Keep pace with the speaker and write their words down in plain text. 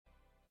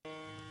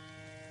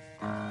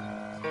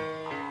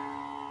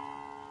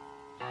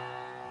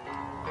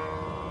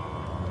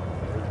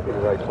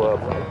right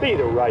club. Be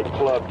the right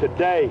club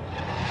today.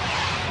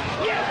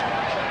 Yes!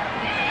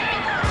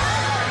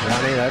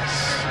 Johnny,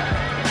 that's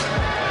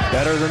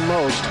better than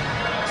most.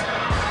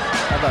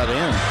 How about in?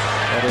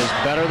 That is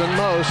better than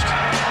most.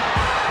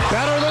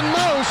 Better than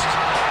most!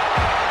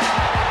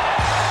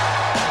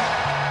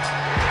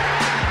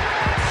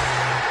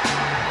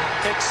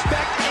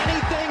 Expect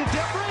anything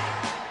different?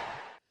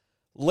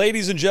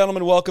 Ladies and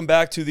gentlemen, welcome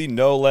back to the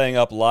No Laying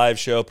Up live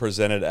show,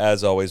 presented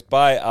as always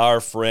by our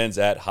friends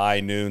at High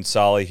Noon.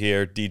 Solly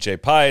here,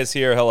 DJ Pie is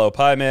here. Hello,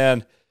 Pie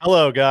Man.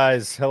 Hello,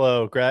 guys.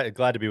 Hello. Glad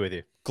to be with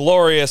you.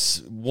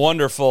 Glorious,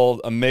 wonderful,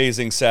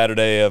 amazing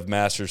Saturday of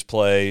Masters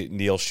play.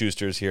 Neil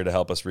Schuster's here to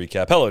help us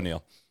recap. Hello,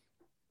 Neil.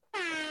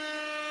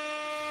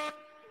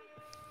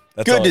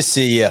 Good to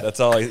see you. That's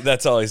all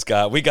he's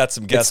got. We got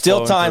some guests. It's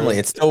still timely.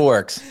 It still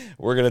works.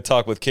 We're going to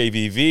talk with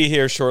KVV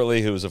here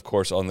shortly, who is, of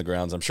course, on the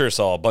grounds. I'm sure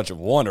saw a bunch of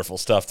wonderful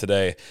stuff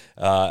today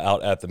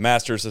out at the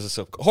Masters. This is,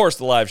 of course,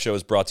 the live show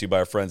is brought to you by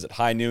our friends at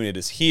High Noon. It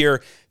is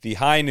here, the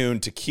High Noon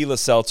Tequila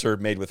Seltzer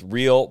made with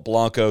real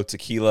Blanco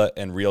tequila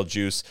and real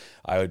juice.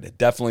 I would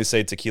definitely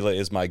say tequila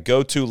is my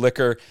go-to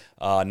liquor.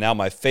 Now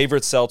my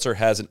favorite seltzer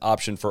has an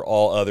option for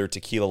all other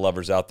tequila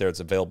lovers out there. It's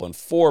available in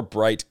 4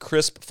 bright,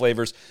 crisp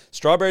flavors.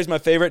 Strawberry is my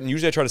favorite, and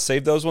usually I try to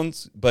save those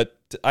ones, but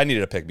I needed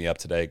to pick me up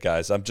today,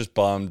 guys. I'm just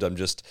bummed. I'm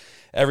just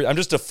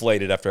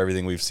deflated after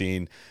everything we've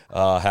seen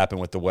happen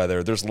with the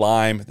weather. There's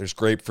lime, there's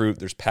grapefruit,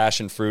 there's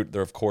passion fruit.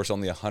 They're, of course,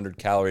 only 100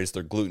 calories.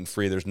 They're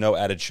gluten-free. There's no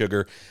added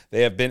sugar.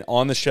 They have been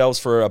on the shelves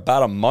for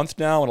about a month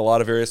now in a lot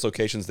of various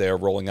locations. They are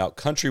rolling out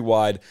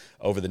countrywide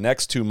over the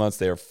next 2 months.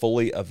 They are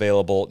fully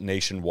available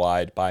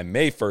nationwide by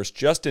May 1st,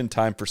 just in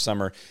time for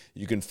summer.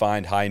 You can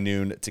find High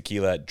Noon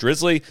Tequila at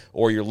Drizzly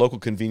or your local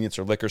convenience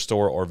or liquor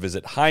store, or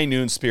visit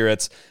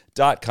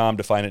highnoonspirits.com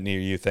to find it near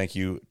you. Thank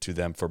you to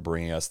them for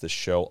bringing us this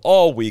show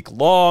all week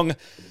long.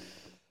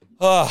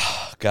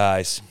 Oh,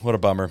 guys, what a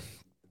bummer.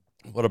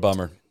 What a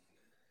bummer.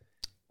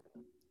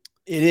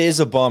 It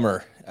is a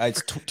bummer.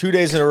 It's 2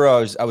 days in a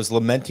row. I was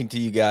lamenting to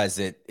you guys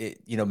that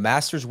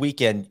Masters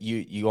weekend,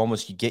 you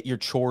get your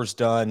chores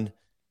done,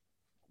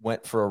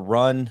 went for a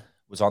run,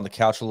 was on the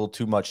couch a little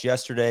too much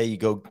yesterday. You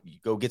go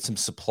get some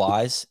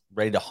supplies,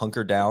 ready to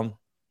hunker down,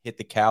 hit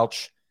the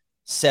couch,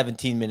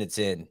 17 minutes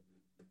in,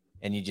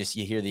 and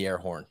you hear the air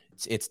horn.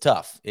 It's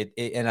tough.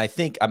 And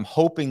I'm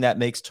hoping that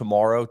makes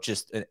tomorrow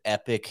just an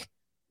epic,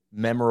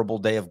 memorable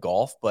day of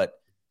golf, but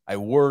I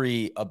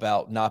worry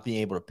about not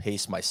being able to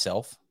pace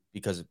myself,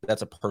 because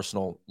that's a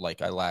personal,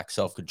 I lack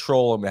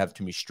self-control. I'm going to have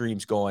too many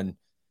streams going.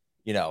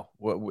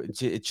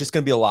 It's just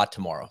going to be a lot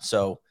tomorrow.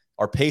 So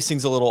our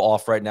pacing's a little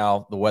off right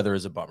now. The weather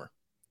is a bummer.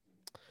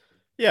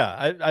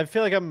 Yeah, I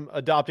feel like I'm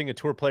adopting a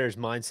tour player's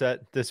mindset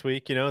this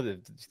week.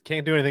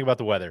 Can't do anything about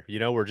the weather.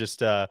 We're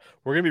just we're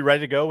going to be ready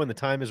to go when the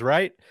time is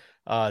right.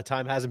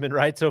 Time hasn't been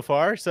right so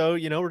far. So,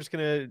 we're just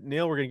going to,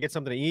 Neil, we're going to get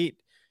something to eat.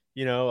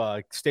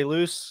 Stay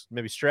loose,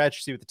 maybe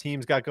stretch, see what the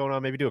team's got going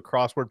on, maybe do a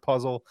crossword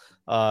puzzle,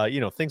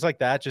 things like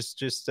that. Just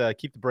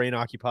keep the brain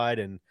occupied.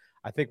 And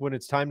I think when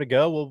it's time to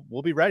go,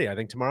 we'll be ready. I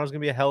think tomorrow's going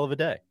to be a hell of a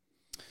day.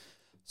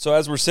 So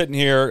as we're sitting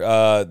here,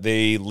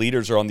 the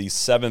leaders are on the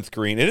 7th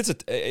green. Is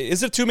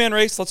it a two-man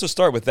race? Let's just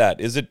start with that.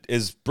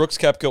 Is Brooks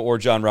Koepka or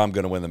Jon Rahm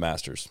going to win the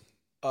Masters?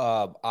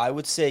 I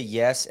would say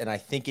yes, and I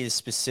think it is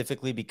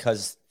specifically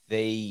because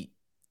they've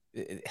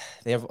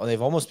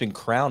almost been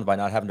crowned by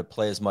not having to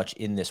play as much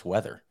in this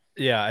weather.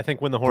 Yeah, I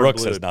think when the horn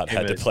Brooks blew, has not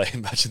had to play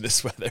much in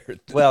this weather.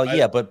 Well,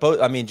 yeah, but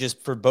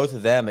just for both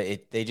of them,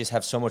 they just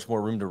have so much more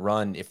room to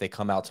run if they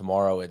come out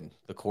tomorrow and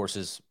the course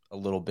is a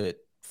little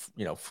bit,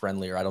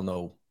 friendlier. I don't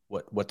know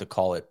what to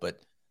call it,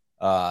 but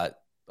a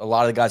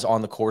lot of the guys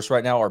on the course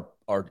right now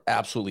are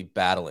absolutely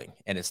battling,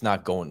 and it's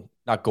not going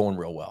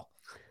real well.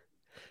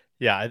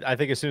 Yeah, I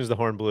think as soon as the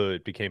horn blew,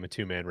 it became a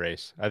two-man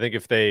race. I think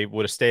if they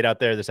would have stayed out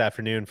there this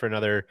afternoon for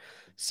another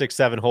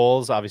 6-7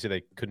 holes, obviously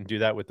they couldn't do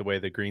that with the way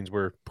the greens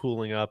were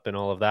pooling up and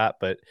all of that.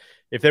 But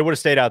if they would have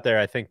stayed out there,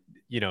 I think,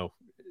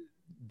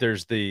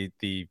 there's the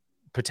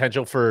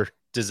potential for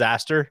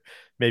disaster.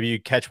 Maybe you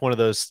catch one of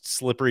those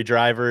slippery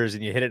drivers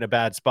and you hit it in a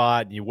bad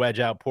spot and you wedge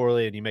out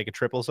poorly and you make a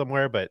triple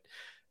somewhere. But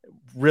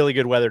really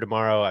good weather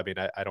tomorrow. I mean,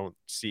 I don't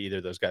see either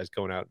of those guys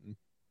going out and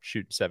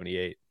shooting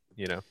 78,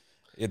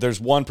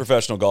 There's one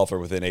professional golfer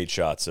within 8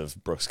 shots of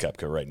Brooks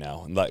Koepka right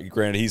now. And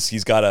granted,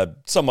 he's got a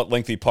somewhat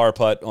lengthy par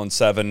putt on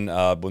 7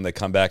 when they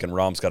come back, and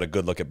Rahm's got a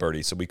good look at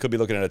birdie. So we could be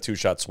looking at a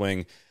 2-shot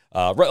swing.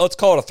 Let's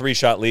call it a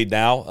 3-shot lead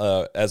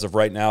now, as of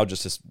right now,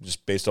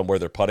 just based on where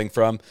they're putting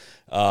from.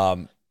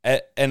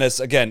 And as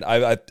again,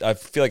 I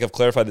feel like I've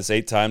clarified this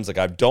 8 times.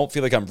 I don't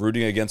feel like I'm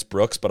rooting against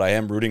Brooks, but I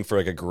am rooting for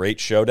a great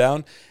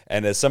showdown.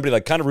 And as somebody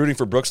kind of rooting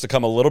for Brooks to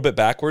come a little bit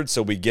backwards,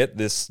 so we get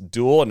this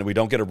duel and we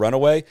don't get a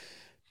runaway.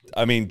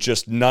 I mean,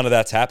 just none of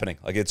that's happening.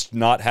 It's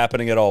not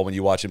happening at all when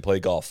you watch him play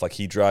golf.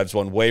 He drives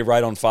one way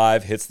right on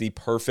 5, hits the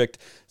perfect,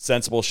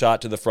 sensible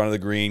shot to the front of the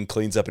green,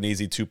 cleans up an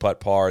easy 2-putt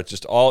par. It's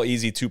just all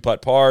easy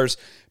 2-putt pars.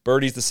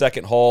 Birdie's the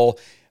second hole.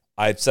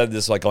 I've said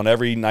this like on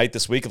every night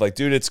this week, like,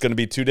 dude, it's going to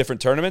be 2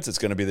 different tournaments. It's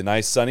going to be the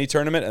nice sunny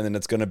tournament, and then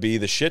it's going to be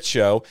the shit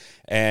show.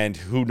 And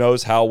who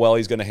knows how well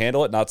he's going to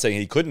handle it. Not saying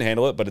he couldn't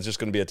handle it, but it's just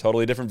going to be a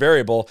totally different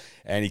variable.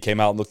 And he came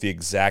out and looked the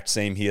exact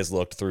same he has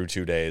looked through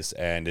 2 days,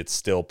 and it's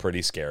still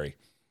pretty scary.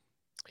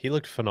 He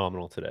looked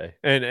phenomenal today.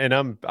 And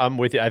I'm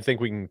with you. I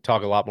think we can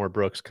talk a lot more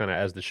Brooks kind of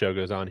as the show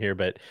goes on here,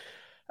 but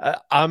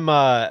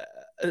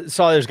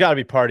so there's got to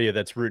be part of you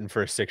that's rooting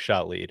for a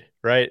 6-shot lead,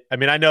 right? I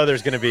mean, I know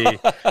there's going to be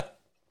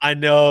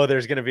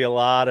a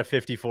lot of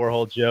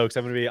 54-hole jokes.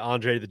 I'm going to be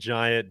Andre the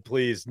Giant.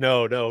 Please,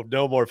 no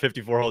more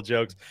 54-hole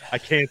jokes. I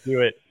can't do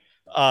it.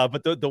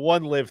 But the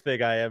one live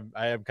thing I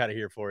am kind of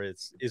here for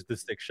is the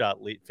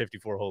 6-shot lead,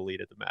 54-hole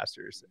lead at the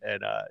Masters,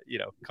 and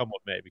come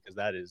what may, because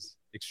that is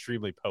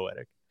extremely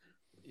poetic.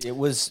 It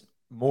was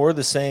more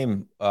the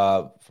same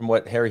from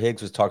what Harry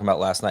Higgs was talking about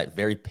last night.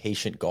 Very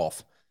patient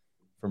golf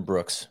from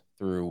Brooks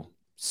through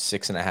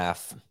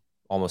 6.5,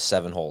 almost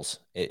 7 holes.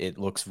 It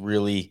looks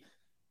really,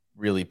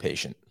 really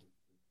patient.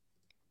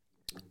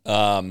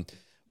 Rahm,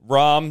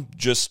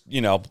 just,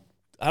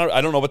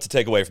 I don't know what to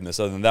take away from this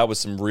other than that was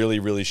some really,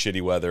 really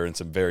shitty weather and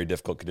some very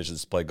difficult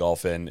conditions to play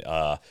golf in.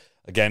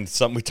 Again,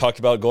 something we talked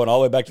about going all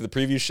the way back to the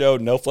preview show,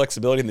 no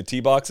flexibility in the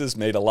tee boxes,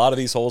 made a lot of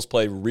these holes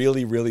play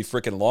really, really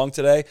freaking long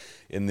today.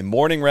 In the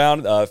morning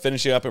round,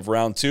 finishing up of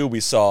round 2,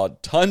 we saw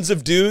tons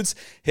of dudes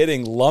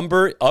hitting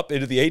lumber up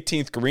into the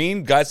 18th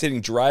green, guys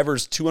hitting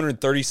drivers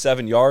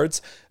 237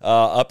 yards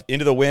up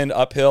into the wind,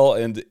 uphill,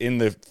 and in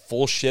the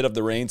full shit of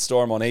the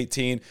rainstorm on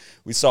 18.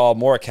 We saw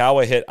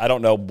Morikawa hit, I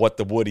don't know what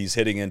the wood he's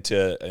hitting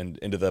into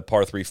the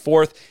par 3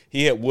 fourth.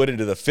 He hit wood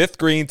into the 5th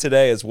green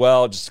today as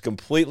well, just a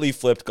completely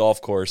flipped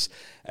golf course.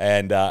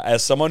 And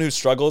as someone who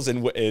struggles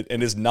and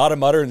is not a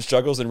mutter and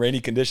struggles in rainy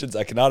conditions,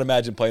 I cannot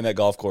imagine playing that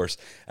golf course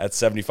at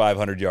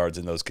 7,500 yards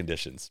in those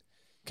conditions.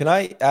 Can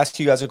I ask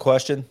you guys a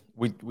question?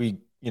 We Please.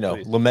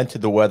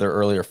 Lamented the weather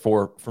earlier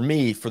for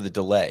me for the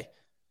delay.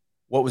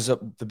 What was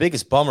the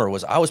biggest bummer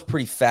was I was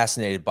pretty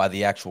fascinated by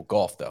the actual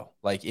golf, though.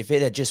 Like, if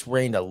it had just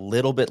rained a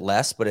little bit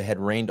less, but it had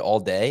rained all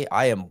day,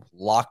 I am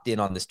locked in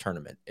on this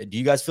tournament. Do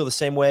you guys feel the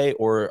same way,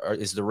 or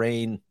is the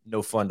rain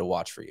no fun to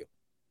watch for you?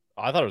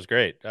 I thought it was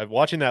great.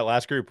 Watching that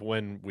last group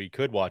when we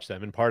could watch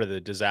them, and part of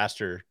the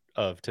disaster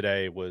of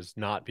today was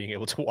not being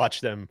able to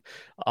watch them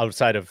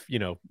outside of,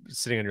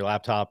 sitting on your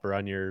laptop or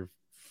on your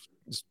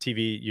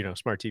TV,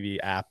 smart TV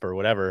app or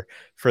whatever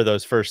for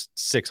those first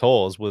 6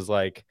 holes was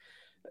like,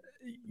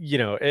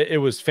 it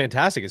was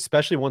fantastic,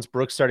 especially once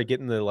Brooks started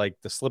getting the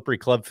slippery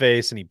club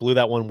face and he blew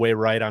that one way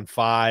right on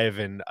 5.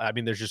 And I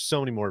mean, there's just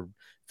so many more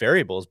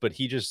variables, but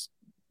he just,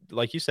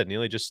 like you said,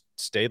 Neely, just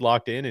stayed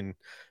locked in and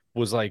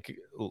was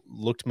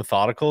looked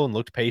methodical and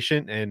looked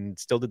patient and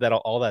still did that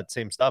all that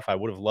same stuff. I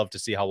would have loved to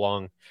see how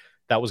long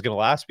that was going to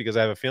last, because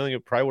I have a feeling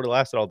it probably would have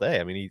lasted all day.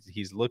 I mean,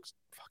 he's looked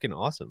fucking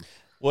awesome.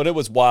 Well, it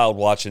was wild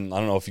watching. I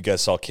don't know if you guys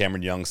saw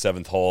Cameron Young's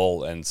 7th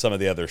hole and some of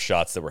the other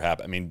shots that were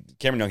happening. I mean,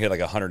 Cameron Young hit like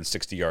a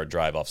 160-yard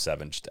drive off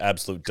 7, just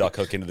absolute duck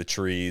hook into the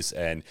trees,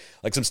 and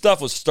some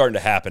stuff was starting to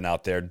happen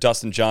out there.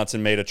 Dustin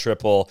Johnson made a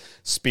triple.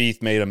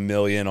 Spieth made $1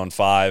 million on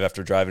 5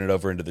 after driving it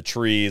over into the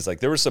trees.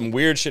 There was some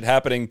weird shit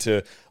happening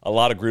to a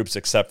lot of groups,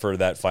 except for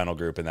that final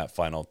group and that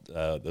final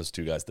those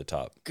 2 guys at the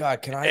top.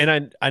 God, can I?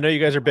 And I know you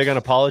guys are big on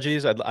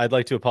apologies. I'd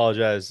like to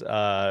apologize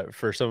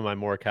for some of my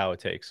Morikawa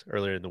takes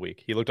earlier in the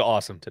week. He looked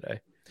awesome today.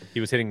 He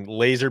was hitting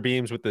laser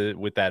beams with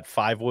that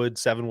 5 wood,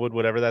 7 wood,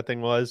 whatever that thing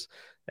was,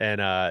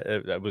 and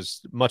it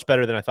was much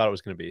better than I thought it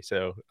was going to be.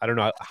 So I don't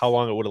know how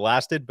long it would have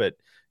lasted, but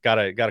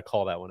gotta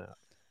call that one out.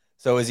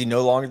 So is he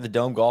no longer the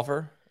Dome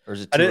golfer, or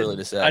is it too early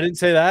to say? I didn't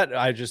say that.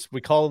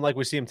 We call him like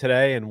we see him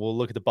today, and we'll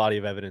look at the body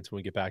of evidence when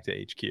we get back to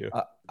HQ.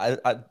 I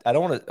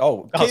don't want to.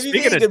 Oh, KVV,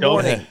 speaking good of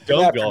morning,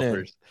 Dome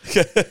golfers.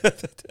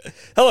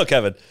 Hello,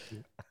 Kevin.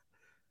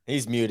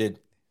 He's muted.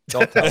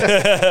 Don't tell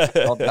him.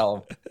 Don't tell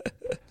him.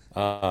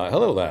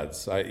 Hello,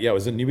 lads. I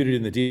was muted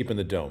in the deep in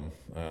the Dome.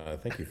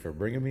 Thank you for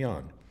bringing me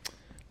on.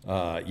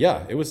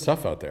 It was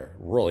tough out there.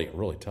 Really,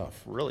 really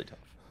tough. Really tough.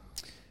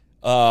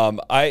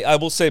 I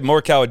will say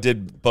Morikawa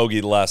did bogey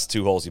the last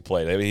 2 holes he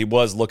played. I mean, he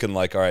was looking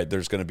like, all right,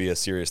 there's going to be a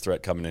serious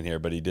threat coming in here,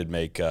 but he did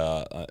make,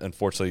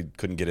 unfortunately,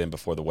 couldn't get in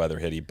before the weather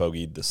hit. He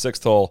bogeyed the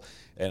 6th hole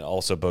and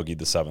also bogeyed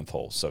the 7th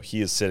hole. So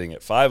he is sitting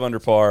at 5 under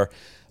par.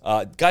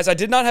 Guys, I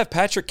did not have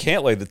Patrick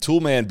Cantlay, the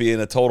tool man,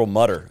 being a total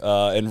mutter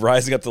and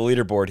rising up the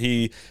leaderboard.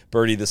 He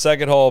birdied the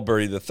 2nd hole,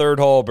 birdied the 3rd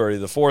hole, birdied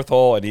the 4th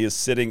hole, and he is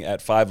sitting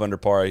at 5 under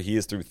par. He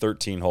is through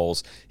 13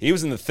 holes. He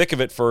was in the thick of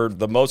it for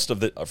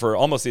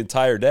almost the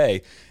entire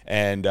day,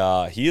 and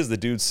he is the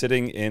dude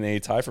sitting in a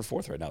tie for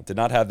 4th right now. Did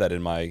not have that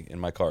in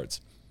my cards.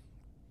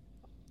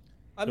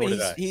 I mean,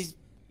 he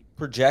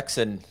projects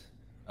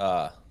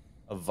a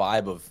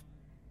vibe of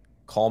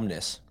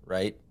calmness,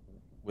 right?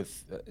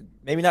 With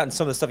maybe not in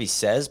some of the stuff he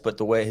says, but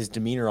the way his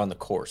demeanor on the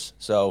course.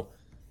 So I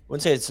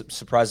wouldn't say it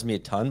surprises me a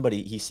ton, but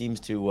he seems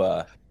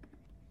to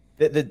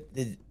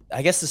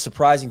I guess the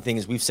surprising thing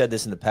is, we've said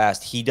this in the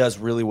past, he does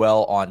really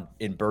well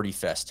in birdie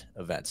fest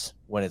events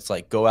when it's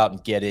like, go out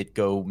and get it,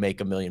 go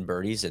make 1 million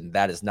birdies, and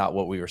that is not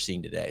what we were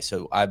seeing today.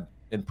 So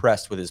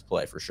impressed with his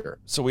play for sure.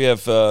 So we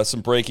have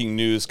some breaking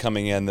news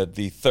coming in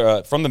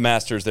that from the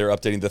Masters, they're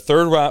updating the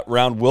third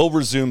round will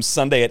resume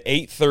Sunday at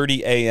 8:30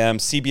 a.m.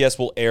 CBS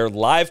will air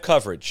live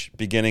coverage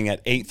beginning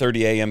at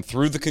 8:30 a.m.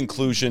 through the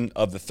conclusion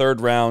of the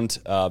third round.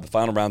 The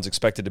final round is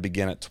expected to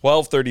begin at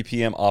 12:30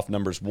 p.m. off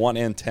numbers 1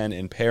 and 10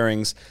 in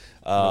pairings.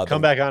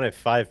 Come back on at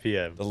 5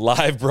 p.m. The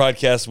live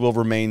broadcast will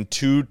remain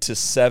 2 to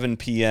 7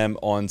 p.m.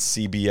 on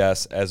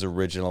CBS as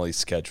originally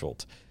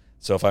scheduled.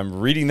 So if I'm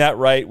reading that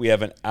right, we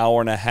have an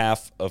hour and a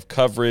half of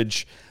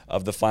coverage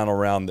of the final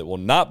round that will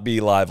not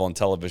be live on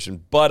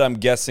television, but I'm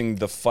guessing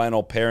the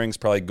final pairing's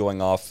probably going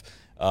off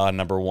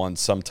number one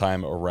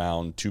sometime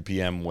around 2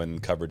 p.m. when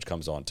coverage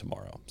comes on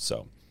tomorrow.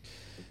 So,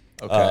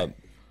 okay.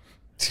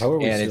 How are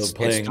we And still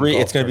playing?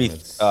 it's going to be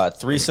tournaments?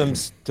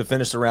 threesomes to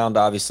finish the round,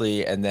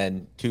 obviously, and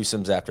then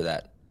twosomes after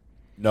that.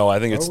 no, I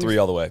think it's three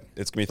all the way.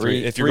 It's going to be three.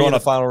 If you're three going in the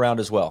off final round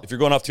as well. If you're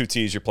going off two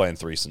tees, you're playing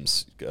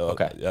threesomes.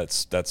 Okay.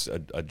 That's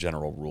a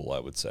general rule, I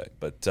would say.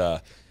 But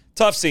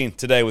tough scene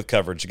today with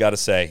coverage, you got to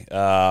say.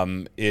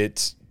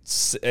 It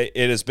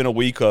has been a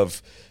week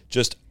of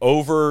just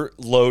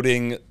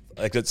overloading,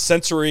 like a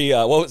sensory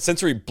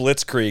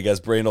blitzkrieg,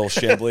 as Brandel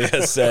Chambly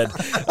has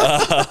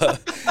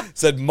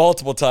said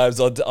multiple times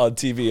on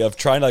TV, of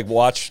trying to like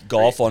watch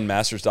golf on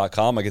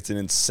Masters.com. Like, it's an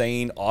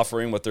insane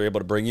offering what they're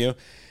able to bring you,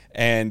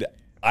 and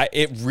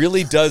it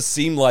really does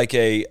seem like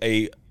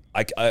a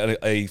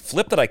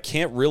flip that I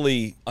can't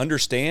really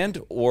understand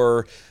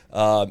or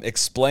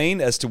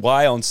explain as to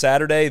why on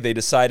Saturday they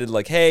decided,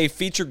 like, hey,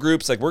 feature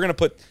groups, like, we're going to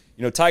put,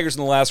 Tiger's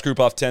in the last group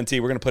off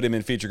 10T. We're going to put him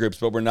in feature groups,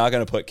 but we're not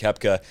going to put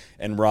Koepka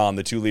and Rahm,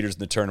 the two leaders in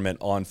the tournament,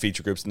 on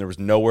feature groups. And there was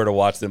nowhere to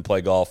watch them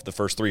play golf the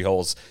first three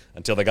holes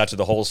until they got to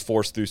the holes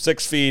 4 through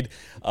 6 feed.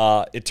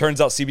 It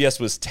turns out CBS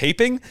was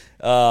taping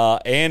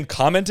and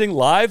commenting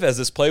live as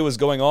this play was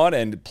going on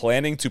and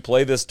planning to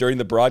play this during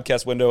the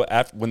broadcast window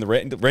after, when the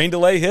rain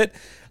delay hit,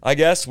 I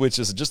guess, which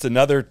is just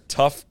another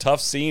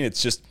tough scene.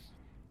 It's just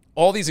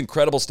all these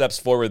incredible steps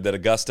forward that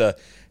Augusta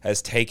has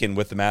taken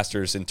with the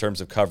Masters in terms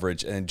of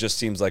coverage, and it just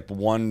seems like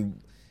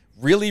one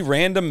really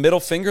random middle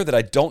finger that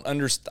I don't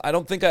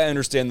think I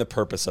understand the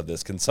purpose of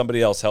this. Can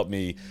somebody else help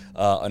me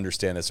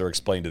understand this or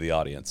explain to the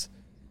audience?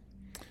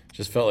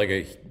 Just felt like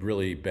a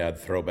really bad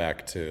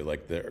throwback to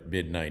like the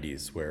mid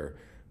 90s, where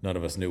none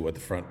of us knew what the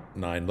front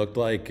nine looked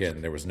like,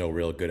 and there was no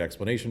real good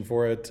explanation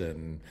for it,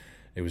 and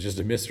it was just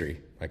a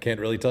mystery. I can't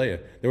really tell you.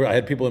 I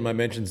had people in my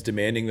mentions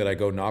demanding that I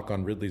go knock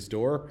on Ridley's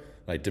door.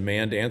 I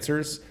demand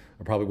answers.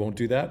 I probably won't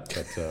do that,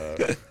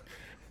 but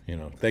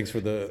thanks for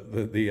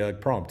the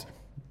prompt.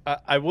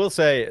 I will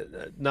say,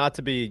 not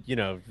to be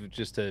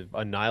just a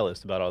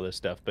nihilist about all this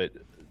stuff, but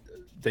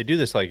they do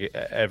this like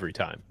every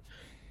time.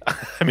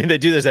 I mean, they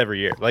do this every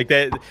year. Like,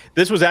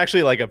 this was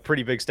actually like a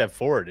pretty big step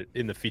forward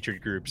in the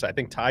featured groups. I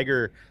think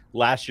Tiger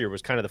last year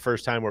was kind of the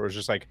first time where it was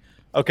just like,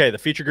 okay, the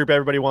feature group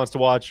everybody wants to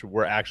watch,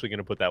 we're actually going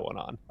to put that one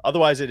on.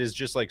 Otherwise, it is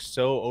just like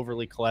so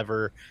overly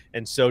clever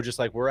and so just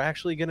like we're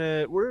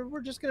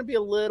just gonna be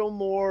a little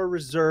more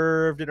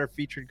reserved in our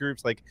featured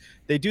groups. Like,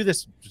 they do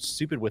this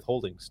stupid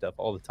withholding stuff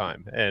all the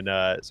time, and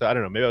so I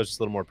don't know. Maybe I was just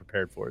a little more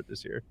prepared for it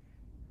this year.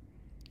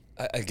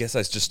 I guess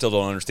I just still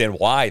don't understand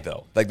why,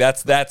 though. Like,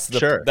 that's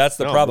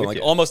the problem.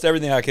 Like, almost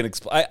everything I can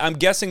explain. I'm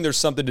guessing there's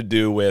something to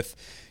do with,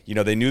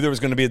 they knew there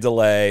was going to be a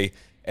delay.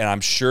 And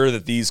I'm sure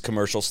that these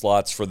commercial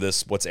slots for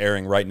this, what's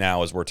airing right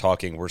now as we're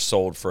talking, were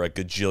sold for $1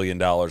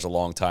 gajillion a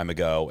long time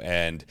ago.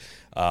 And,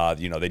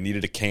 they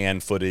needed a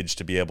canned footage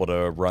to be able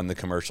to run the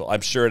commercial.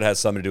 I'm sure it has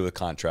something to do with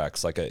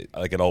contracts, like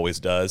it always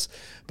does.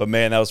 But,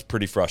 man, that was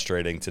pretty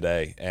frustrating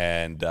today.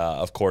 And,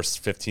 of course,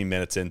 15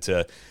 minutes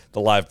into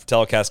the live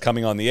telecast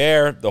coming on the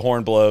air, the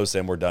horn blows,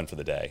 and we're done for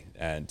the day.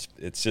 And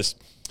it's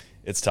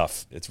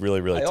tough. It's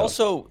really, really tough.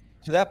 Also,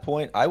 to that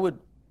point, I would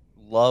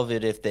love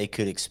it if they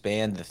could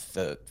expand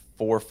the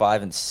 4,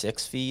 5, and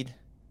 6 feed.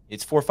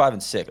 It's 4, 5,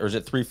 and 6, or is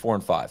it 3, 4,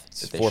 and 5?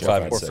 It's 4,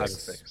 5, and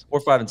 6. 4,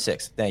 5, and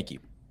 6. Thank you.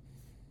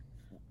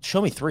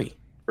 Show me 3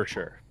 for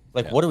sure.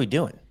 Like, what are we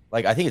doing?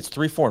 Like, I think it's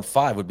 3, 4, and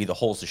 5 would be the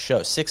holes to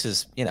show. 6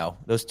 is,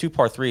 those 2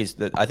 par 3s.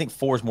 That I think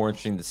 4 is more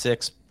interesting than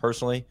 6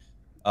 personally.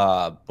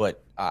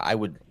 But I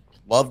would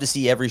love to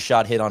see every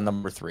shot hit on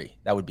number 3.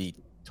 That would be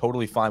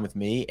totally fine with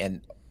me,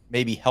 and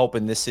maybe help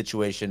in this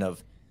situation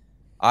of,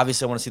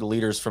 obviously I want to see the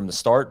leaders from the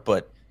start,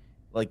 but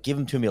like, give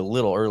them to me a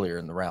little earlier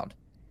in the round.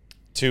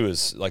 2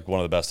 is like one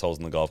of the best holes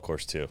in the golf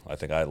course too. I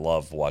think I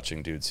love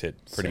watching dudes hit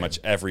pretty much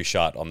every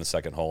shot on the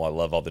second hole. I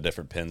love all the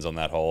different pins on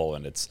that hole,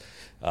 and it's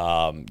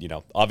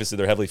obviously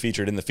they're heavily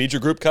featured in the feature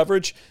group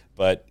coverage,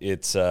 but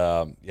it's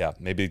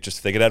maybe just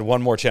if they could add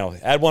one more channel,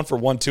 add one for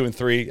 1, 2, and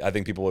 3. I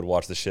think people would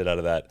watch the shit out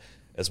of that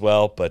as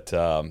well. But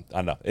I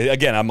don't know.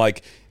 Again, I'm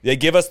like, they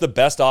give us the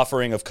best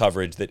offering of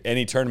coverage that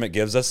any tournament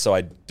gives us, so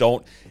I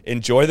don't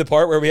enjoy the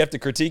part where we have to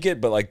critique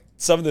it, but like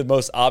some of the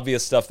most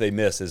obvious stuff they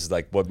miss is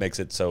like what makes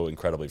it so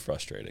incredibly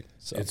frustrating.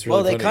 So it's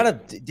really they kind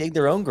of dig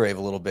their own grave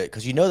a little bit,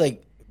 because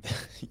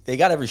they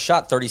got every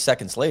shot 30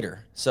 seconds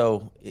later.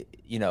 So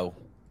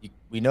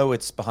we know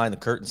it's behind the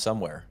curtain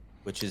somewhere,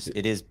 which is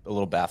a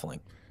little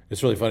baffling.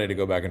 It's really funny to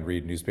go back and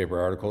read newspaper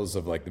articles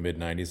of like the mid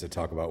 '90s that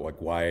talk about like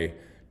why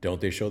don't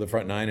they show the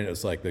front nine, and it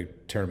was like the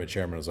tournament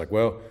chairman was like,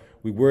 well,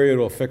 we worry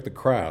it'll affect the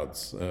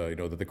crowds.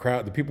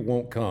 That the people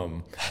won't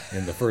come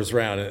in the first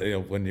round.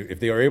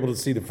 If they are able to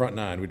see the front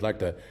nine, we'd like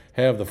to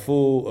have the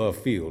full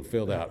field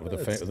filled out with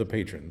the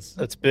patrons.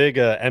 That's big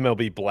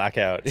MLB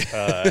blackout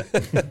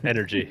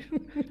energy.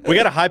 We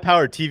got a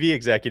high-powered TV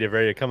executive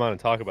ready to come on and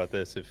talk about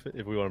this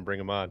if we want to bring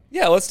him on.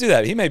 Yeah, let's do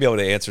that. He may be able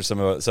to answer some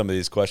of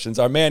these questions.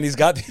 Our man, he's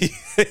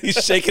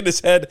shaking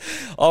his head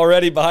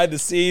already behind the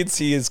scenes.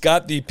 He has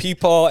got the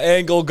peepaw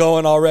angle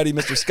going already.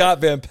 Mr.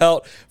 Scott Van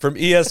Pelt from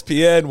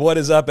ESPN. What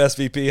is up,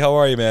 SVP? How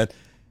are you, man?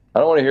 I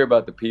don't want to hear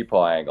about the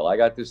peepaw angle. I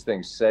got this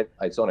thing set.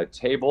 It's on a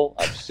table.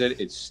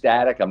 It's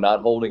static. I'm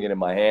not holding it in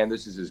my hand.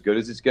 This is as good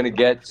as it's going to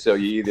get. So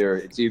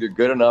it's either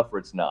good enough or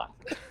it's not.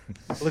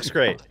 It looks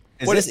great.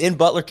 Is this in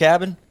Butler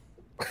Cabin?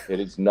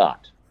 It is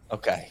not.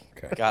 Okay.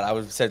 God, I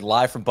would have said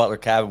live from Butler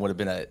Cabin would have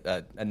been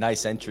a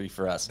nice entry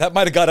for us. That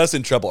might have got us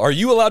in trouble. Are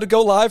you allowed to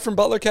go live from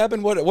Butler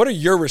Cabin? What are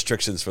your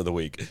restrictions for the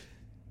week?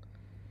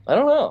 I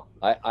don't know.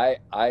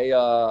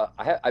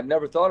 I've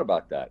never thought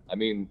about that. I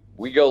mean,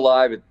 we go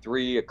live at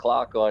 3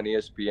 o'clock on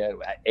ESPN,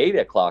 at 8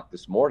 o'clock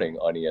this morning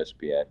on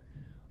ESPN.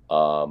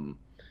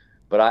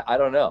 But I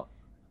don't know.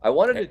 I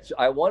was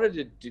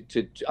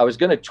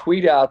going to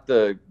tweet out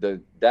the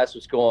that's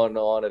what's going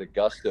on at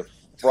Augusta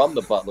from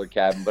the Butler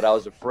Cabin, but I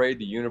was afraid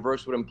the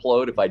universe would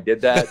implode if I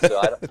did that.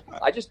 So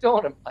I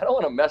don't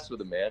want to mess with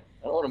it, man.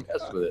 I don't want to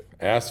mess with it.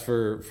 Ask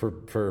for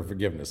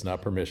forgiveness,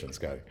 not permission,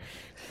 Scotty.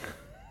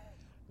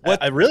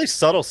 A really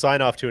subtle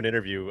sign off to an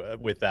interview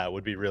with that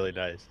would be really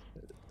nice.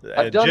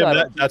 I've done Jim,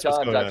 that. that's what's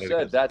going on. I've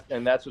said that,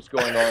 and that's what's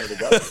going on at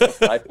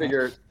Augusta. I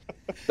figure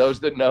those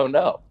that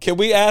know. Can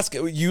we ask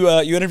you?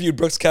 You interviewed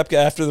Brooks Koepka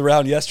after the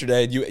round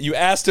yesterday, and you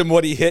asked him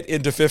what he hit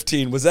into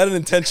 15. Was that an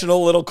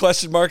intentional little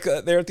question mark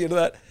there at the end of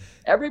that?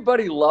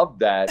 Everybody loved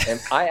that, and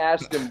I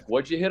asked him,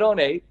 "What'd you hit on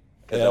 8?"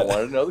 Because I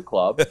wanted to know the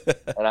club,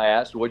 and I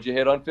asked, "What'd you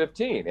hit on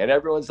 15?" And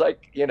everyone's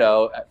like,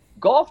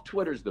 golf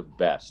Twitter's the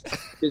best.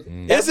 Is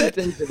it?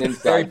 Everything's an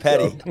inside Very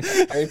petty. joke.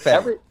 Very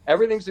petty.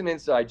 Everything's an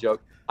inside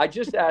joke. I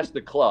just asked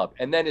the club,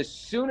 and then as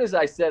soon as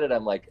I said it,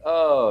 I'm like,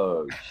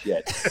 "Oh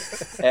shit!"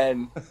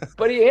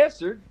 But he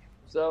answered.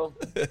 So,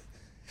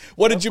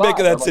 what did you make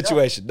of that I'm like,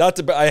 situation?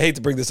 I hate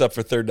to bring this up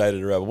for third night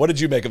in a row. But what did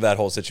you make of that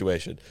whole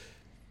situation?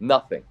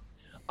 nothing.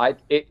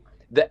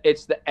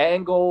 It's the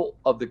angle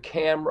of the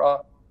camera.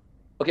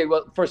 Okay,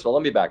 well, first of all,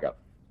 let me back up.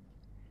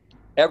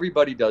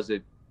 Everybody does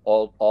it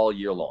all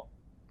year long,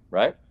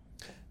 right?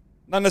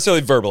 Not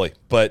necessarily verbally,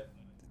 but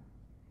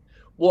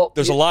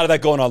there's a lot of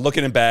that going on.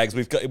 Looking in bags,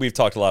 we've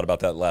talked a lot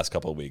about that the last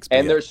couple of weeks.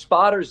 And there's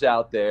spotters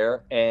out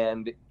there,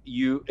 and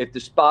if the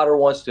spotter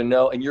wants to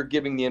know, and you're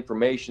giving the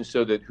information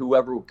so that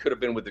whoever could have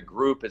been with the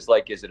group is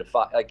like, is it a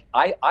five? Like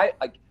I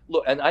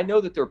look, and I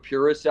know that there are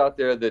purists out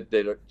there that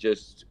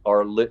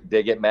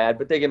they get mad,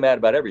 but they get mad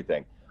about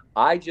everything.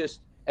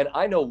 And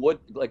I know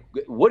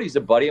Woody's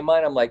a buddy of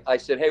mine. I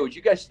said, hey, would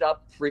you guys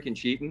stop freaking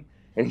cheating?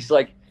 And he's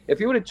like, if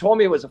you would have told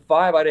me it was a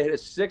 5, I'd have hit a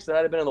 6 and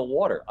I'd have been in the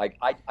water.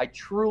 I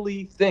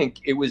truly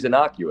think it was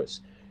innocuous.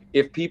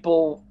 If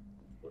people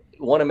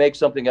want to make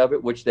something of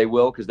it, which they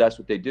will, because that's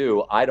what they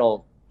do, I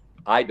don't.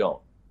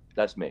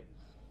 That's me.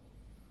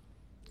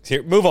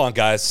 Here, move on,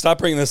 guys. Stop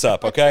bringing this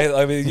up, okay?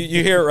 I mean,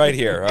 you hear it right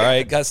here, all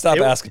right? Guys, stop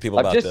asking people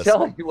about this. I'm just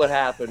telling you what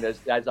happened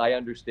as I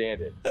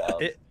understand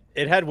it.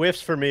 It had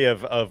whiffs for me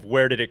of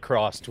where did it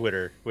cross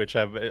Twitter, which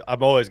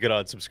I'm always going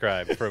to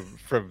unsubscribe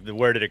from the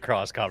where did it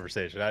cross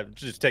conversation. I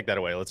just take that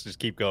away. Let's just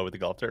keep going with the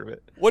golf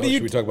tournament.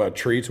 Should we talk about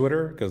tree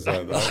Twitter? Because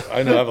I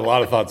know I have a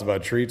lot of thoughts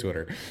about tree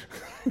Twitter.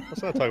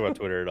 Let's not talk about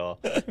Twitter at all.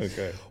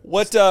 Okay.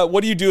 What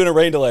do you do in a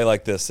rain delay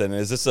like this? And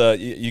is this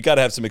you got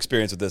to have some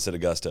experience with this at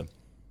Augusta?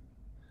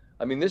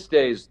 I mean, this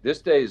day's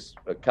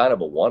a kind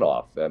of a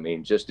one-off. I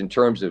mean, just in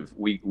terms of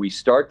we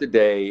start the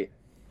day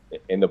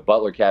in the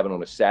Butler Cabin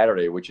on a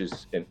Saturday, which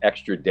is an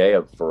extra day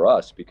for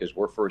us because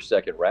we're first,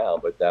 second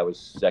round, but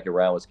second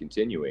round was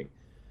continuing.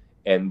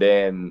 And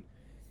then,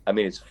 I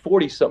mean, it's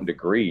 40-something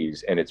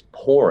degrees and it's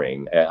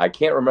pouring. I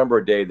can't remember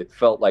a day that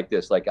felt like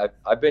this. Like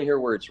I've been here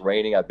where it's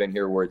raining. I've been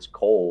here where it's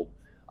cold.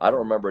 I don't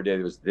remember a day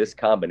that was this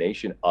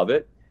combination of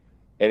it.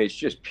 And it's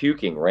just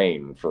puking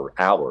rain for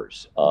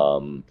hours.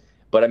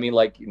 But I mean,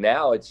 like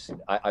now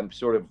I'm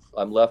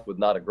left with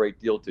not a great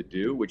deal to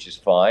do, which is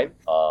fine.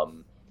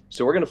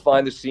 So we're going to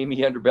find the seamy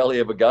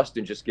underbelly of Augusta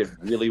and just get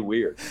really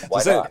weird.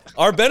 Why not?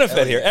 Our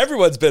benefit here,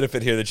 everyone's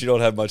benefit here that you don't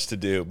have much to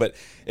do. But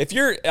I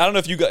don't know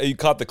if you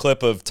caught the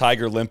clip of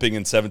Tiger limping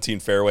in 17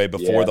 fairway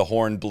before the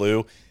horn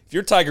blew. If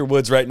you're Tiger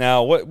Woods right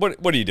now,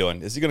 what are you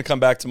doing? Is he going to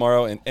come back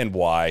tomorrow, and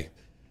why?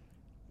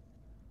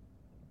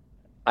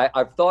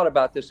 I've thought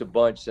about this a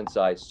bunch since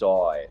I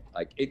saw it.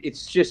 Like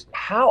it's just,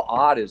 how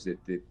odd is it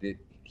that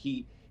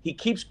he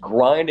keeps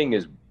grinding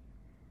his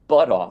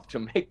butt off to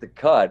make the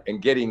cut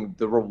and getting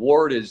the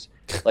reward is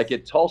like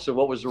at Tulsa.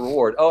 What was the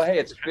reward? Oh, hey,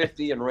 it's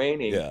 50 and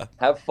raining. Yeah.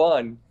 Have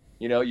fun.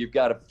 You've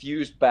got a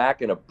fused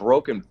back and a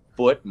broken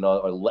foot and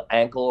an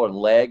ankle or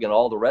leg and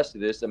all the rest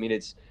of this. I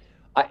mean,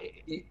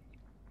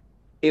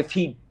 if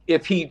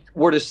he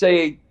were to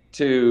say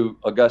to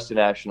Augusta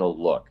National,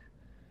 look,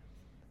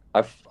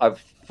 I've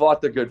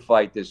fought the good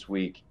fight this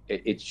week.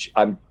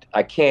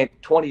 I can't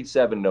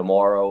 27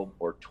 tomorrow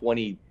or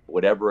 20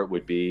 whatever it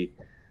would be.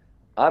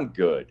 I'm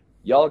good.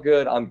 Y'all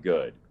good? I'm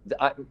good.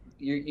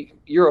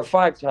 You're a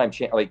 5-time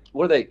champ. Like,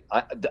 what are they?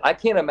 I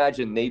can't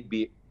imagine they'd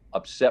be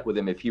upset with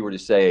him if he were to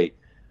say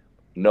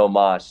no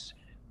mas.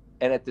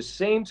 And at the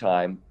same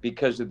time,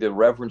 because of the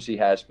reverence he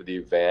has for the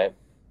event,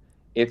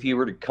 if he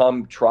were to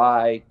come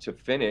try to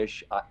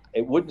finish,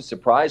 it wouldn't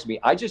surprise me.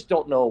 I just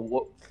don't know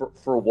what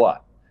for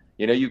what.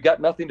 You know, you've got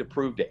nothing to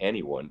prove to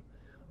anyone.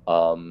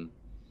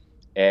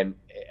 And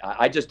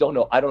I just don't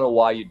know. I don't know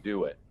why you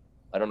do it.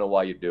 I don't know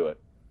why you do it.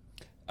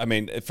 I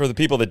mean, for the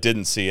people that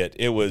didn't see it,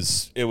 it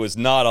was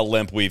not a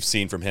limp we've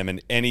seen from him in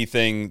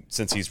anything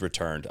since he's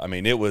returned. I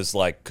mean, it was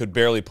like could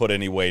barely put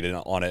any weight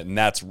on it, and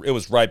it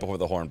was right before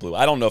the horn blew.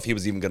 I don't know if he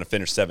was even going to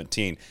finish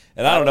 17,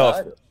 and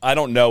I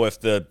don't know if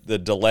the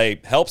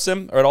delay helps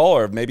him at all,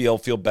 or maybe he'll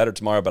feel better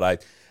tomorrow.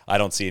 But I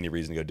don't see any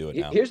reason to go do it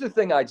now. Here's the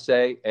thing I'd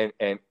say,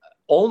 and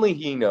only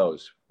he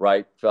knows,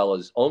 right,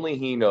 fellas? Only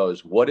he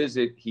knows what is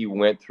it he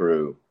went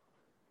through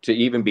to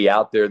even be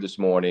out there this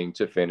morning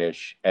to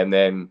finish, and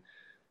then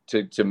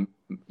to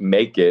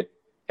make it,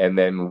 and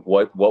then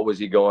what was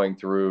he going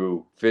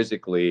through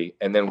physically,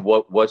 and then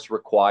what's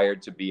required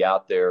to be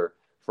out there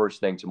first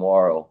thing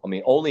tomorrow. I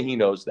mean, only he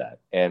knows that.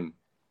 And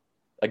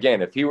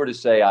again, if he were to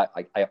say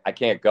I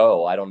can't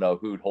go, I don't know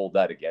who'd hold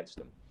that against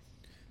him.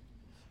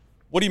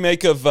 What do you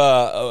make of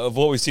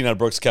what we've seen out of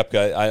Brooks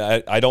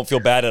Koepka? I don't feel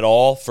bad at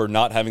all for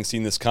not having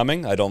seen this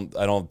coming.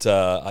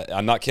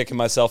 I'm not kicking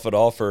myself at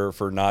all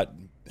for not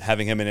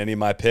having him in any of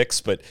my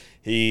picks, but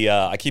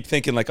I keep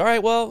thinking like, all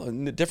right, well,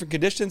 in different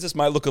conditions, this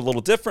might look a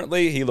little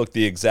differently. He looked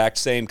the exact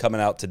same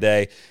coming out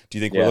today. Do you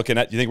think we're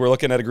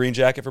looking at a green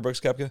jacket for Brooks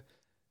Koepka?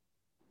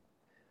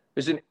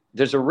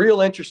 There's a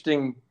real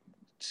interesting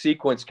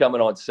sequence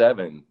coming on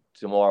 7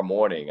 tomorrow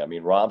morning. I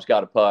mean, Rahm's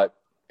got a putt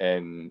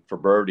and for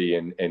birdie,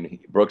 and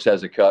Brooks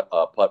has a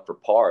putt for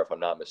par, if I'm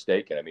not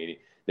mistaken. I mean,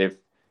 if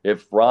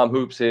Rahm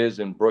hoops his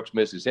and Brooks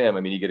misses him,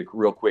 I mean, you get a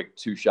real quick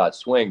 2-shot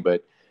swing,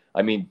 but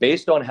I mean,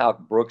 based on how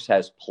Brooks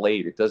has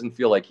played, it doesn't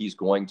feel like he's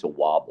going to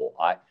wobble.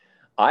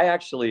 I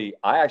actually,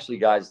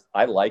 guys,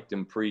 I liked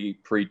him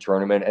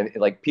pre-tournament. And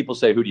like people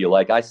say, who do you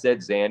like? I said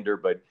Xander,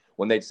 but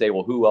when they'd say,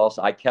 well, who else?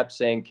 I kept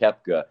saying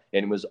Koepka,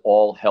 and it was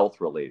all health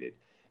related.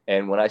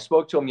 And when I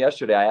spoke to him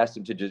yesterday, I asked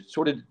him to just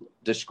sort of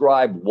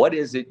describe what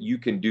is it you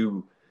can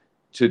do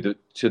to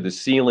the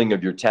ceiling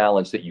of your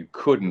talents that you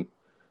couldn't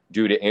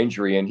due to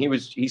injury. And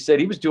he said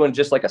he was doing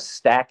just like a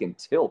stack and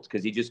tilt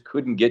because he just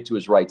couldn't get to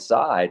his right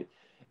side.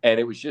 And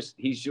it was just,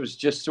 he was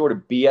just sort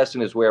of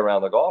BSing his way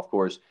around the golf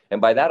course. And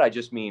by that, I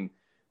just mean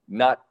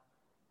not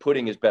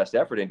putting his best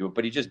effort into it,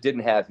 but he just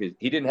didn't have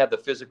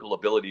the physical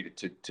ability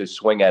to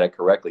swing at it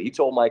correctly. He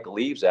told Michael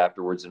Eaves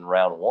afterwards in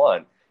round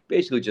 1,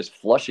 basically just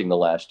flushing the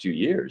last 2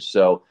 years.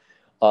 So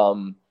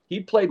he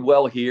played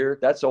well here.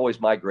 That's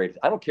always my greatest.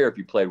 I don't care if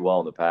you played well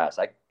in the past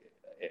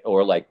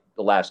or like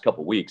the last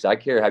couple of weeks. I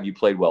care have you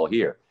played well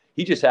here.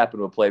 He just happened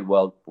to have played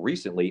well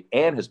recently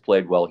and has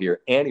played well here,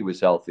 and he was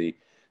healthy.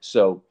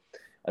 So,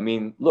 I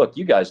mean, look,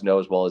 you guys know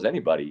as well as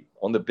anybody,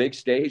 on the big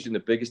stage and the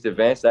biggest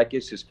events, that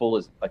gets his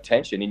full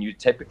attention, and you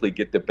typically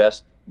get the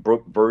best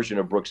version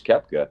of Brooks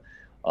Koepka.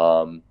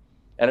 And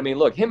I mean,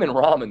 look, him and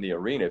Rahm in the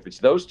arena, if it's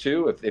those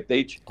two, if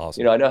they, awesome.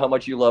 You know, I know how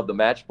much you love the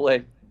match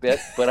play bit,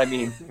 but I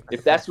mean,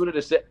 if that's what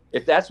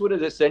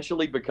it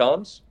essentially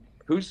becomes,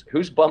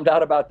 who's bummed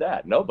out about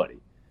that? Nobody.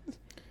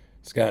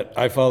 Scott,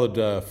 I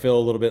followed Phil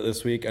a little bit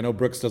this week. I know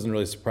Brooks doesn't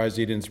really surprise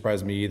you. He didn't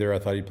surprise me either. I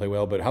thought he'd play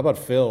well, but how about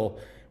Phil?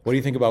 What do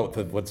you think about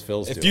what's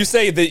Phil's doing? If you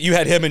say that you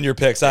had him in your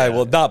picks, I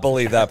will not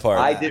believe that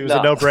part. It was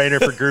a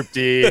no-brainer for Group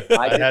D.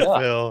 I had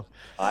Phil.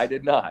 I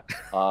did not.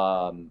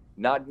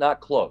 Not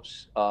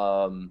close.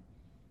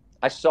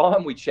 I saw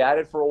him. We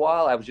chatted for a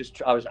while. I was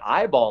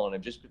eyeballing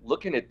him, just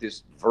looking at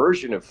this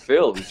version of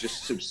Phil. It was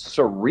just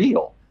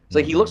surreal. It's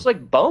like he looks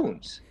like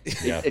Bones.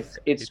 Yeah,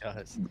 he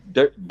does.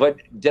 But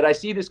did I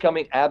see this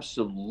coming?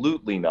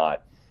 Absolutely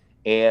not.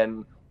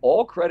 And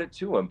all credit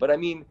to him. But I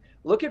mean,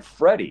 look at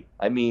Freddie.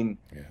 I mean,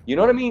 You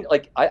know what I mean?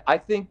 Like, I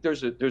think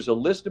there's a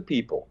list of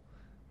people.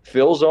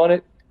 Phil's on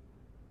it.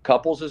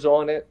 Couples is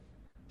on it.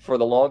 For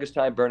the longest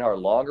time, Bernhard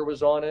Langer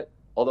was on it.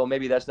 Although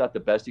maybe that's not the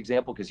best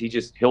example because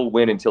he'll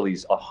win until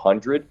he's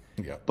 100.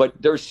 Yeah. But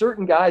there's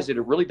certain guys that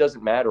it really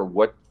doesn't matter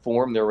what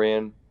form they're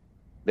in.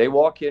 They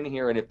walk in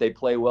here, and if they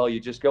play well, you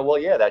just go, well,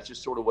 yeah, that's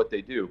just sort of what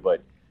they do.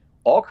 But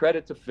all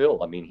credit to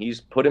Phil. I mean, he's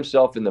put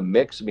himself in the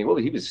mix. I mean,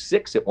 he was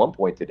 6 at one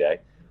point today.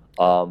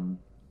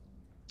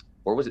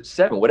 Or was it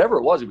 7? Whatever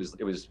it was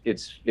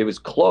it was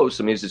close.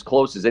 I mean, it's as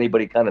close as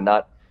anybody kind of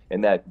not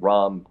in that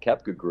Rahm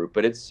Koepka group,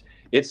 but it's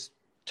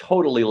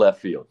totally left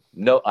field.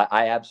 No,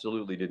 I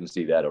absolutely didn't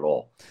see that at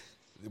all.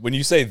 When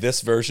you say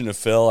this version of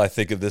Phil, I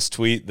think of this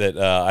tweet that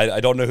I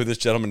don't know who this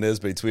gentleman is,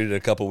 but he tweeted a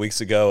couple weeks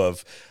ago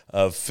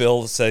of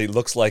Phil say he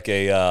looks like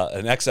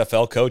an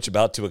XFL coach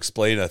about to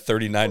explain a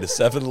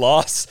 39-7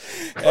 loss.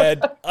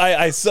 And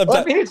I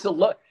sometimes, well, I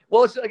mean,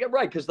 Well, it's like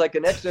right because like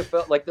an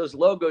XFL, like those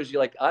logos, you're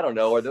like, I don't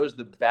know, are those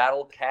the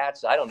Battle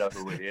Cats? I don't know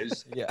who it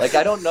is. Yeah. Like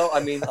I don't know. I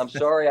mean, I'm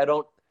sorry,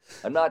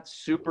 I'm not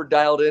super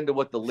dialed into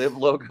what the Live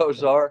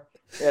logos are.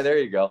 Yeah, there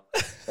you go.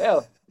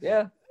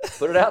 Yeah.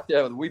 Put it out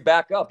there. We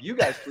back up. You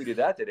guys tweeted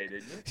that today,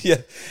 didn't you?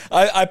 Yeah,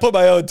 I put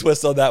my own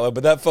twist on that one,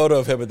 but that photo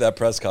of him at that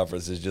press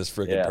conference is just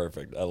freaking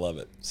perfect. I love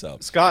it. So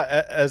Scott,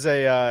 as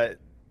a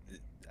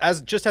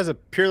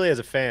purely as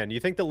a fan, you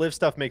think the Live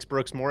stuff makes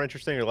Brooks more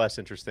interesting or less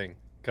interesting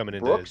coming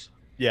into Brooks?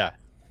 Yeah.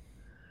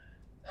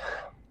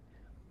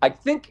 I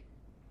think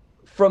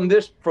from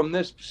this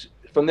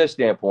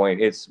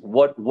standpoint, it's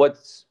what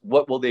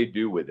will they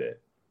do with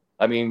it?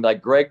 I mean,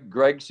 like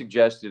Greg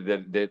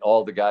suggested that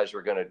all the guys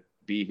are going to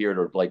be here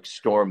to like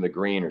storm the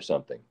green or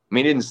something. I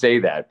mean, he didn't say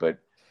that, but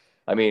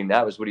I mean,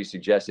 that was what he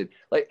suggested.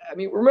 Like, I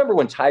mean, remember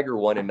when Tiger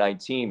won in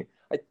 19?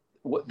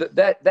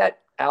 That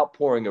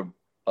outpouring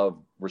of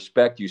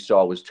respect you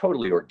saw was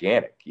totally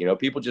organic. You know,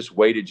 people just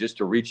waited just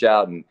to reach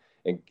out and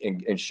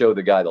show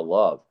the guy the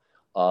love.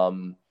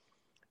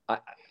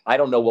 I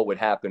don't know what would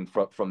happen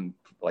from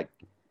like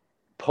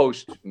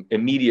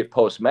immediate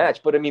post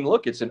match, but I mean,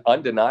 look, it's an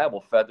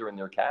undeniable feather in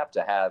their cap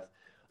to have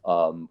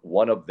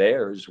one of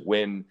theirs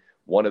win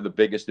one of the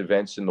biggest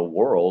events in the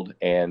world,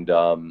 and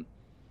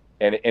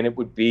it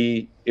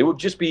would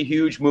just be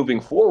huge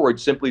moving forward,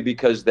 simply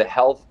because a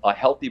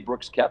healthy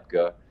Brooks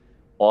Koepka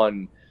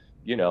on,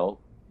 you know,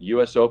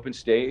 U.S. Open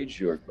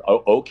stage or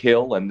Oak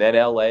Hill and then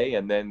L.A.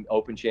 and then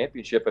Open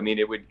Championship. I mean,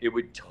 it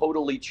would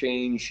totally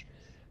change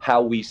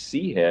how we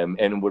see him,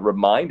 and would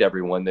remind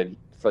everyone that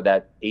for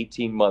that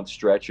 18-month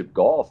stretch of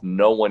golf,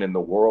 no one in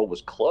the world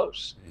was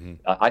close. Mm-hmm.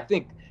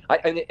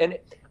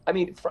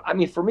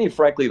 For me,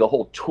 frankly, the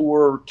whole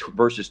tour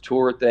versus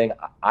tour thing,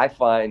 I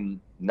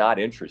find not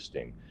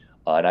interesting.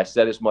 And I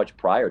said as much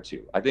prior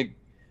to.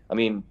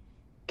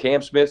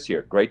 Cam Smith's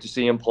here. Great to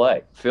see him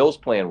play. Phil's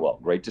playing well.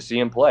 Great to see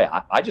him play.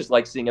 I just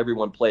like seeing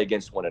everyone play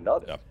against one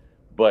another. Yeah.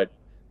 But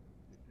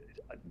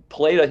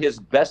play to his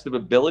best of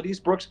abilities,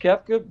 Brooks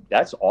Koepka,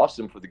 that's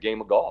awesome for the game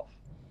of golf.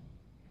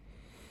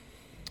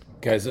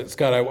 Guys,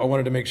 Scott, I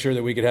wanted to make sure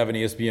that we could have an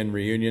ESPN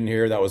reunion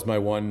here. That was my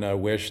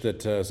one wish.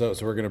 So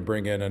we're going to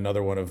bring in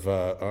another one of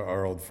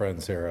our old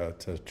friends here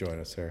to join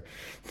us here.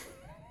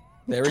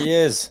 There he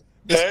is.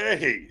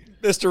 Hey,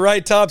 Mr.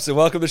 Wright Thompson,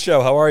 welcome to the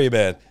show. How are you,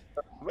 man?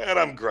 Man,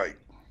 I'm great.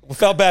 We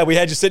felt bad. We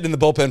had you sitting in the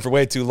bullpen for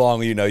way too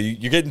long. You know,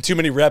 you're getting too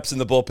many reps in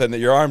the bullpen that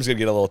your arm's going to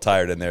get a little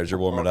tired in there as you're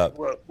warming up.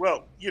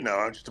 Well, you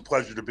know, it's just a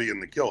pleasure to be in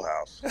the kill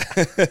house.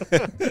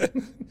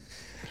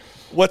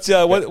 What's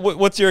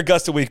your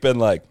Augusta week been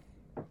like?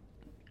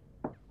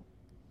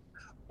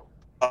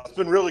 It's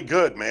been really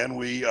good, man.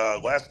 We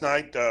last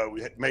night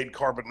we had made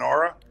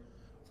carbonara.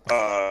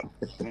 The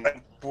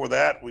night before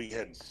that, we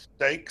had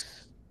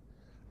steaks,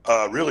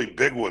 really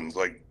big ones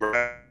like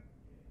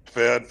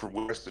fed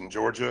from Western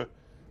Georgia.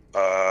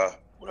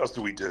 What else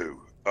do we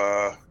do?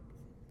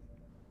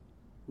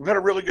 We've had a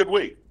really good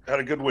week.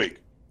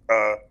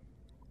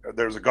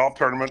 There's a golf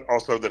tournament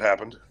also that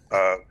happened,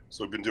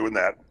 so we've been doing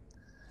that.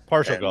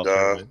 Partial golf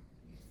tournament.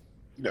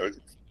 You know,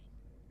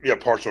 yeah,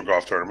 partial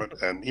golf tournament,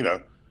 and you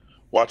know,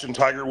 watching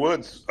Tiger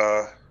Woods.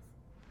 I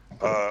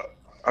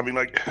mean,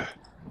 like, I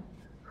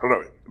don't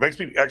know. It makes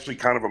me actually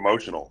kind of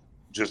emotional.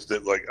 Just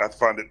that, like, I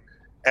find it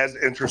as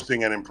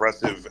interesting and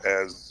impressive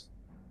as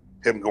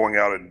him going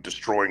out and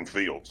destroying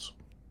fields.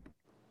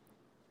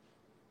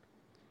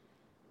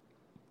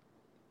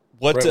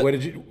 What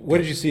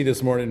did you see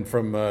this morning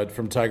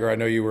from Tiger? I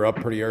know you were up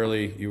pretty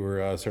early. You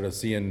were sort of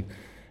seeing,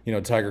 you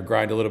know, Tiger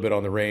grind a little bit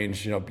on the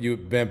range. You know,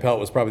 Van Pelt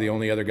was probably the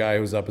only other guy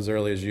who was up as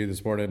early as you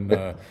this morning.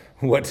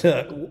 What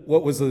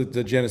was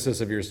the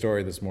genesis of your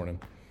story this morning?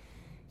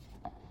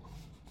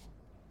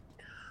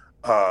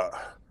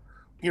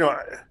 You know,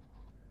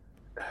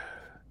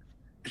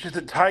 it's just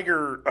that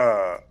Tiger.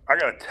 I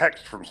got a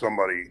text from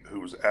somebody who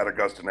was at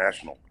Augusta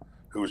National,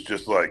 who was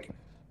just like,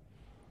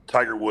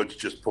 Tiger Woods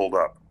just pulled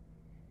up,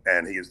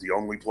 and he is the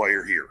only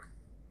player here.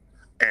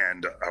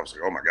 And I was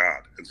like, oh my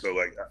God. And so,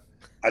 like,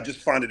 I just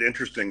find it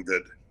interesting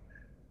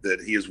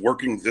that he is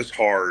working this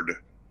hard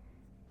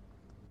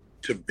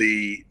to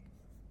be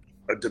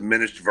a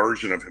diminished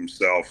version of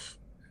himself.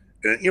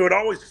 And, you know, it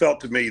always felt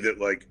to me that,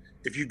 like,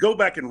 if you go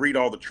back and read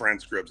all the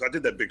transcripts, I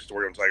did that big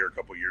story on Tiger a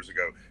couple of years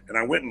ago, and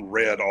I went and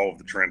read all of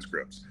the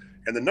transcripts.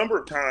 And the number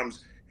of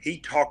times he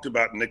talked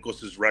about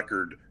Nicklaus's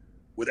record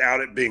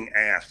without it being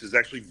asked is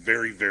actually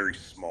very, very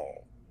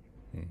small.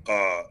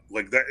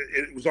 Like that,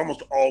 it was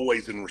almost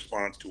always in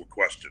response to a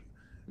question.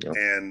 Yep.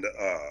 And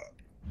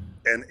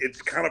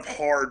it's kind of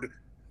hard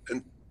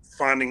and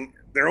finding,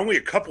 there are only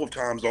a couple of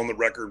times on the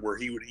record where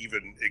he would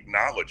even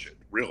acknowledge it,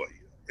 really.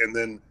 And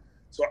then,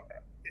 so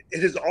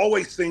it has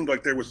always seemed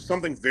like there was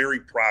something very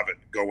private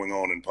going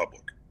on in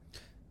public.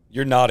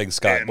 You're nodding,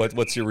 Scott.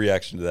 What's your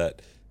reaction to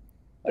that?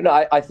 No,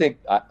 I think,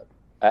 I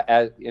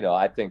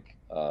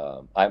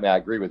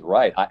agree with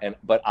Wright.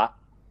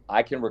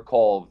 I can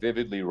recall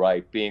vividly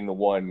Wright being the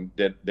one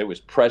that was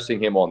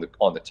pressing him on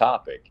the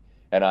topic.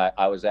 And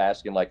I was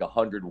asking like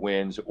 100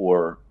 wins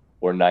or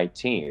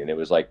 19, and it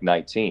was like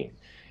 19.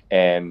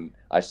 And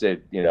I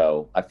said,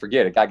 I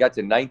forget it. I got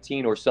to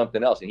 19 or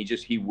something else. And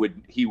he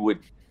would,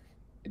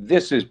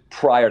 this is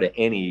prior to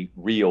any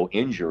real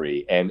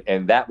injury.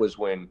 And that was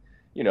when,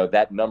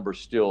 that number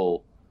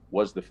still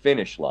was the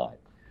finish line.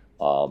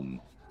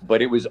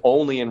 But it was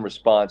only in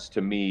response to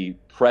me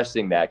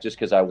pressing that just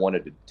because I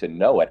wanted to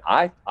know it.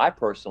 I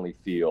personally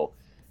feel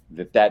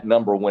that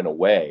number went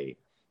away.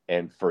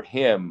 And for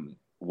him,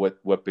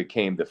 what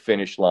became the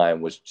finish line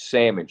was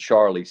Sam and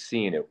Charlie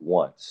seeing it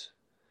once.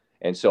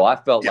 And so I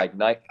felt I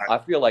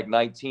feel like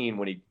 19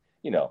 when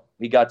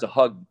he got to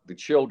hug the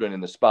children in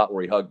the spot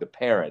where he hugged the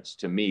parents.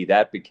 To me,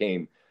 that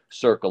became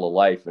Circle of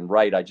Life. And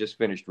I just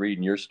finished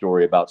reading your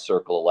story about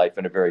Circle of Life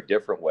in a very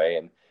different way.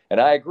 And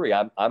I agree.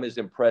 I'm as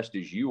impressed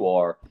as you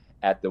are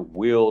at the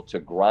will to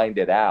grind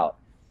it out.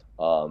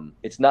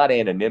 It's not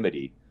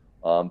anonymity,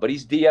 but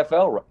he's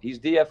DFL. He's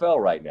DFL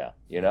right now,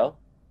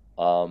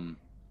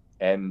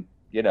 and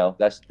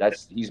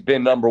that's he's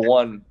been number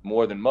one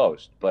more than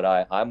most. But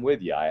I'm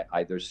with you.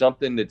 There's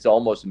something that's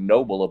almost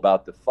noble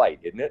about the fight,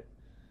 isn't it?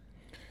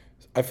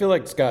 I feel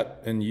like Scott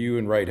and you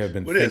and Wright have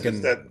been thinking.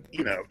 Is that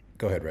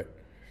Go ahead, Wright.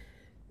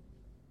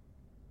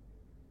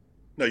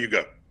 No, you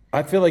go.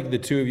 I feel like the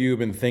two of you have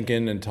been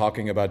thinking and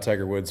talking about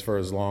Tiger Woods for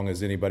as long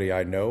as anybody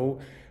I know.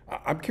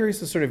 I'm curious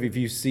to sort of if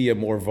you see a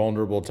more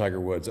vulnerable Tiger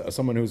Woods,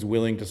 someone who's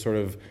willing to sort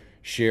of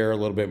share a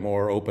little bit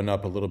more, open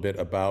up a little bit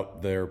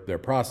about their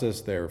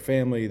process, their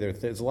family.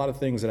 There's a lot of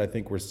things that I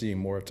think we're seeing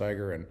more of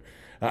Tiger, and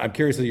I'm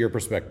curious of your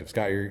perspective,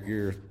 Scott.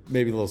 You're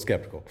maybe a little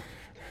skeptical.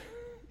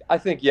 I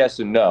think yes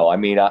and no. I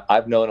mean,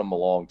 I've known him a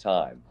long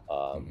time,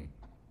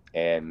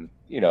 and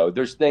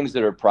there's things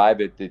that are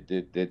private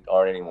that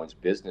aren't anyone's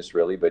business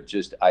really. But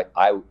just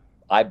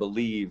I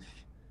believe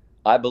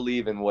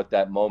in what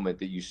that moment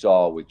that you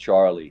saw with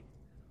Charlie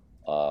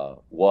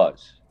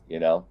was.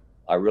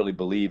 I really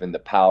believe in the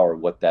power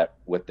of what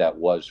that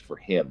was for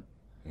him.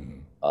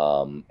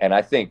 And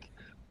I think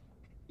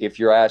if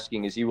you're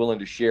asking, is he willing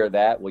to share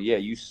that? Well, yeah,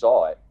 you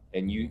saw it,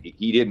 and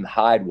he didn't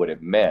hide what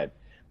it meant.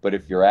 But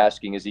if you're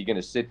asking, is he going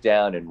to sit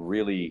down and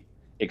really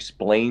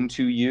explain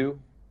to you?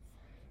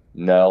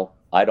 No,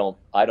 I don't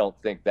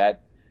think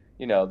that.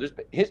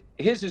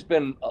 His has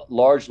been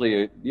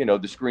largely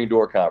the screen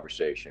door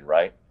conversation,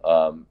 right?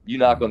 You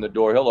knock on the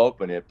door, he'll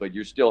open it, but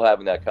you're still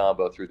having that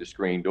combo through the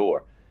screen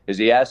door. Is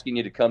he asking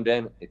you to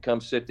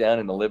come sit down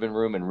in the living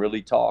room and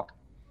really talk?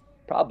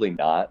 Probably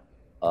not.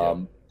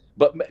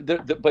 But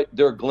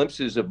there are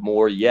glimpses of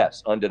more,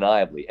 yes,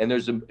 undeniably. And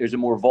there's a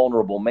more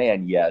vulnerable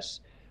man,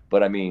 yes.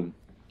 But I mean,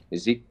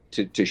 is he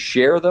to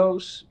share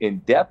those in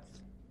depth?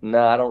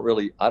 No,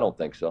 I don't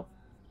think so.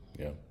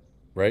 Yeah.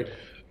 Right.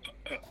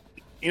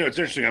 It's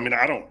interesting. I mean,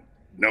 I don't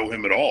know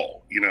him at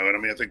all, and I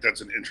mean, I think that's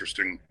an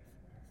interesting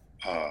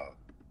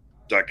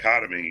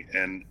dichotomy.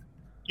 And,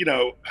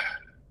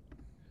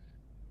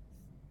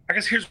 I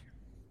guess here's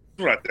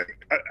what I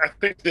think. I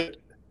think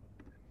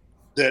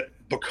that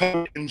because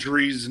of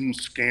injuries and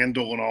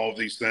scandal and all of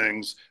these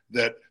things,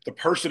 that the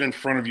person in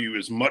front of you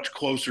is much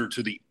closer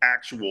to the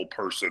actual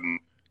person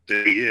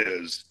that he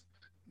is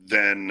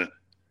than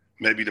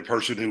maybe the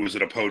person who was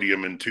at a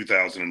podium in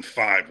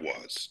 2005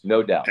 was.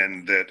 No doubt.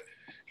 And that,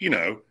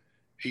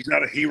 he's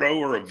not a hero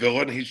or a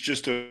villain. He's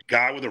just a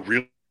guy with a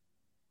real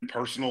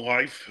personal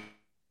life,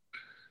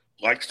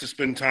 likes to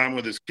spend time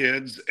with his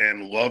kids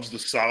and loves the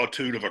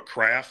solitude of a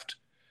craft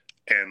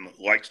and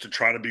likes to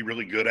try to be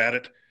really good at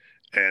it.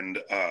 And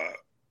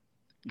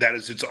that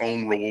is its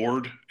own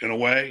reward in a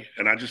way.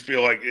 And I just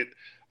feel like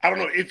I don't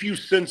know if you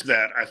sense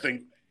that. I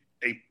think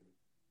a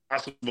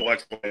possible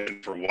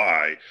explanation for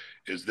why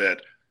is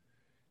that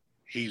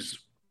he's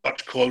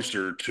much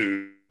closer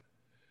to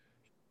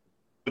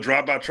the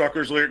drive-by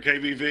truckers lyric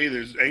KVV.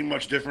 There's ain't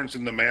much difference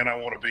in the man I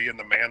want to be and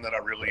the man that I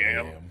really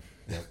am.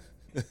 Yep.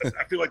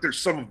 I feel like there's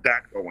some of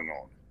that going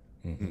on.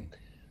 Mm-hmm.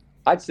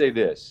 I'd say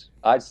this.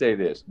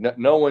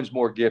 No one's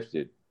more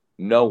gifted.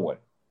 No one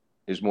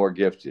is more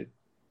gifted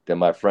than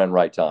my friend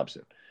Wright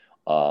Thompson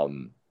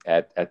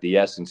at the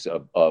essence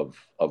of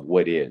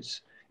what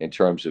is in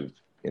terms of,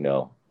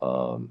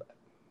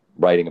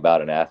 writing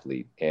about an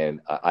athlete. And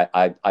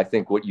I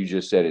think what you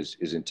just said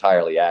is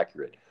entirely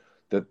accurate.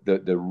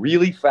 The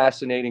really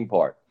fascinating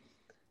part,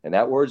 and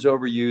that word's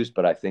overused,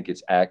 but I think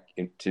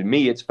to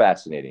me, it's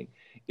fascinating,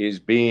 is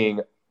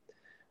being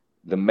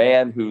the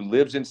man who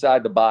lives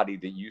inside the body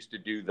that used to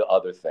do the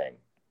other thing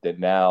that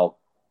now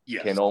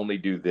can only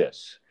do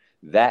this.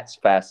 That's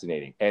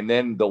fascinating. And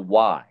then the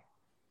why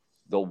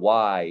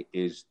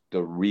is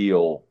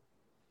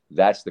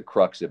that's the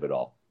crux of it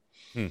all.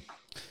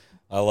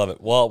 I love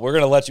it. Well, we're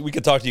going to let you, we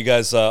could talk to you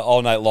guys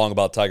all night long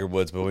about Tiger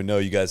Woods, but we know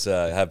you guys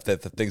have the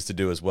things to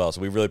do as well.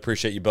 So we really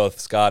appreciate you both,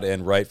 Scott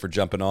and Wright, for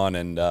jumping on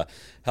and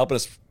helping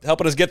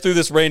us get through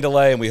this rain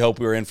delay. And we hope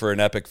we're in for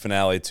an epic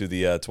finale to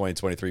the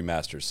 2023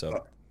 Masters.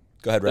 So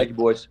go ahead, Wright. Thank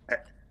you, boys.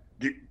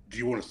 Do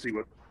you want to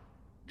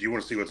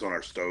see what's on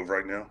our stove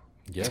right now?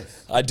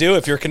 Yes. I do,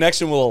 if your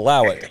connection will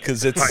allow it,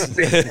 because it's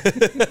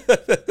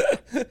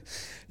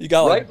You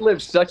got Wright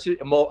lives such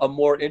a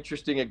more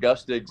interesting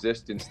Augusta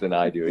existence than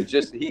I do. It's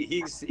just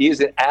he's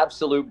an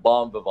absolute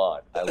bon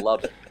vivant. I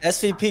love it.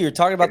 SVP, you're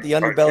talking about the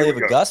underbelly of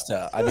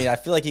Augusta. I mean, I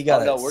feel like you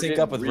got to sync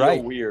up with real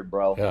Wright. Weird,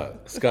 bro. Yeah,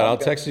 Scott, I'll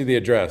text you the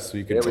address so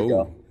you can. There we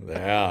go.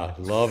 Yeah,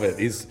 love it.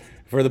 He's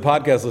for the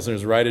podcast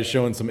listeners. Wright is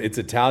showing some. It's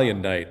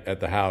Italian night at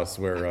the house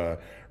where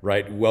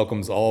Wright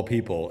welcomes all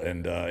people,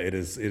 and it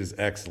is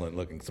excellent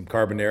looking. Some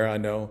carbonara, I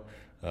know.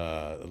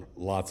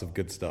 Lots of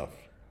good stuff.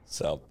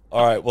 So,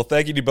 all right. Well,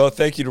 thank you to both.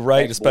 Thank you to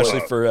Wright,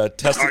 especially for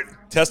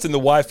testing the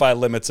Wi-Fi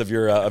limits of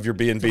your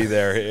B&B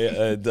there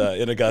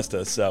in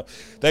Augusta. So,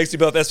 thanks to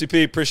both,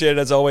 SVP. Appreciate it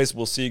as always.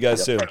 We'll see you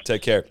guys soon.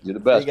 Take care. You're the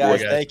best, hey guys.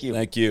 boys. Thank you.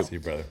 Thank you. See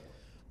you, brother.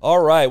 All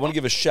right. I want to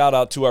give a shout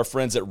out to our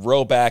friends at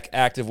Rowback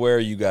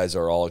Activewear. You guys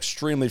are all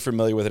extremely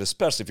familiar with it,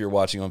 especially if you're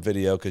watching on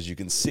video, because you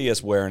can see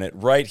us wearing it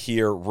right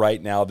here, right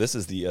now. This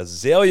is the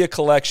Azalea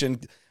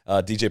collection.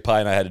 DJ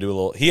Pie and I had to do a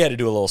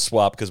little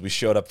swap because we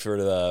showed up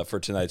for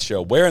tonight's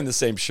show wearing the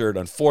same shirt.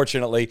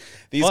 Unfortunately,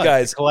 these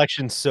guys, the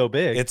collection's so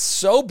big. It's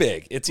so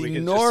big. It's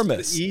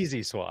enormous.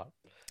 Easy swap.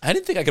 I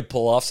didn't think I could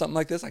pull off something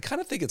like this. I kind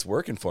of think it's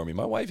working for me.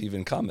 My wife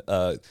even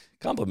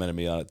complimented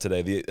me on it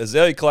today. The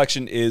Azalea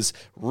collection is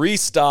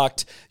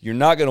restocked. You're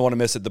not going to want to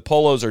miss it. The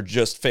polos are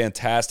just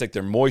fantastic.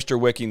 They're moisture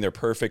wicking. They're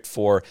perfect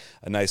for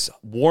a nice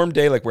warm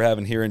day like we're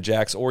having here in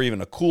Jax, or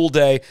even a cool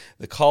day.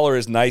 The collar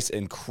is nice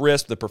and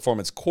crisp. The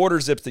performance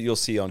quarter zips that you'll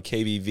see on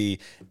KVV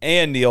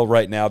and Neil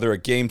right now, they're a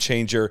game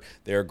changer.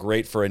 They're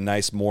great for a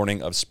nice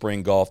morning of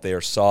spring golf. They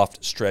are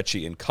soft,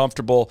 stretchy, and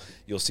comfortable.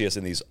 You'll see us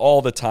in these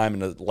all the time.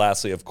 And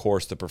lastly, of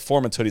course, the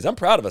performance hoodies. I'm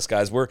proud of us,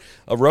 guys. We're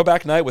a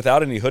Rowback night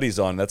without any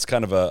hoodies on. That's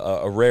kind of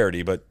a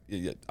rarity, but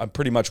I'm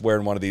pretty much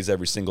wearing one of these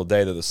every single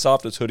day. They're the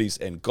softest hoodies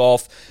in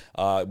golf.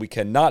 We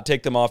cannot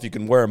take them off. You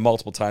can wear them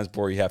multiple times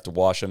before you have to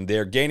wash them.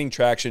 They're gaining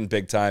traction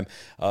big time.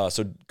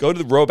 So go to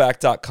the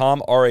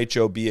rowback.com,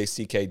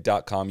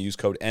 RHOBACK.com. Use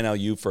code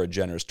NLU for a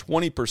generous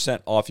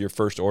 20% off your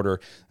first order.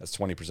 That's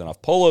 20%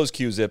 off polos,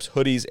 Q-zips,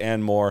 hoodies,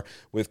 and more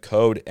with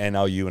code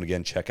NLU. And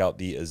again, check out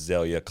the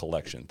Azalea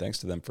collection. Thanks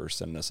to them for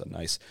sending us a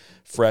nice,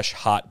 fresh,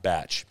 hot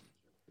batch.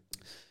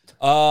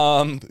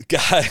 Hot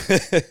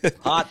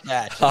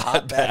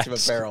batch of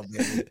apparel,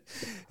 baby.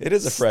 It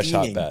is a fresh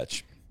hot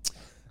batch.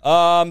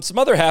 Some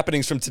other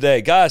happenings from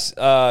today, guys.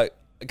 I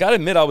gotta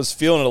admit, I was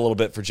feeling it a little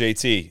bit for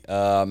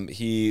JT.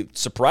 He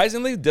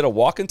surprisingly did a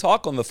walk and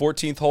talk on the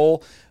 14th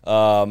hole.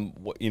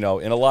 In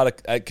a lot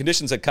of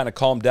conditions that kind of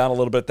calmed down a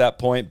little bit at that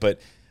point, but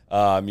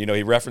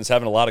he referenced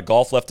having a lot of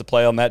golf left to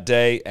play on that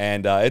day,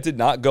 and it did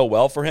not go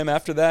well for him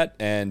after that.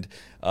 And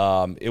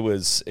it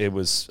was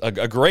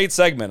a great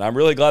segment. I'm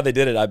really glad they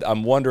did it.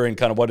 I'm wondering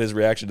kind of what his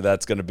reaction to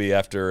that's going to be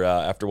after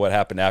what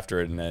happened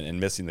after it and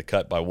missing the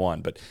cut by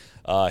one. But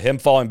him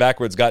falling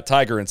backwards got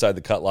Tiger inside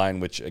the cut line,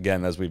 which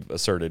again, as we've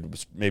asserted,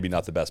 was maybe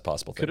not the best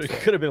possible thing.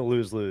 Could have been a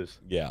lose-lose.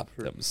 Yeah,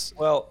 that was.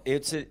 Well,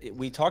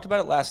 we talked about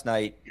it last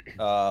night.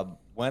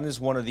 When is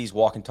one of these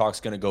walk and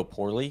talks going to go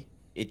poorly?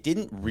 It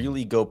didn't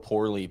really go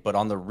poorly, but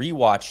on the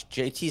rewatch,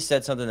 JT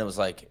said something that was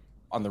like,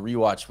 on the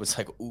rewatch was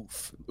like,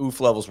 oof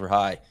levels were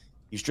high.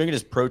 He's drinking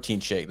his protein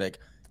shake. Like,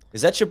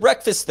 is that your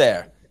breakfast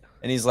there?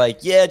 And he's like,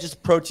 yeah,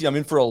 just protein. I'm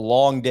in for a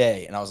long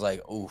day. And I was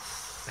like,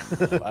 oof,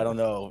 I don't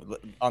know.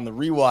 On the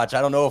rewatch, I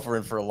don't know if we're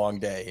in for a long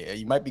day.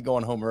 You might be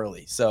going home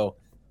early. So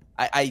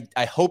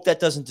I hope that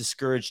doesn't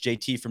discourage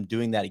JT from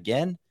doing that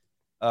again.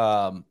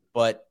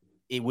 But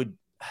it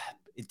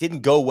didn't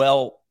go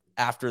well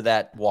after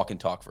that walk and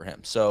talk for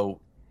him.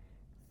 So,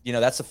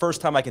 that's the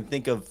first time I can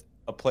think of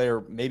a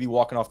player maybe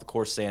walking off the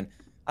course saying,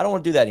 I don't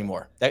want to do that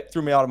anymore. That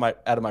threw me out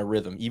of my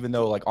rhythm, even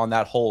though like on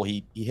that hole,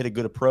 he hit a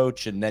good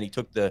approach and then he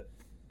took the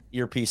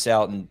earpiece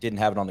out and didn't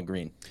have it on the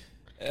green.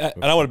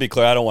 And I want to be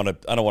clear. I don't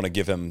want to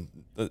give him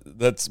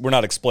we're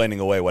not explaining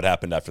away what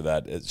happened after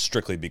that. It's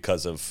strictly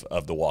because of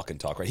the walk and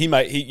talk, right?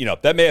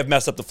 That may have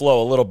messed up the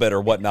flow a little bit or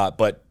whatnot,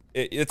 but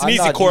it's an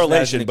easy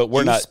correlation, but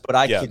we're not. But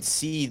I could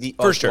see the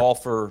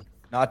golfer,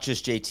 not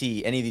just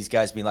JT, any of these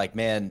guys being like,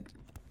 man,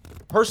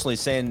 personally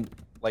saying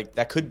like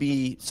that could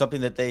be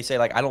something that they say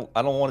like I don't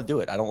want to do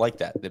it. I don't like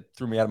that. It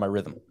threw me out of my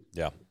rhythm.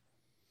 Yeah.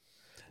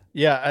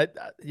 Yeah.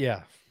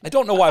 I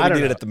don't know why we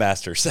did it at the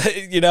Masters.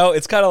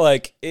 It's kind of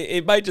like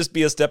it might just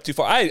be a step too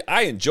far.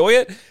 I enjoy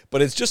it,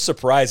 but it's just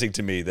surprising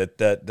to me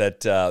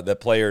that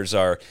players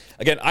are.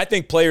 Again, I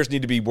think players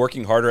need to be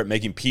working harder at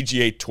making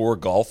PGA Tour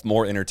golf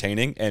more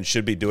entertaining and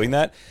should be doing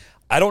that.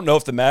 I don't know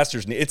if the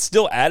Masters it's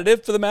still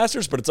additive for the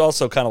Masters, but it's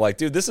also kind of like,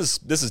 dude, this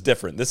is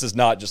different. This is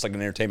not just like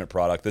an entertainment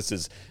product. This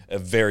is a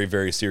very,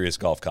 very serious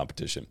golf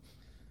competition.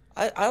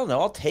 I don't know.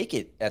 I'll take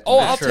it at the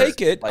Masters. I'll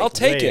take it. I'll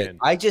take it.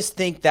 I just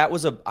think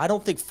I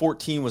don't think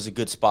 14 was a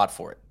good spot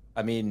for it.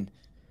 I mean,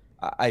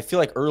 I feel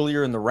like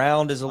earlier in the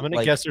round is I'm going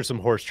to guess there's some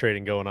horse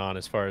trading going on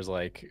as far as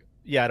like,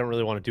 I don't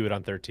really want to do it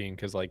on 13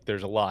 because like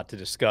there's a lot to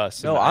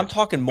discuss. No, I'm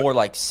talking more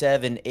like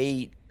 7,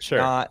 8, sure.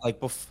 9,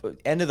 like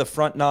end of the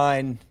front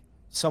 9,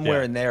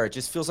 somewhere in there. It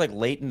just feels like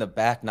late in the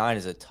back 9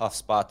 is a tough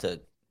spot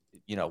to,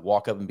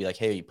 walk up and be like,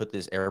 hey, you put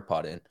this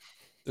AirPod in.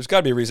 There's got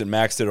to be a reason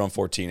Max did it on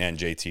 14 and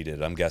JT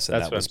did. I'm guessing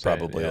that was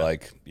probably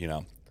like,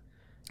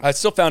 I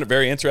still found it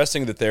very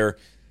interesting that they're,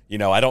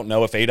 I don't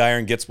know if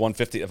 8-iron gets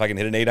 150, if I can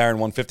hit an 8-iron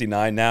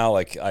 159 now.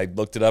 Like, I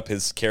looked it up,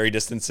 his carry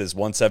distance is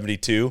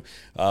 172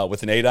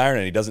 with an 8-iron,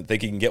 and he doesn't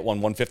think he can get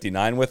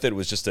 159 with it. It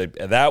was just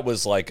that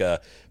was like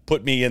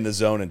put me in the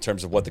zone in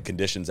terms of what the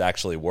conditions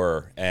actually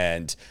were.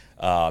 And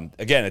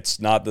again, it's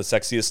not the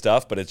sexiest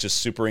stuff, but it's just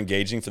super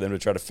engaging for them to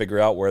try to figure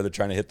out where they're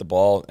trying to hit the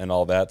ball and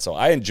all that. So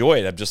I enjoy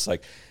it. I'm just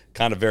like,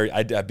 kind of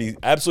I'd be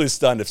absolutely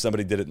stunned if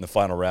somebody did it in the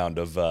final round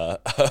of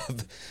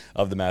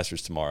the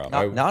Masters tomorrow.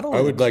 Not only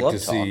I would like to talk.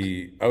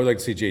 see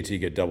JT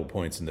get double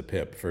points in the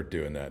PIP for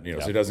doing that.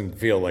 So he doesn't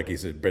feel like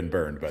he's been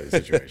burned by the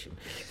situation.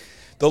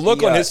 The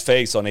look on his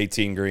face on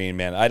 18 green,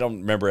 man, I don't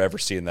remember ever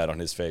seeing that on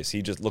his face.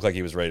 He just looked like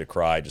he was ready to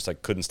cry, just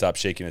like couldn't stop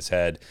shaking his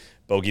head.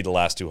 Bogeyed the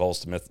last 2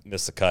 holes to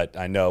miss the cut.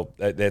 I know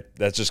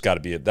that's just got to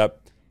be it. That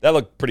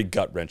looked pretty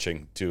gut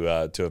wrenching to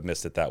have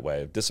missed it that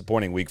way.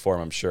 Disappointing week for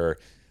him, I'm sure.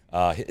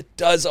 It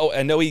does. Oh,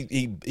 I know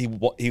he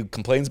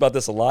complains about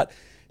this a lot.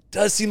 It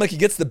does seem like he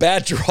gets the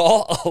bad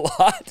draw a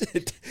lot.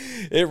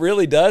 It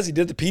really does. He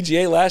did the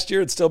PGA last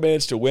year and still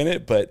managed to win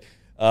it. But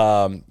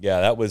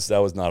that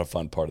was not a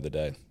fun part of the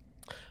day.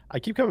 I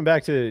keep coming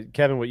back to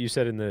Kevin what you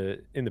said in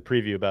the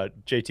preview about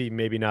JT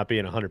maybe not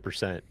being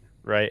 100%,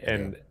 right?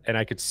 And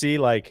I could see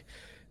like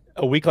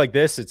a week like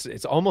this,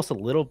 it's almost a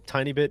little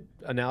tiny bit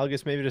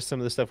analogous maybe to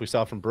some of the stuff we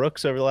saw from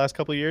Brooks over the last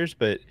couple of years.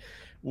 But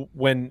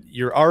when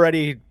you're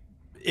already,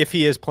 if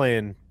he is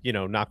playing,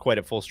 not quite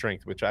at full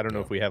strength, which I don't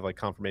know if we have like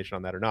confirmation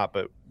on that or not,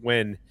 but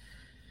when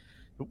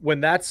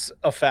that's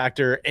a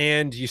factor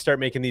and you start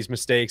making these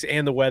mistakes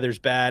and the weather's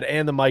bad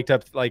and the mic'd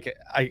up, like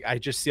I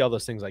just see all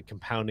those things like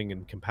compounding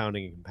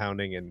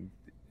and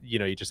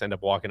you just end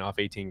up walking off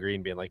 18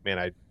 green being like, man,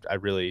 I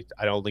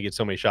only get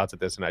so many shots at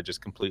this and I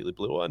just completely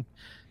blew one,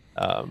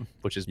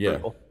 which is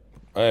brutal.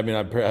 I mean,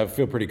 I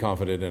feel pretty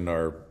confident in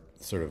our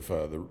sort of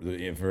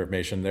the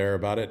information there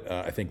about it.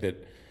 I think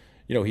that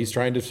he's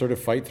trying to sort of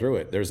fight through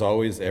it. There's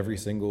always every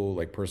single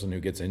like person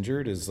who gets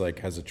injured is like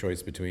has a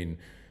choice between,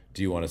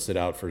 do you want to sit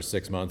out for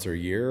 6 months or a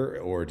year,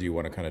 or do you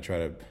want to kind of try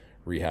to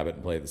rehab it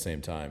and play at the same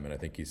time? And I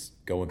think he's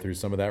going through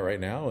some of that right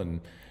now.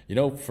 And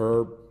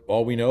for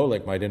all we know,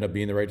 like might end up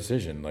being the right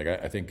decision. Like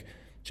I think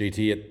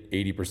JT at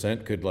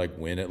 80% could like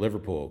win at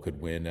Liverpool,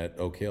 could win at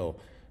Oak Hill.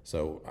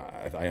 So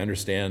I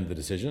understand the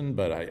decision,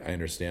 but I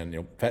understand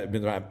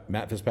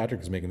Matt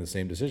Fitzpatrick is making the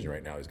same decision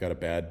right now. He's got a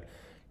bad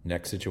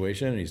neck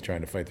situation and he's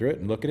trying to fight through it,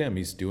 and look at him,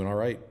 he's doing all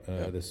right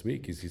this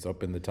week. He's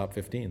up in the top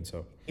 15,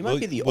 so he might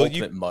be the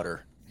ultimate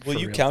mutter. Will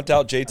you count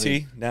out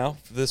JT now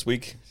for this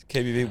week,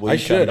 KBV?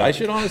 I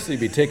should honestly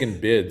be taking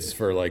bids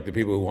for like the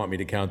people who want me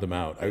to count them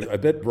out. I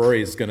bet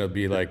Rory's gonna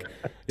be like,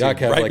 yeah,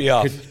 Kev, write me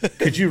off.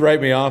 Could you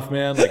write me off,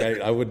 man? Like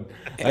I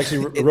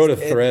actually wrote a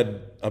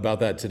thread about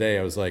that today.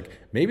 I was like,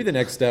 maybe the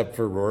next step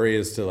for Rory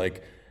is to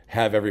like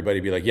have everybody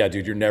be like, yeah,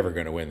 dude, you're never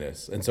going to win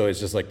this. And so it's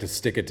just like to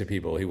stick it to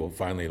people. He will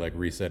finally like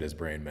reset his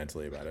brain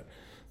mentally about it.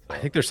 So. I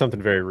think there's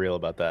something very real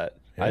about that.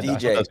 Yeah. I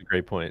thought that's a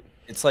great point.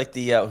 It's like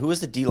the who was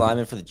the D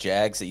lineman for the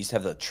Jags that used to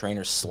have the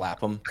trainer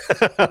slap him?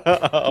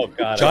 Oh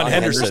God, John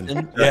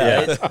Henderson.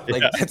 Yeah.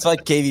 It's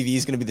like KVV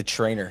is going to be the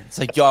trainer. It's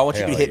like, yo, I want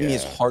you to hit me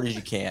as hard as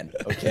you can.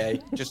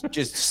 Okay,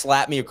 just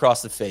slap me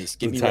across the face.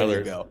 Get me ready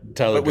to go.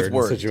 Tyler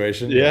Durden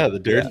situation. Yeah, the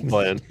Durden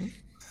plan.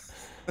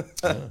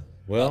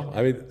 Well,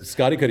 I mean,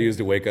 Scotty could have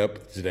used a wake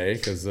up today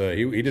because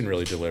he didn't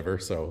really deliver.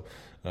 So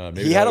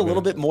maybe he had a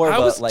little bit more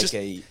of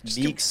a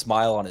meek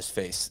smile on his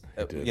face.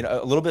 A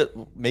little bit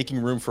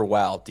making room for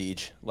wow,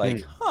 Deej.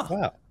 Like,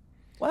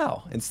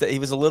 wow. Instead, he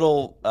was a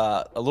little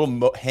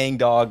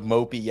hangdog,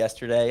 mopey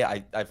yesterday.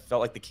 I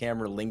felt like the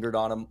camera lingered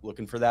on him,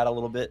 looking for that a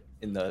little bit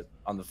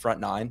on the front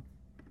nine.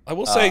 I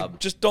will say,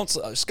 just don't.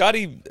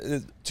 Scotty,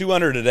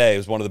 200 today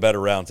was one of the better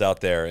rounds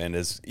out there, and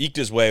has eked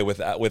his way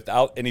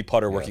without any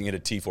putter working into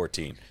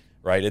T14.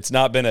 Right, it's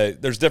not been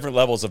there's different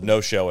levels of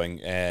no showing,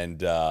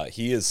 and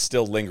he is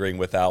still lingering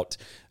without.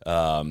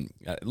 I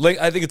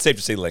think it's safe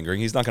to say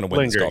lingering. He's not going to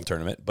win this golf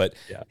tournament, but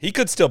he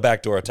could still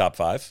backdoor a top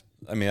 5.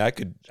 I mean, I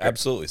could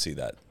absolutely see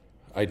that.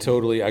 I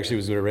totally actually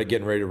was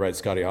getting ready to write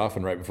Scotty off,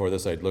 and right before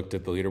this, I looked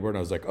at the leaderboard and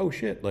I was like, "Oh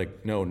shit!"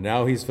 Like, no,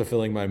 now he's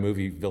fulfilling my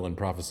movie villain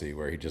prophecy,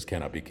 where he just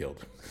cannot be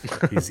killed.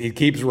 He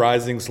keeps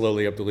rising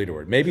slowly up the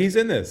leaderboard. Maybe he's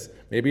in this.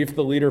 Maybe if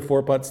the leader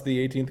 4-putts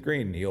the 18th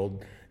green,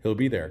 he'll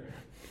be there.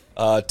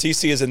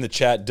 TC is in the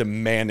chat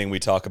demanding we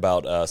talk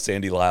about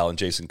Sandy Lyle and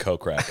Jason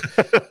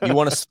Kokrak. You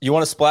want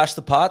to splash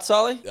the pot,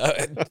 Solly?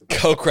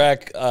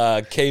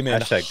 Kokrak came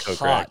in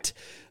Kokrak.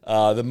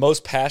 hot. The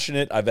most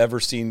passionate I've ever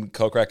seen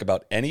Kokrak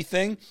about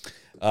anything.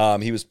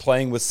 He was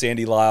playing with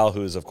Sandy Lyle,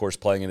 who is, of course,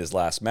 playing in his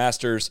last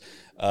Masters.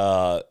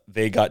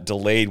 They got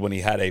delayed when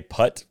he had a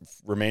putt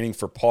remaining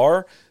for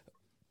par.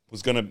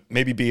 Was going to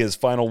maybe be his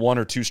final 1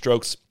 or 2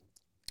 strokes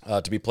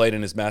to be played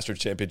in his Masters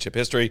Championship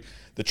history.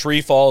 The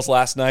tree falls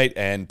last night,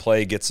 and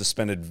play gets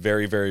suspended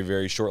very, very,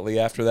 very shortly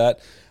after that.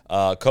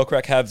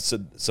 Kokrak had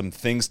some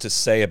things to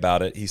say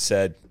about it. He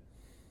said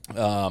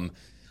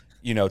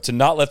to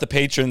not let the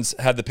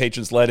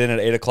patrons let in at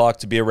 8 o'clock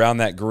to be around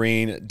that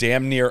green,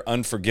 damn near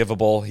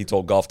unforgivable, he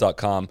told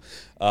golf.com.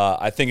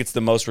 I think it's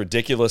the most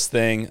ridiculous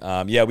thing.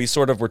 We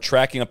sort of were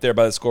tracking up there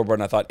by the scoreboard,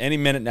 and I thought any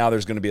minute now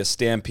there's going to be a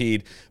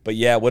stampede. But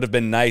yeah, it would have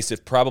been nice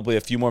if probably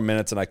a few more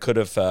minutes, and I could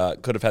have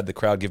had the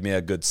crowd give me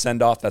a good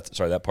send-off.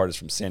 That part is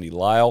from Sandy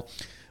Lyle.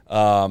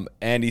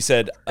 And he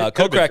said,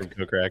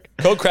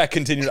 Kokrak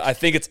continued, I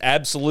think it's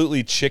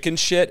absolutely chicken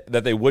shit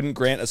that they wouldn't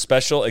grant a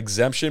special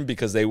exemption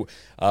because they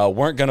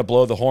weren't going to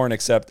blow the horn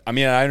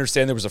I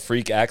understand there was a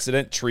freak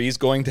accident, trees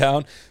going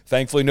down.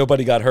 Thankfully,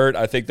 nobody got hurt.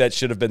 I think that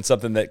should have been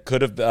something that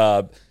could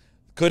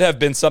have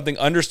been something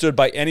understood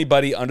by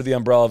anybody under the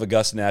umbrella of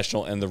Augusta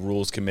National and the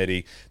Rules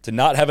Committee. To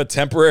not have a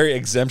temporary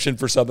exemption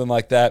for something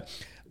like that,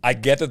 I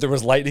get that there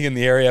was lightning in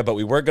the area, but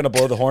we weren't going to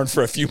blow the horn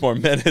for a few more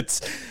minutes.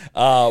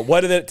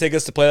 What did it take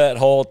us to play that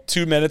hole?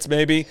 2 minutes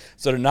maybe?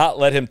 So to not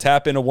let him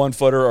tap in a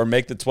 1-footer or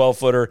make the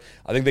 12-footer,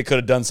 I think they could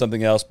have done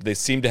something else, but they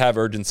seem to have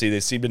urgency.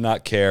 They seem to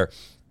not care.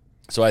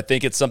 So I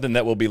think it's something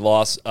that will be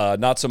lost.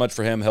 Not so much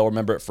for him. He'll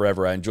remember it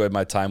forever. I enjoyed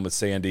my time with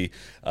Sandy.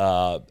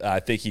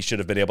 I think he should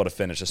have been able to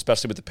finish,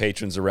 especially with the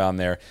patrons around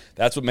there.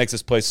 That's what makes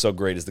this place so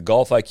great, is the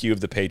golf IQ of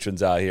the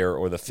patrons out here,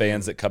 or the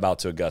fans that come out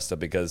to Augusta,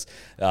 because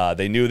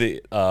they knew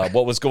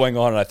what was going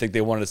on, and I think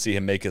they wanted to see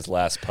him make his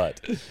last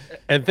putt.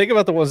 And think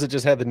about the ones that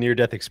just had the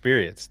near-death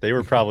experience. They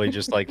were probably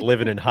just like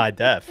living in high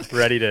def,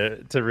 ready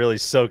to really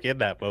soak in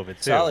that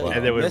moment too.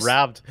 And they would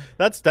round.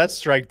 That's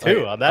strike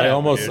two on that. I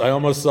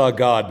almost saw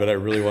God, but I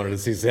really wanted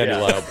to see Sandy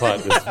Lyle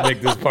putt,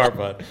 make this par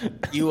putt.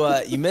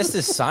 You missed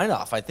his sign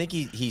off. I think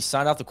he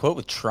signed off the quote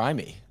with "Try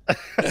me."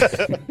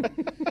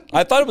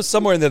 I thought it was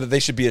somewhere in there that they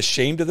should be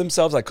ashamed of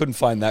themselves. I couldn't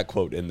find that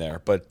quote in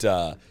there, but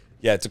to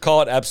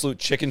call it absolute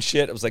chicken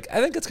shit, I was like,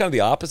 I think it's kind of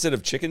the opposite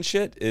of chicken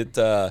shit. It's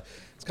kind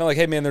of like,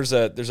 hey man, there's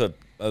a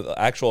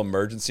actual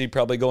emergency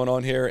probably going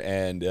on here,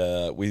 and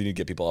we need to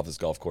get people off this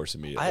golf course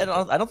immediately.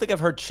 I don't think I've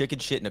heard chicken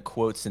shit in a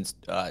quote since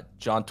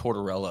John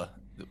Tortorella,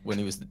 when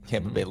he was the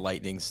Tampa Bay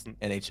Lightning's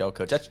NHL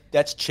coach.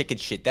 That's chicken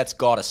shit. That's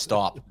gotta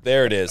stop.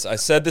 There it is. I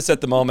said this at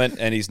the moment,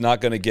 and he's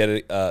not going to get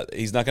it.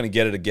 He's not going to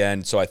get it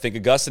again. So I think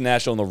Augusta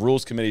National and the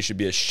Rules Committee should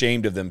be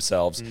ashamed of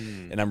themselves,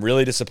 and I'm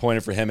really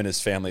disappointed for him and his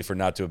family for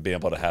not to have been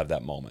able to have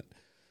that moment.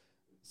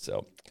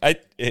 So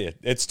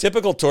it's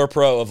typical Tour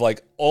Pro of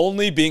like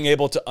only being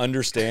able to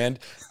understand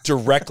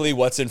directly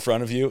what's in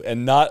front of you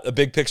and not a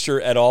big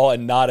picture at all,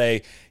 and not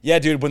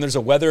dude, when there's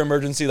a weather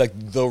emergency, like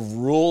the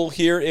rule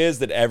here is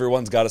that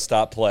everyone's got to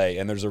stop play,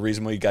 and there's a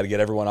reason why you got to get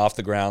everyone off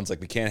the grounds. Like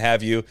we can't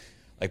have you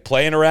like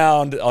playing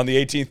around on the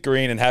 18th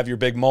green and have your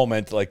big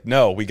moment. Like,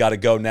 no, we got to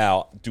go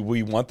now. Do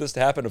we want this to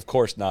happen? Of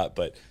course not.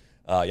 But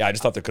I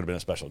just thought there could have been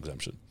a special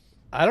exemption.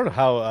 I don't know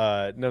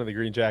how none of the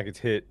Green Jackets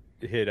hit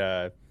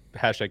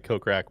hashtag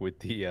Kokrak with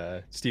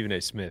the Stephen A.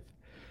 Smith.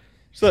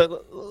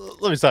 So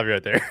let me stop you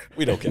right there.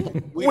 We don't care.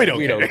 We don't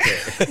care.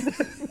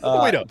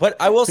 We don't. But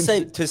I will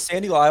say, to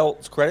Sandy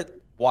Lyle's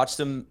credit, watched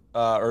him,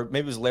 or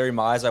maybe it was Larry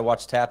Mize I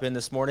watched tap in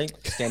this morning.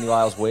 Sandy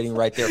Lyle's waiting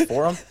right there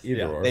for him.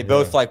 They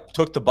both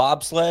took the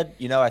bobsled.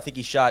 I think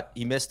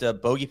he missed a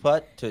bogey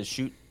putt to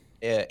shoot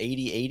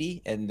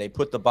 80-80, and they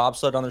put the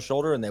bobsled on their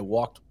shoulder and they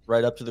walked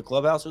right up to the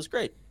clubhouse. It was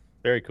great.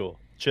 Very cool.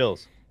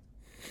 Chills.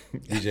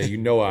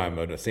 DJ, I'm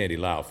a Sandy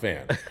Lyle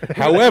fan.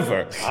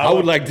 However, I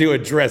would like to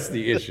address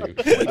the issue.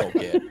 We don't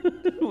get.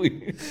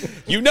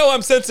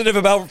 I'm sensitive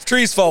about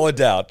trees falling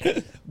down.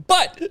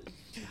 But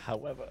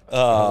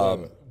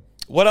however,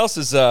 what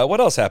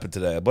else happened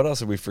today? What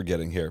else are we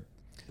forgetting here?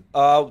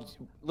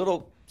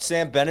 Little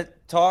Sam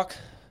Bennett talk.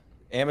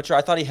 Amateur.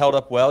 I thought he held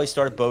up well. He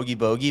started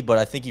bogey, but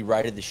I think he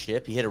righted the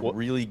ship. He hit a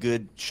really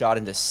good shot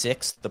into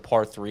 6, the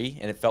par 3,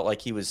 and it felt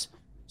like he was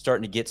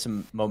starting to get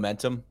some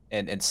momentum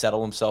and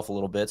settle himself a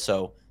little bit.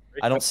 So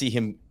I don't see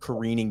him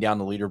careening down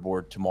the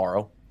leaderboard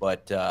tomorrow,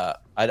 but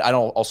I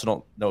don't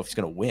know if he's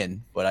going to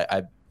win, but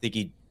I think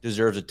he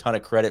deserves a ton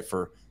of credit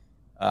for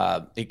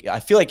I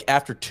feel like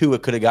after 2,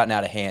 it could have gotten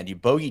out of hand. You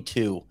bogey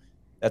 2,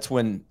 that's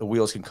when the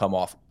wheels can come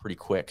off pretty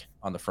quick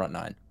on the front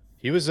 9.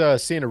 He was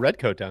seeing a red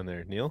coat down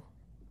there, Neil.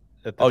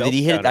 Did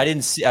he hit it? I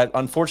didn't see.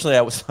 Unfortunately,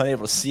 I was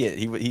unable to see it.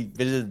 He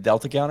visited the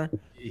Delta counter.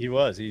 He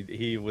was.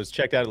 He was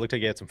checked out. It looked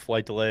like he had some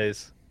flight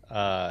delays.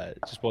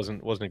 Just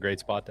wasn't a great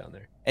spot down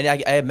there. And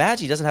I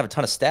imagine he doesn't have a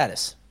ton of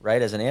status,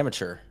 right, as an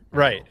amateur.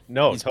 Right.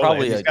 No, he's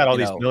totally. He's got all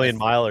these million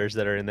milers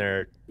that are in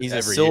there. He's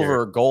a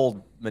silver or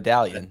gold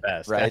medallion,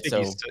 right? I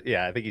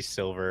think he's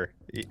silver.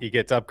 He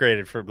gets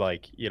upgraded from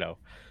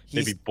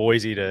maybe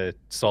Boise to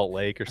Salt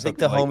Lake or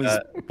something. I think the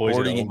like homie's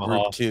boarding in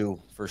Group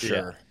 2 for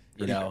sure.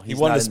 Yeah. He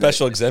wanted a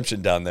special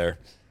exemption down there.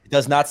 It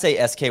does not say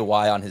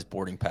SKY on his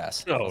boarding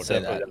pass. No,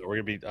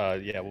 we're gonna be.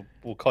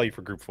 We'll call you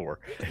for Group 4.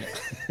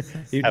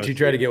 Did you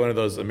try to get one of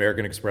those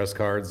American Express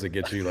cards that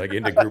get you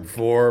into Group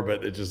 4,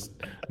 but it's just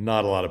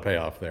not a lot of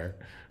payoff there.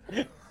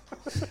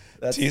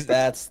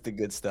 That's the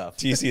good stuff.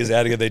 TC is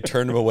adding it. They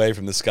turned him away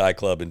from the Sky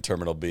Club in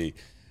Terminal B.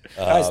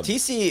 Guys,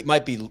 TC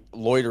might be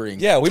loitering.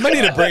 Yeah, we might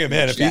need to bring him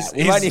in. If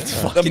we might need to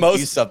fucking do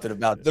something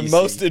about the TC.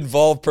 most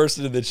involved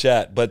person in the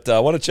chat. But I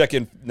want to check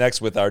in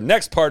next with our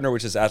next partner,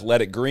 which is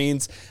Athletic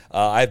Greens.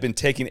 I've been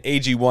taking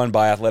AG1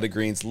 by Athletic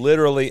Greens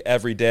literally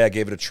every day. I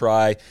gave it a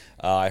try.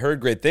 I heard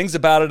great things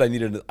about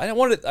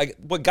it.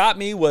 What got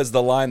me was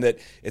the line that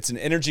it's an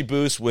energy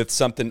boost with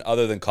something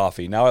other than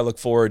coffee. Now I look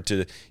forward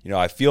to,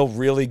 I feel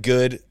really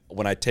good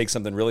when I take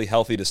something really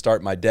healthy to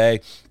start my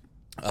day.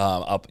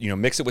 I'll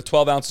mix it with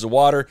 12 ounces of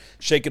water,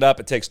 shake it up.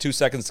 It takes 2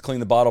 seconds to clean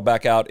the bottle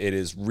back out. It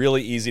is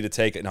really easy to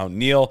take. Now,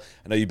 Neil,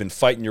 I know you've been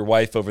fighting your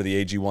wife over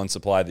the AG1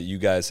 supply that you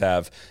guys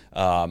have.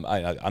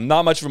 I'm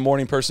not much of a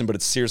morning person, but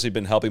it's seriously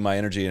been helping my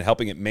energy and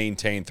helping it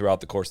maintain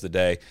throughout the course of the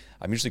day.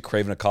 I'm usually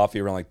craving a coffee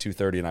around like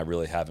 2:30, and I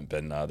really haven't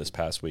been this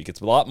past week.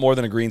 It's a lot more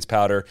than a greens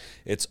powder.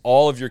 It's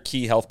all of your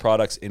key health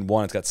products in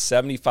one. It's got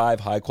 75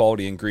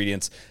 high-quality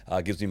ingredients.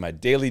 Gives me my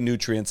daily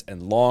nutrients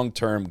and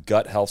long-term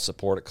gut health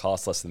support. It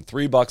costs less than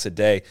 $3 a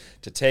day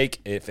to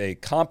take. If a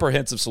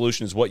comprehensive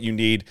solution is what you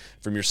need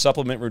from your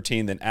supplement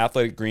routine, then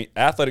Athletic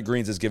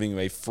Greens is giving you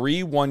a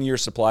free 1-year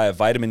supply of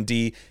vitamin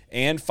D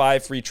and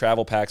 5 free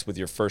travel packs with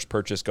your first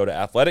purchase. Go to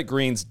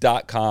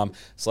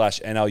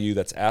athleticgreens.com/NLU.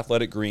 That's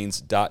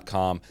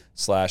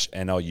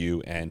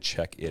athleticgreens.com/NLU and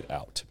check it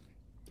out.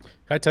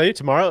 Can I tell you,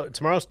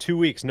 tomorrow's 2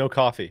 weeks, no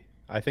coffee.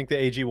 I think the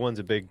AG1's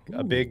a big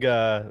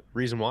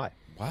reason why.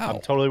 Wow. I'm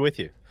totally with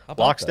you.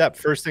 Lockstep,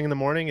 first thing in the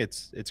morning,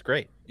 it's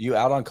great. You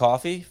out on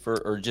coffee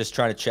or just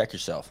trying to check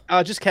yourself?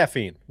 Just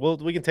caffeine. Well,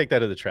 we can take that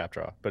to the trap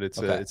draw, but it's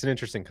an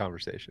interesting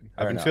conversation.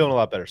 I've been feeling a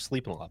lot better,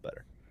 sleeping a lot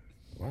better.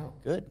 Wow.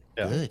 Good.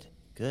 Yeah.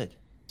 Good.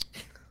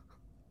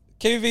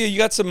 KVV, you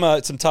got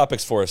some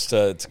topics for us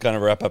to kind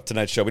of wrap up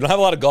tonight's show. We don't have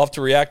a lot of golf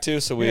to react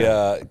to, so we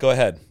go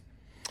ahead.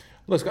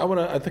 Look,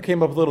 I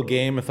came up with a little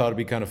game. I thought it'd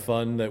be kind of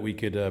fun that we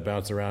could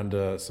bounce around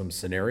some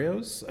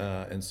scenarios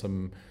and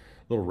some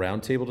little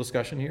roundtable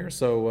discussion here.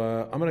 So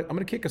I'm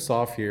gonna kick us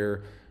off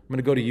here. I'm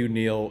gonna go to you,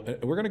 Neil.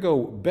 We're gonna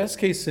go best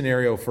case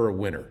scenario for a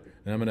winner,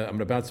 and I'm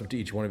gonna bounce up to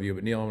each one of you.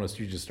 But Neil, I'm gonna let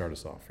you just start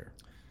us off here.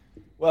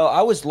 Well,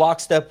 I was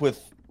lockstep with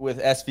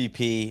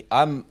SVP.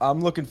 I'm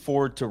looking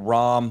forward to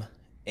Rahm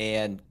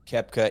and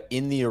Koepka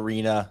in the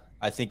arena.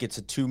 I think it's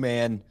a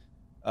two-man.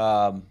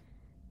 I'm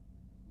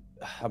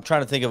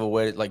trying to think of a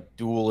way to like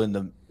duel in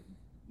the.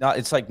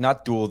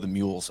 Not duel of the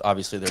mules.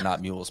 Obviously, they're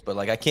not mules, but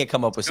like I can't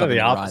come up with something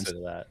the that opposite rhymes.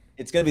 of that.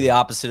 It's going to be the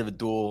opposite of a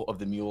duel of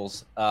the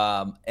mules.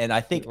 And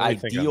I think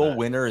ideal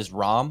winner is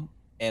Rahm.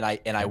 And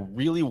I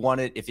really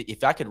wanted,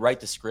 if I could write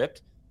the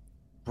script,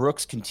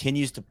 Brooks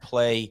continues to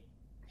play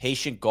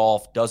patient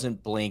golf,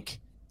 doesn't blink,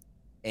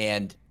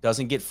 and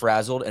doesn't get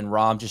frazzled, and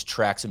Rahm just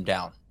tracks him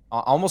down.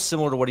 Almost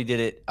similar to what he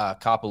did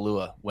at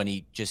Kapalua when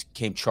he just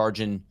came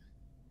charging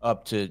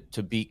up to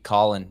beat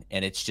Colin,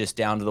 and it's just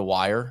down to the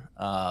wire.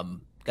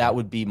 That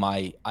would be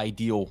my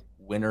ideal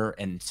winner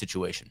and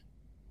situation.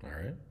 All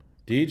right.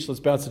 Deej, let's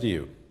bounce it to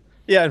you.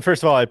 Yeah, and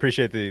first of all, I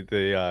appreciate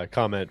the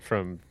comment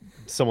from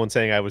someone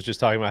saying I was just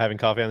talking about having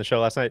coffee on the show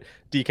last night.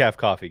 Decaf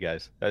coffee,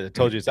 guys. I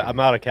told you I'm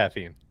out of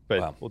caffeine,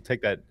 but we'll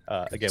take that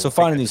again. So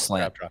find a new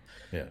slant.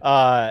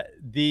 Yeah.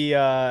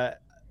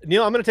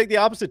 Neil, I'm going to take the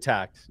opposite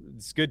tact.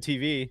 It's good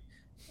TV.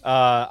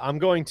 I'm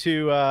going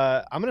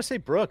to say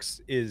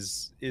Brooks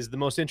is the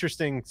most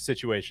interesting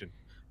situation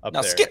up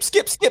now there.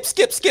 Skip.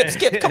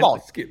 Come on.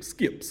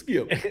 Skip.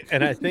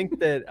 And I think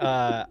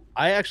that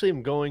I actually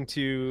am going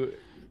to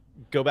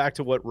go back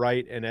to what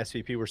Wright and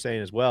SVP were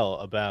saying as well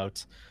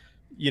about,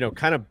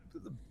 kind of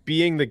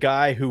being the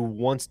guy who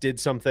once did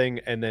something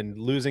and then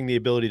losing the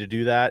ability to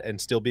do that and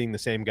still being the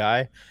same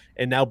guy.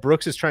 And now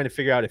Brooks is trying to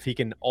figure out if he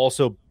can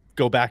also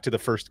go back to the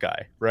first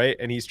guy, right?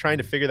 And he's trying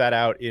to figure that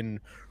out in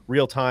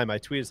real time. I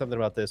tweeted something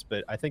about this,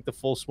 but I think the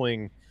full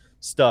swing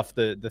stuff,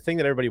 the thing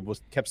that everybody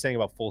kept saying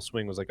about full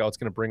swing was like, oh, it's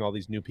going to bring all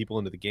these new people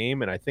into the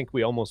game. And I think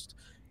we almost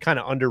kind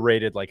of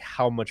underrated like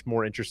how much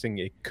more interesting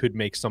it could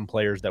make some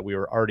players that we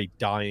were already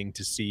dying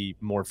to see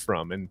more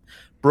from. And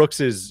Brooks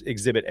is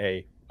exhibit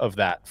A of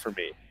that for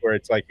me, where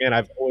it's like, man,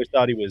 I've always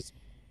thought he was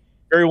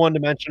very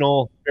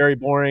one-dimensional, very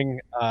boring,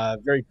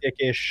 very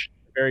dickish,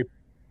 very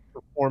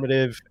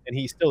performative, and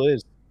he still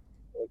is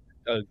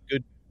a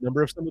good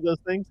number of some of those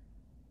things.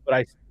 But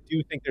I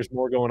do think there's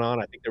more going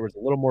on. I think there was a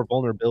little more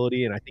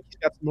vulnerability, and I think he's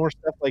got some more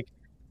stuff like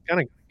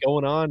kind of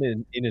going on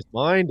in his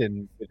mind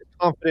and with his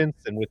confidence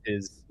and with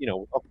his,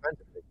 all kinds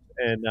of things.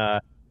 And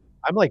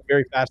I'm like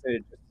very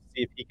fascinated just to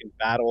see if he can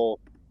battle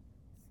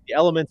the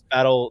elements,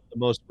 battle the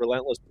most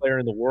relentless player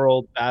in the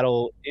world,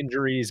 battle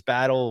injuries,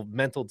 battle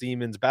mental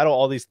demons, battle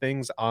all these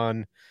things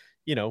on,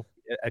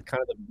 at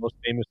kind of the most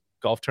famous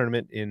golf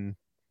tournament in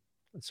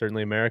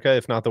certainly America,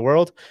 if not the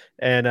world.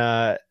 And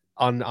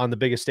on the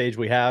biggest stage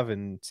we have,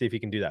 and see if he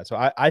can do that.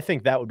 So I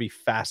think that would be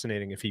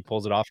fascinating if he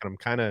pulls it off, and I'm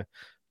kind of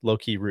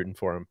low-key rooting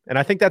for him. And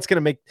I think that's going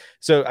to make –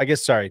 so I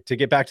guess, sorry, to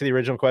get back to the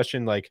original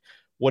question, like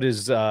what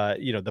is,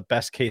 the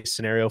best case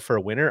scenario for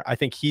a winner? I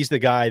think he's the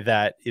guy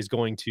that is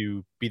going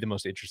to be the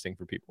most interesting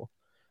for people.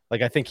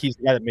 Like I think he's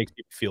the guy that makes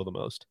people feel the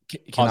most.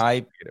 Can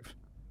I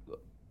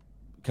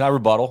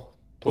rebuttal?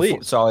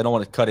 Please. So I don't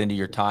want to cut into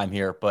your time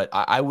here, but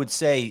I would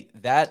say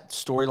that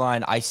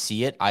storyline, I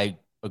see it. I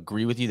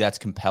agree with you. That's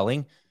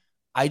compelling.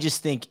 I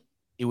just think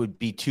it would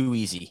be too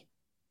easy.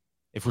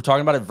 If we're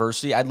talking about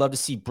adversity, I'd love to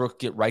see Brooks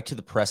get right to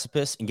the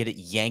precipice and get it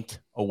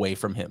yanked away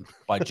from him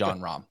by John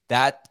Rahm.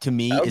 That, to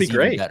me, is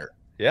even better.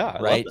 Yeah,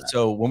 right.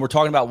 So when we're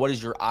talking about what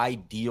is your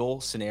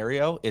ideal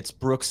scenario, it's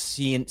Brooks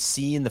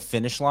seeing the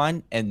finish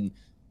line, and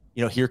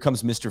here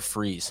comes Mr.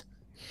 Freeze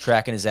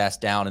tracking his ass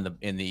down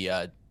in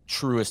the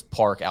truest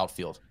park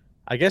outfield.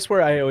 I guess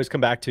where I always come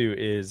back to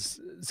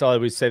is, so I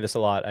always say this a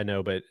lot, I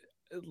know, but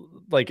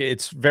like,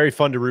 it's very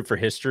fun to root for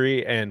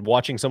history, and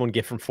watching someone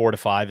get from 4 to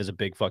 5 is a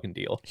big fucking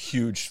deal.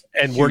 Huge.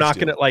 And we're not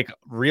going to, like,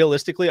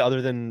 realistically,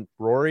 other than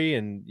Rory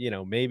and,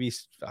 maybe,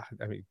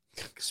 I mean,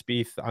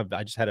 Spieth,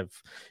 I just had an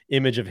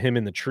image of him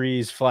in the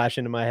trees flash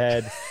into my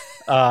head.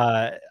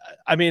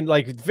 I mean,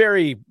 like,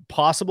 very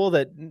possible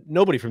that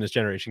nobody from this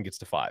generation gets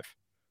to 5.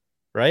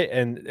 Right.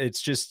 And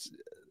it's just,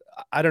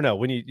 I don't know,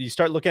 when you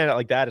start looking at it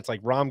like that, it's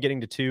like Rahm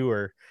getting to 2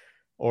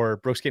 or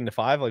Brooks getting to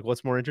 5. Like,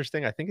 what's more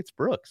interesting? I think it's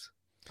Brooks.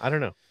 I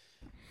don't know.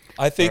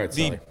 I think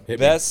the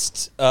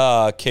best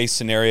case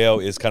scenario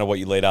is kind of what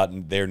you laid out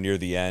there near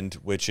the end,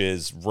 which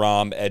is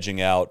Rahm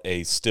edging out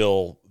a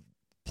still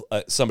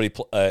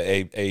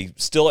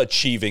still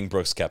achieving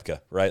Brooks Koepka,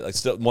 right? Like,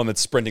 still one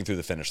that's sprinting through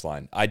the finish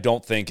line. I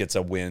don't think it's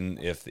a win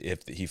if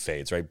he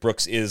fades, right?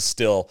 Brooks is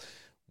still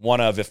one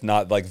of, if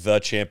not like the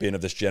champion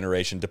of this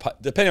generation,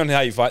 depending on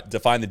how you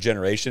define the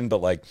generation.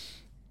 But like,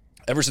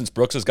 ever since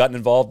Brooks has gotten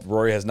involved,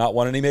 Rory has not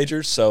won any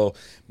majors. So,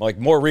 like,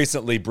 more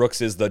recently, Brooks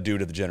is the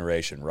dude of the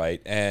generation,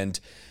 right? And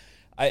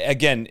I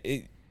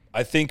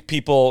think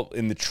people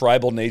in the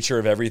tribal nature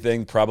of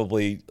everything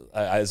probably,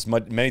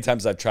 many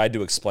times as I've tried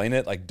to explain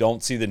it, like,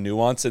 don't see the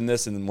nuance in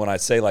this. And when I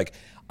say, like,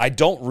 I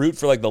don't root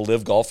for, like, the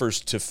live golfers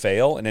to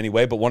fail in any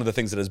way, but one of the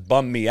things that has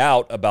bummed me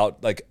out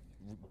about, like,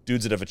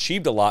 dudes that have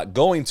achieved a lot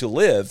going to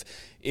live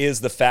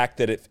is the fact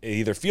that it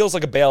either feels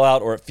like a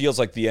bailout or it feels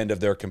like the end of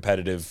their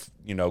competitive,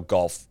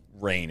 golf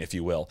reign, if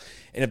you will.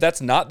 And if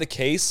that's not the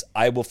case,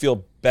 I will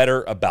feel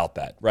better about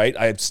that, right?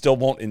 I still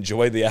won't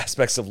enjoy the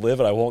aspects of live,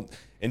 and I won't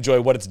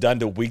enjoy what it's done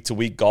to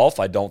week golf.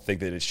 I don't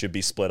think that it should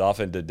be split off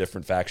into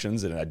different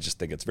factions, and I just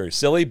think it's very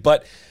silly.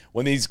 But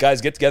when these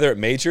guys get together at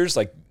majors,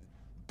 like,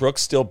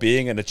 Brooks still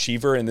being an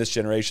achiever in this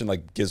generation,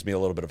 like, gives me a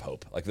little bit of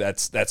hope. Like,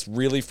 that's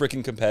really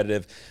freaking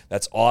competitive.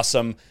 That's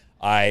awesome.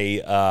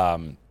 I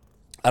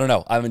don't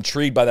know. I'm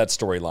intrigued by that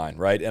storyline,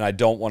 right? And I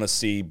don't want to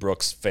see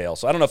Brooks fail.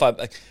 So I don't know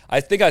if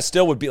I think I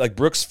still would be like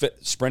Brooks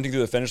sprinting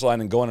through the finish line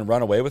and going and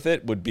run away with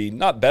it would be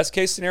not best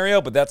case scenario,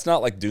 but that's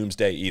not like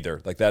doomsday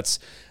either. Like, that's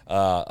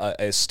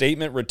a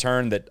statement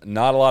return that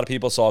not a lot of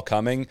people saw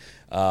coming.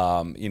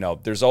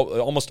 There's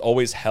almost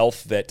always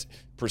health that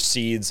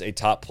precedes a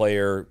top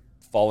player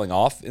falling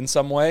off in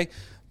some way.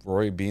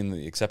 Rory being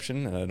the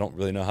exception, and I don't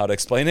really know how to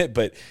explain it,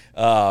 but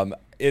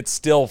it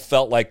still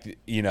felt like,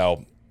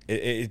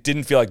 it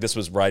didn't feel like this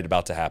was right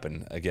about to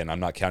happen. Again, I'm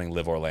not counting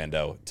Live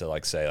Orlando to,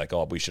 like, say, like,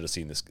 oh, we should have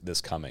seen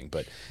this coming.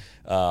 But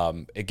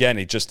again,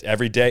 it just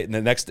every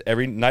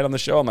night on the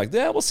show, I'm like,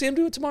 yeah, we'll see him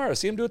do it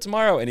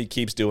tomorrow. And he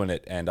keeps doing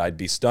it. And I'd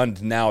be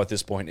stunned now at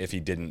this point if he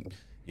didn't,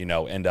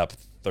 end up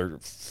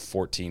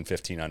 14,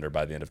 15 under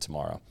by the end of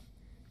tomorrow.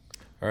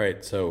 All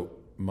right. So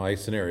my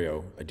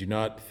scenario, I do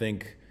not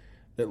think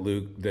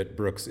that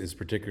Brooks is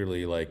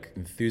particularly, like,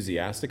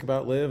 enthusiastic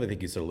about live. I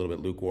think he's sort of a little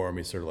bit lukewarm.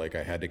 He's sort of like,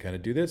 I had to kind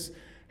of do this.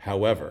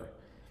 However,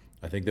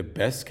 I think the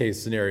best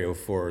case scenario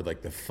for,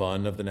 like, the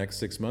fun of the next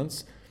 6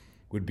 months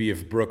would be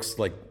if Brooks,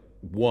 like,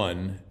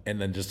 won and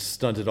then just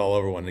stunted all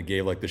over one and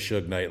gave, like, the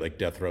Suge Knight, like,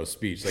 death row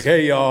speech. Like,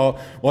 hey, y'all,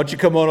 why don't you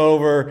come on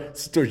over,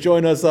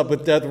 join us up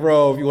with death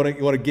row. If you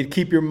want to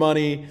keep your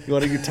money, you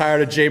want to get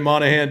tired of Jay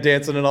Monahan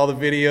dancing in all the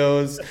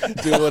videos,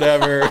 do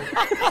whatever.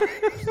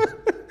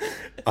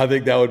 I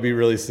think that would be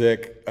really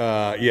sick.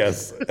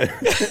 Yes.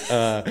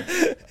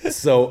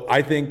 So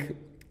I think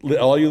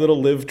all you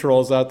little live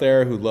trolls out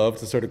there who love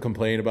to sort of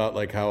complain about,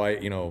 like, how I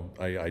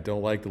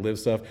don't like the live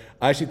stuff,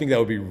 I actually think that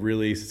would be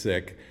really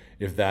sick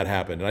if that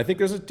happened. And I think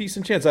there's a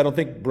decent chance. I don't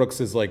think Brooks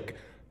is, like,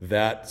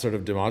 that sort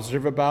of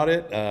demonstrative about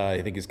it.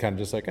 I think he's kind of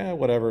just like,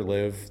 whatever,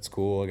 live, it's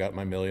cool, I got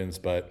my millions,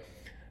 but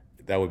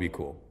that would be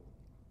cool.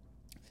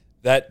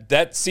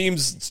 That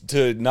seems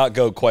to not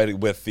go quite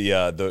with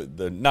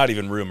the not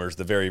even rumors,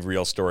 the very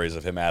real stories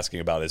of him asking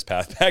about his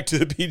path back to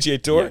the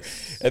PGA Tour.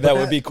 Yes. And that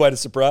would be quite a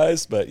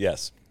surprise, but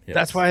yes.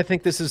 That's why I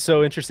think this is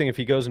so interesting if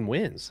he goes and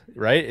wins,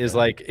 right? Is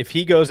like, if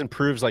he goes and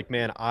proves, like,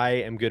 man, I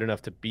am good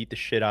enough to beat the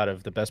shit out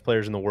of the best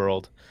players in the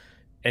world,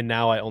 and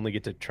now I only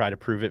get to try to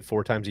prove it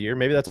 4 times a year.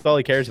 Maybe that's all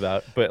he cares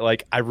about. But,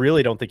 like, I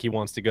really don't think he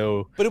wants to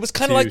go. But it was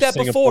kind of like that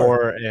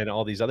Singapore and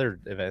all these other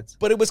events.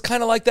 But it was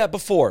kind of like that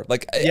before.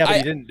 Like, yeah, but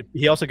he didn't.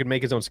 He also could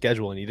make his own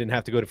schedule, and he didn't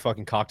have to go to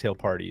fucking cocktail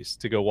parties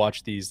to go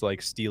watch these,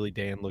 like, Steely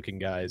Dan looking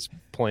guys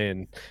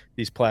playing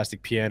these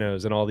plastic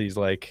pianos and all these,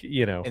 like,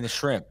 and the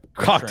shrimp,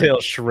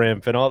 cocktail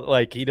shrimp and all.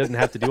 Like, he doesn't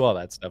have to do all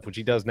that stuff, which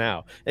he does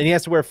now, and he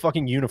has to wear a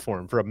fucking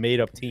uniform for a made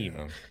up team.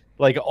 Yeah.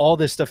 Like, all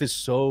this stuff is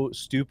so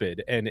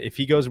stupid. And if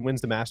he goes and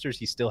wins the Masters,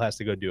 he still has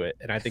to go do it.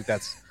 And I think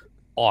that's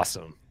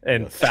awesome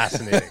and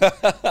fascinating.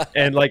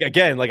 And like,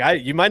 again,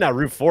 like you might not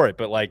root for it,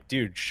 but like,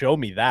 dude, show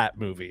me that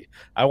movie.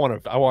 I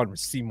want to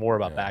see more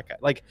about that guy.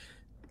 Like,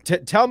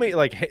 tell me,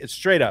 like, hey,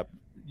 straight up,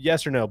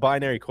 yes or no,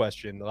 binary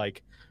question.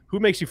 Like, who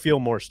makes you feel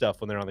more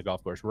stuff when they're on the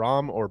golf course,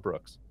 Rahm or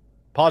Brooks?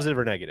 Positive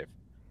or negative?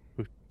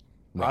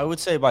 I would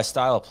say by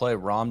style of play,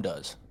 Rahm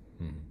does.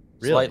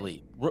 Really?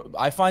 Slightly.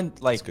 I find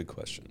like That's a good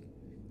question.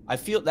 I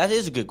feel that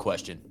is a good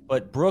question,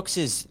 but Brooks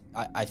is.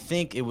 I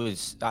think it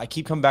was. I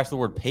keep coming back to the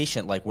word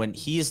patient. Like when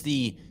he is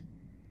the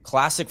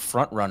classic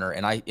front runner,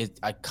 and I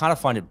kind of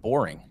find it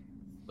boring.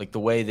 Like the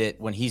way that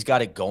when he's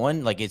got it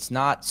going, like it's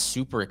not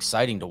super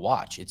exciting to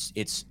watch.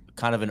 It's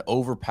kind of an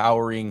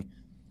overpowering,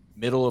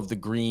 middle of the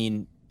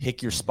green,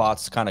 pick your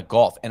spots kind of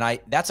golf, and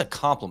that's a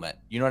compliment.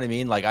 You know what I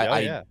mean? Like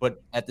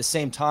but at the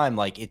same time,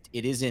 like it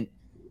isn't.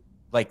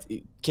 Like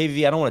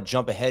KVV, I don't want to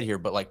jump ahead here,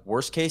 but like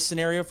worst case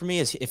scenario for me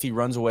is if he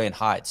runs away and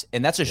hides,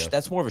 and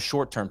that's more of a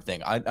short term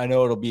thing. I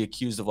know it'll be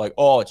accused of like,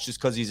 oh, it's just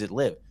because he's at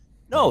Live.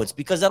 No, it's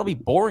because that'll be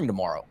boring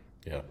tomorrow.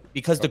 Yeah,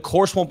 because the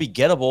course won't be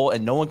gettable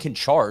and no one can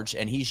charge,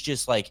 and he's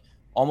just like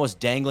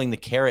almost dangling the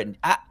carrot and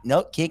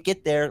no, can't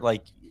get there.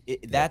 Like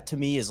that to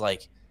me is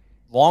like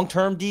long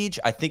term, Deej.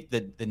 I think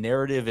the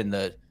narrative and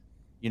the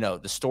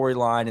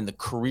storyline and the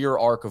career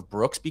arc of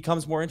Brooks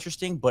becomes more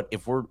interesting. But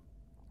if we're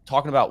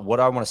talking about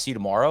what I want to see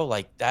tomorrow,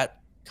 like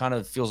that kind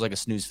of feels like a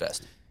snooze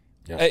fest.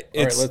 Yeah.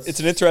 It's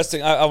an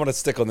interesting, I want to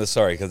stick on this,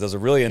 sorry, because there's a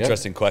really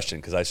interesting question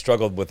because I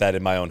struggled with that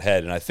in my own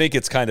head. And I think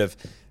it's kind of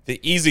the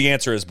easy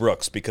answer is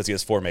Brooks because he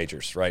has 4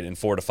 majors, right? And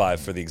 4 to 5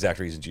 for the exact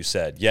reasons you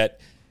said. Yet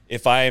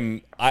if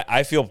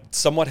I feel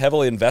somewhat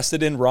heavily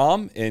invested in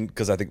Rahm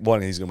because I think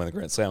 1, he's going to win the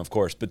Grand Slam, of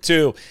course. But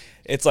 2,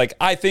 it's like,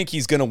 I think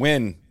he's going to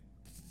win.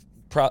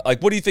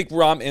 Like, what do you think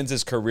Rahm ends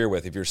his career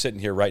with if you're sitting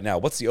here right now?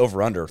 What's the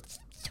over under?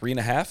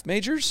 3.5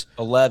 majors?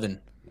 11.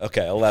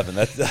 Okay, 11.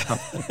 That's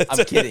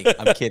I'm kidding.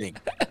 I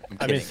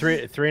mean,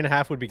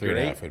 3.5 would be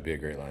great. 3.5 would be a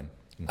great line.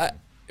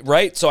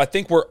 Right? So I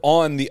think we're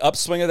on the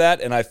upswing of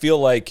that, and I feel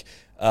like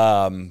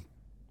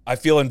I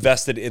feel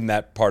invested in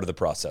that part of the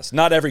process.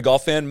 Not every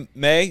golf fan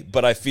may,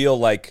 but I feel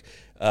like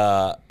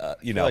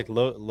like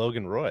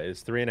Logan Roy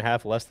is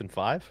 3.5 less than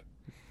 5.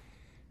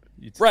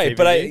 Right,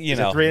 but is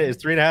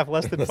 3.5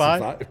 less than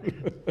 5?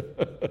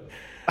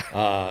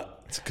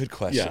 It's a good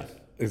question. Yeah.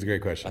 It's a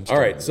great question. All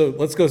right, so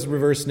let's go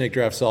reverse snake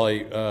draft,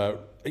 Solly.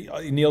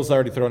 Neil's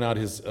already thrown out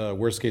his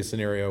worst case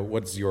scenario.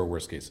 What's your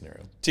worst case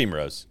scenario? Team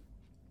Rose.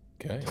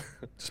 Okay,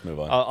 just move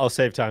on. I'll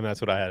save time.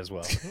 That's what I had as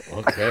well.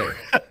 Okay,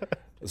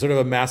 sort of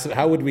a massive.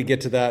 How would we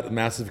get to that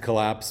massive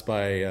collapse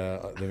by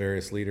the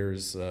various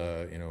leaders?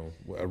 A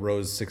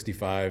Rose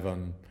 65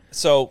 on.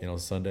 So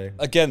Sunday.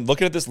 Again,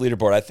 looking at this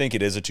leaderboard, I think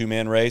it is a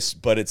 2-man race,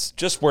 but it's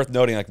just worth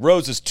noting like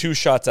Rose is 2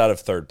 shots out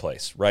of 3rd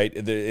place, right?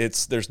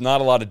 There's not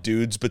a lot of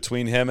dudes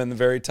between him and the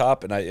very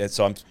top, and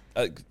I'm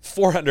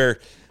 4 under.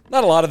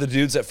 Not a lot of the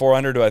dudes at 4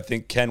 under do I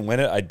think can win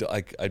it.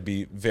 I'd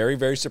be very,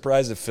 very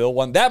surprised if Phil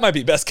won. That might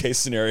be best case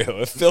scenario.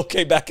 If Phil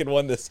came back and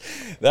won this,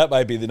 that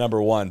might be the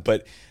number 1.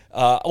 But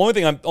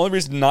only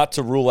reason not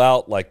to rule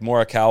out like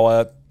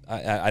Morikawa.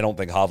 I don't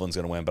think Hovland's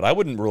going to win, but I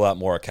wouldn't rule out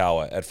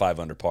Morikawa at 5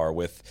 under par.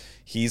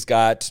 He's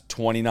got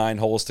 29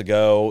 holes to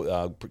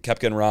go.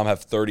 Koepka and Rahm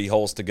have 30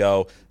 holes to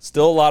go.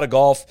 Still a lot of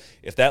golf.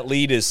 If that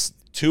lead is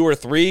 2 or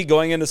 3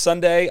 going into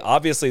Sunday,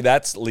 obviously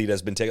that lead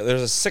has been taken.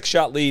 There's a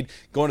 6-shot lead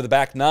going to the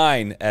back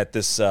 9 at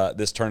this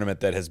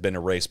tournament that has been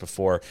erased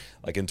before,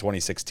 like in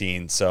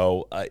 2016.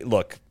 So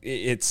look,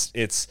 it's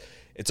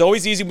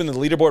always easy when the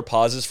leaderboard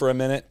pauses for a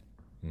minute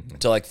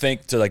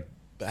to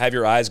have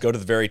your eyes go to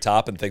the very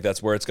top and think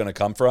that's where it's going to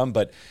come from.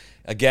 But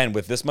again,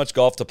 with this much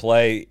golf to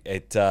play,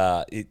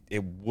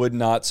 it would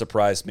not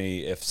surprise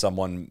me if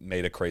someone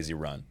made a crazy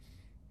run.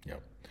 Yeah.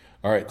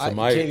 All right. So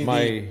go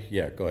ahead.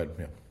 Yeah.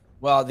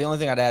 Well, the only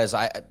thing I'd add is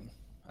I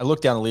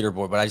looked down the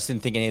leaderboard, but I just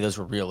didn't think any of those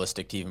were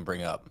realistic to even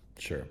bring up.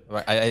 Sure.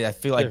 I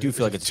do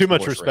feel like it's too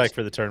much respect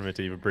for the tournament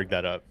to even bring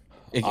that up.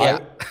 Yeah.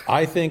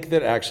 I think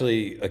that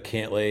actually a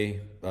Cantlay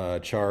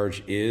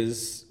charge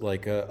is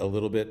like a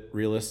little bit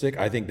realistic.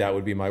 I think that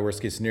would be my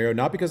worst case scenario.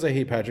 Not because I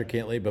hate Patrick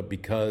Cantlay, but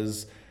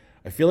because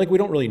I feel like we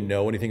don't really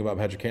know anything about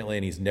Patrick Cantlay,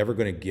 and he's never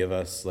going to give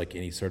us like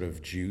any sort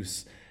of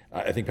juice.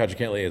 I think Patrick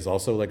Cantlay is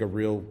also like a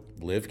real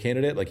live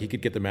candidate. Like he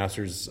could get the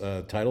Masters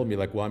title and be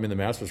like, well, I'm in the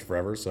Masters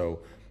forever,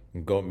 so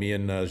me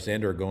and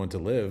Xander are going to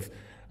live.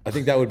 I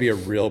think that would be a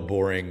real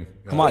boring.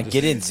 Come on,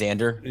 get in,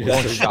 Xander. We're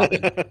going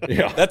shopping.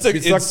 Yeah, that's an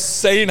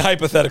insane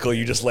hypothetical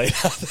you just laid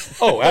out.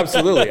 Oh,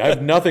 absolutely. I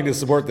have nothing to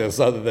support this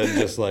other than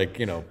just like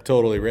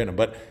totally random.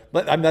 But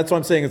that's what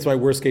I'm saying. It's my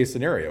worst case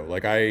scenario.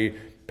 Like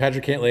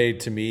Patrick Cantlay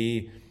to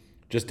me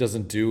just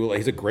doesn't do. Like,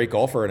 he's a great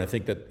golfer, and I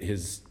think that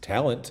his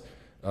talent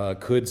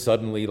could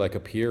suddenly like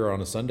appear on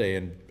a Sunday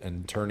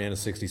and turn in a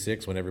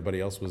 66 when everybody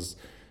else was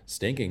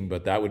stinking.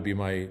 But that would be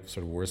my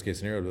sort of worst case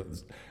scenario.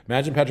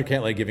 Imagine Patrick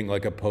Cantlay giving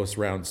like a post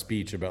round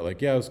speech about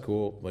like, yeah, it was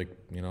cool, like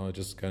it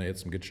just kind of hit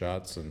some good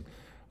shots, and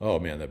oh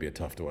man, that'd be a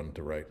tough one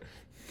to write.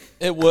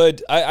 It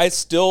would. I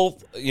still,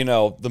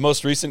 the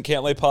most recent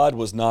Cantlay pod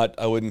was not,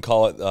 I wouldn't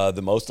call it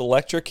the most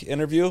electric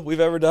interview we've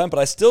ever done, but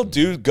I still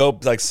do go,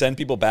 send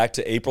people back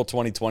to April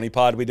 2020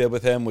 pod we did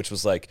with him, which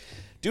was like,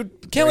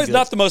 dude, Cantlay's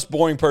not the most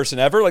boring person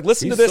ever. Like,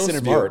 listen to this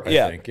interview. Smart,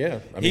 I think. Yeah.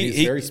 I mean,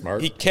 he's very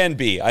smart. He can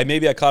be.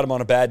 Maybe I caught him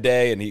on a bad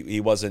day and he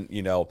wasn't,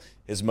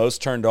 his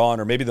most turned on,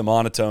 or maybe the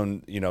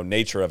monotone,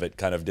 nature of it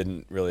kind of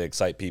didn't really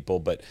excite people.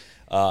 But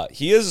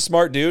he is a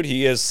smart dude.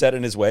 He is set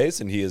in his ways,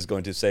 and he is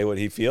going to say what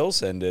he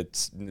feels, and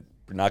it's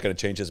not going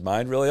to change his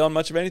mind really on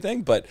much of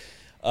anything. But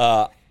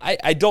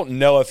I don't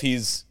know if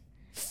he's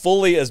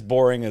fully as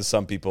boring as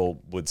some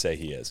people would say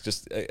he is.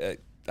 Just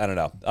I don't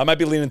know. I might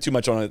be leaning too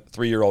much on a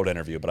 3-year-old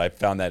interview, but I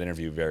found that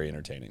interview very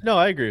entertaining. No,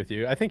 I agree with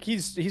you. I think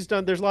he's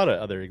done. There's a lot of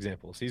other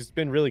examples. He's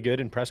been really good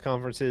in press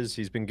conferences.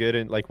 He's been good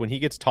in, like, when he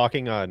gets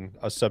talking on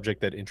a subject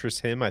that interests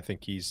him. I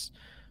think he's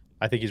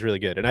really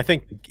good. And I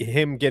think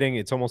him getting,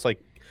 it's almost like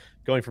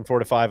going from 4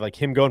 to 5,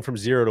 like him going from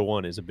 0 to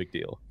 1 is a big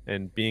deal.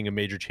 And being a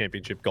major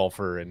championship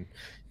golfer, and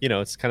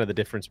it's kind of the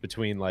difference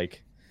between,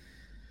 like,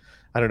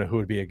 I don't know who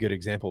would be a good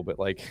example, but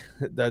like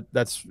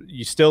that's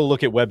you still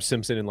look at Webb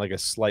Simpson in like a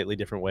slightly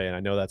different way. And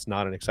I know that's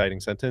not an exciting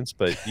sentence,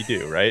 but you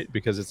do, right?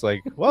 Because it's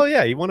like, well,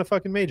 yeah, he won a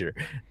fucking major,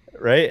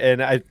 right?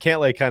 And I can't,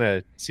 like, kind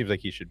of seems like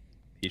he should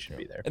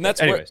be there. And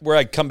that's where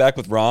I come back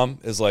with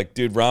Rahm is like,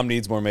 dude, Rahm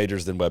needs more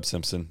majors than Webb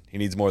Simpson. He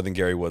needs more than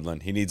Gary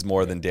Woodland. He needs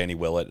more than Danny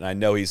Willett. And I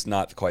know he's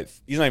not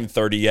even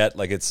 30 yet.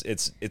 Like,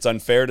 it's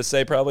unfair to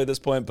say probably at this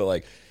point, but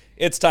like,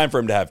 it's time for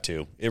him to have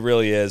 2. It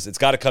really is. It's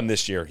got to come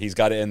this year. He's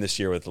got to end this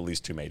year with at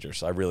least 2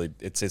 majors.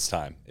 It's his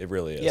time. It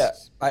really is. Yeah,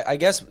 I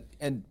guess,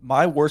 and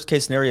my worst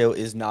case scenario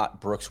is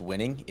not Brooks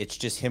winning. It's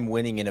just him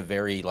winning in a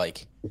very,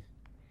 like,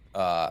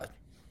 I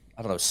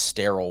don't know,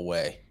 sterile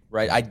way,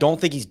 right? I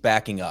don't think he's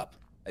backing up.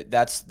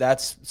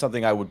 That's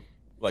something I would,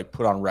 like,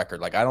 put on record.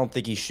 Like, I don't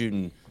think he's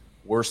shooting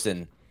worse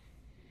than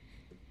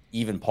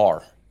even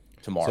par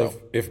tomorrow.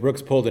 So if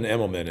Brooks pulled an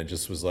Emmelman and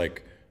just was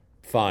like,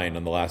 fine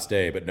on the last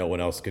day, but no one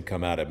else could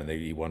come at him, and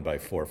he won by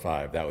 4 or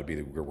 5. That would be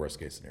your worst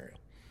case scenario.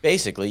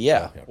 Basically,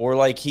 yeah. Or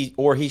like he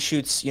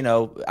shoots.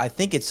 I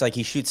think it's like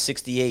he shoots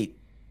 68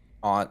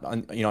 on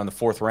the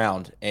 4th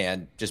round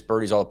and just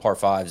birdies all the par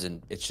 5s,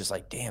 and it's just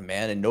like, damn,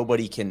 man.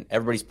 And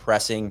everybody's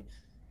pressing,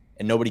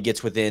 and nobody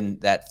gets within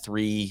that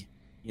 2-3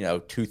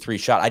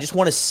 shot. I just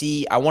want to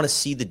see. I want to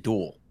see the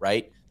duel,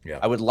 right? Yeah.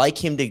 I would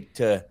like him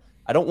to.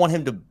 I don't want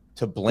him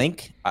to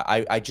blink.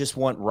 I just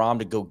want Rahm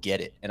to go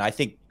get it, and I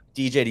think,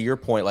 DJ, to your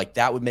point, like,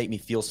 that would make me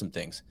feel some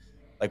things.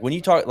 Like, when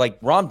you talk,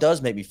 like, Rahm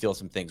does make me feel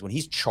some things. When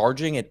he's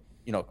charging at,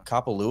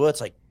 Kapalua,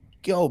 it's like,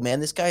 yo, man,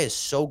 this guy is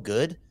so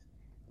good.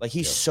 Like,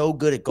 he's so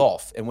good at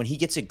golf. And when he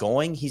gets it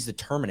going, he's the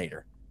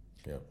Terminator.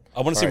 Yeah. I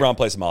want to see Rahm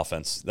play some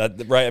offense.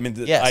 Right? I mean,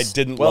 yes, I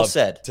didn't love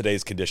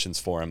today's conditions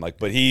for him. Like,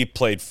 but he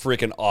played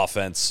freaking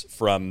offense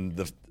from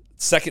the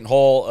second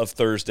hole of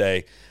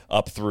Thursday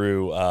up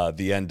through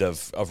the end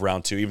of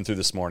round 2, even through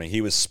this morning.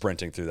 He was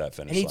sprinting through that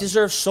finish And he line.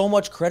 deserves so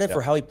much credit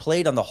for how he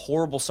played on the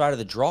horrible side of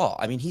the draw.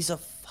 I mean, he's a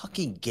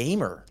fucking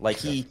gamer. Like,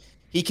 he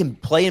can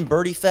play in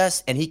Birdie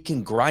Fest, and he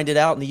can grind it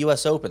out in the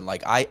U.S. Open.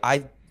 Like,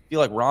 I feel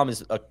like Rahm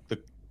is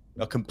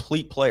a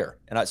complete player.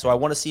 And so I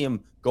want to see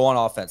him go on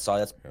offense. So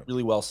that's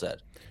really well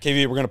said.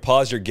 KV, we're going to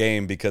pause your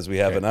game because we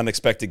have an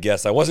unexpected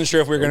guest. I wasn't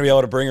sure if we were going to be able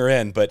to bring her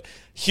in, but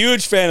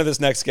huge fan of this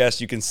next guest.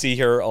 You can see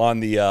her on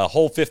the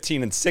Hole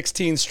 15 and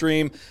 16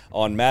 stream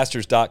on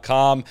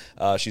Masters.com.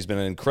 She's been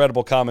an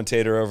incredible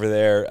commentator over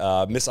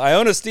there. Miss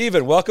Iona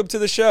Stephen, welcome to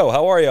the show.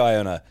 How are you,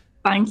 Iona?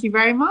 Thank you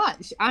very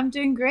much. I'm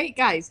doing great,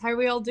 guys. How are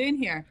we all doing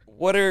here?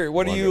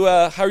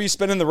 How are you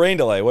spending the rain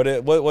delay?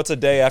 What's a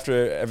day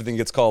after everything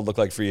gets called look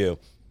like for you?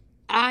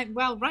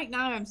 Well, right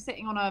now I'm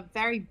sitting on a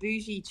very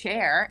bougie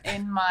chair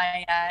in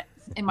my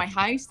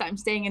house that I'm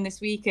staying in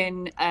this week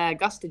in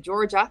Augusta,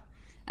 Georgia,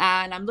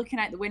 and I'm looking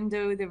out the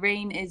window. The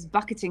rain is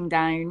bucketing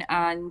down,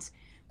 and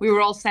we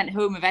were all sent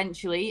home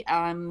eventually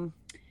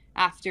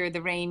after the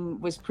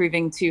rain was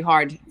proving too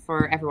hard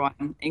for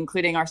everyone,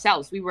 including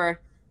ourselves. We were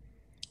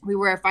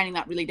finding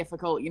that really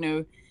difficult.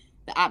 The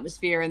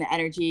atmosphere and the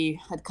energy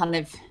had kind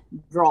of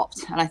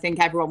dropped, and I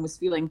think everyone was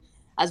feeling,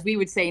 as we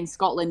would say in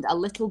Scotland, a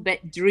little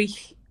bit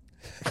dreich.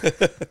 I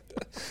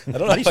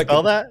don't know if I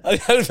spell that. I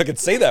don't know if I could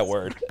say that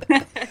word.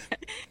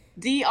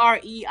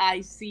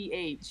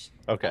 Dreich.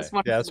 Okay.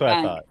 That's what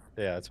I thought.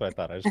 Yeah, that's what I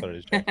thought. I just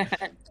wanted to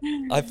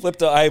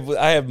check.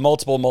 I have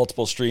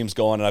multiple streams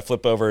going, and I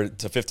flip over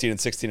to 15 and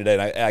 16 today,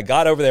 and I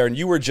got over there, and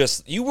you were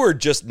just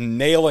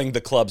nailing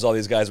the clubs all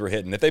these guys were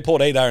hitting. If they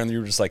pulled 8-iron, you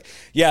were just like,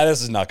 yeah,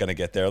 this is not going to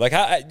get there. Like,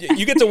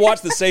 you get to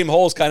watch the same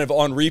holes kind of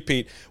on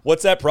repeat.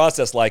 What's that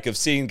process like of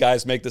seeing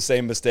guys make the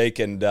same mistake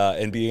and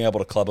being able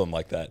to club them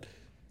like that?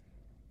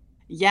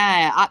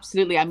 Yeah,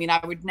 absolutely. I mean,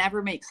 I would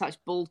never make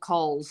such bold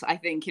calls, I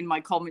think, in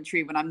my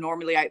commentary when I'm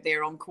normally out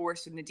there on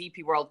course in the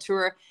DP World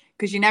Tour,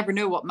 because you never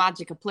know what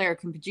magic a player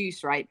can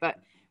produce, right? But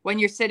when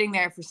you're sitting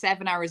there for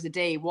 7 hours a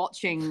day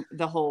watching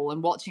the hole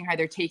and watching how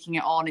they're taking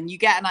it on, and you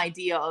get an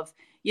idea of,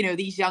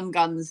 these young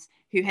guns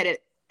who hit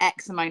it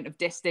X amount of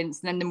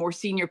distance. And then the more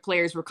senior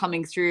players were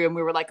coming through and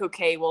we were like,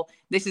 okay, well,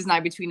 this is now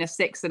between a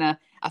 6 and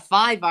a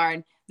 5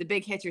 iron. The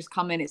big hitters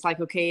come in. It's like,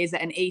 okay, is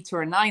it an 8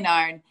 or a 9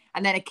 iron?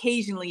 And then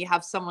occasionally you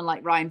have someone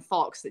like Ryan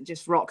Fox that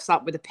just rocks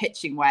up with a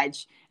pitching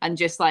wedge and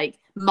just like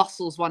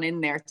muscles one in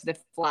there to the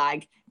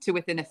flag to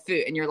within a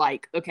foot. And you're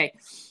like, okay.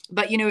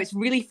 But, it's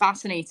really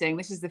fascinating.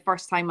 This is the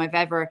first time I've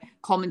ever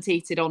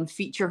commentated on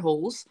feature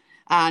holes.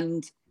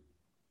 And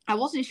I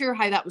wasn't sure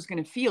how that was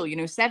going to feel,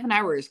 7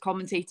 hours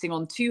commentating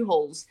on 2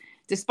 holes,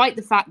 despite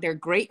the fact they're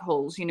great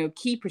holes,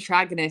 key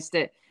protagonist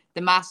at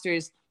the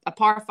Masters, a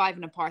par 5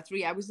 and a par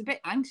 3. I was a bit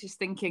anxious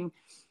thinking,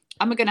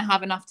 am I going to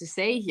have enough to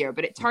say here?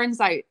 But it turns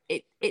out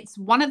it's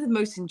one of the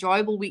most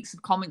enjoyable weeks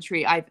of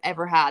commentary I've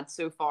ever had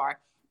so far.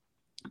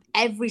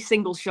 Every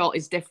single shot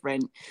is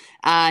different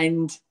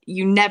and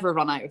you never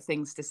run out of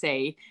things to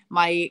say.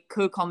 My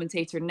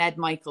co-commentator, Ned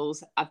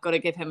Michaels, I've got to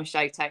give him a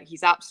shout out.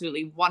 He's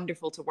absolutely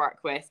wonderful to work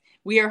with.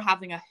 We are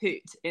having a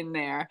hoot in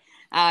there.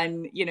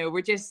 And,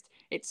 it's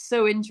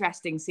so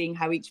interesting seeing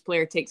how each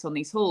player takes on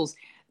these holes.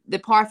 The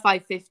par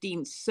 5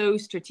 15, so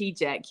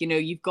strategic.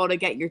 You've got to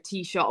get your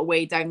tee shot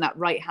away down that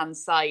right-hand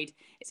side.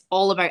 It's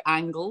all about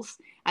angles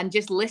and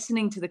just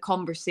listening to the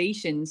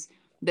conversations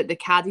that the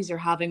caddies are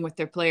having with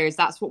their players.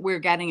 That's what we're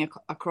getting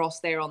across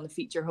there on the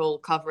feature hole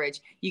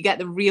coverage. You get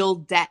the real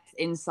depth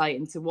insight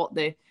into what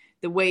the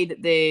way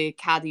that the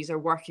caddies are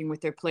working with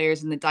their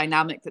players and the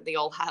dynamic that they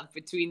all have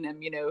between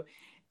them.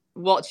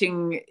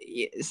 Watching,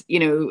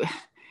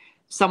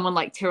 someone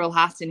like Tyrrell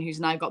Hatton, who's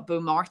now got Bo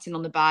Martin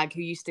on the bag,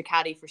 who used to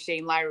caddy for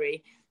Shane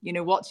Lowry,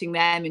 watching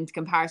them in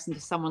comparison to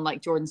someone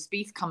like Jordan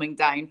Spieth coming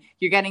down,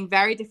 you're getting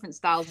very different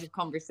styles of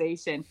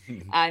conversation.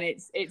 And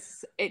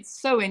it's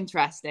so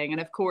interesting.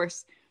 And of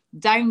course,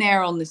 down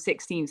there on the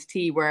 16th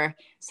tee, where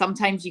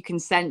sometimes you can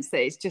sense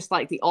that it's just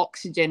like the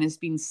oxygen has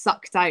been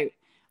sucked out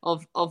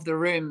of the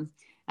room.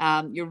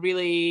 You're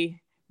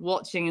really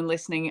watching and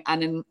listening.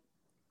 And then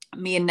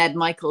me and Ned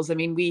Michaels, I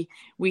mean,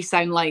 we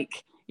sound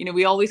like,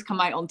 we always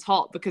come out on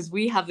top because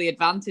we have the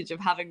advantage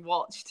of having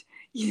watched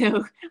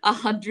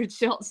 100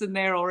 shots in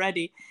there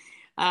already.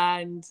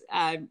 And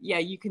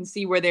you can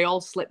see where they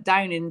all slip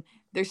down and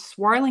there's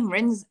swirling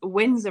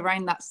winds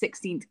around that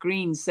 16th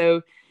green.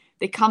 So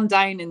they come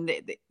down and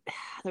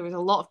there was a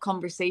lot of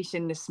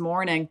conversation this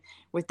morning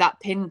with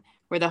that pin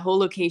where the hole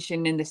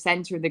location in the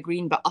center of the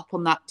green, but up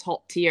on that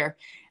top tier.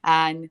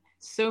 And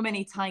so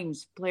many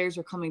times players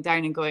are coming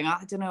down and going,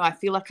 I don't know, I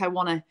feel like I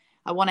want to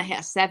hit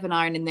a 7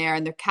 iron in there.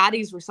 And their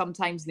caddies were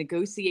sometimes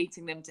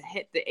negotiating them to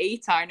hit the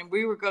 8 iron. And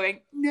we were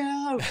going,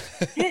 no,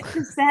 hit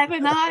the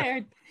 7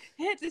 iron,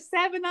 hit the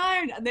 7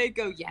 iron. And they'd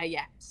go,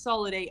 yeah,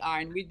 solid 8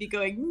 iron. We'd be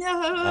going,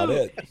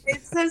 no,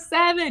 it's a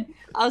 7.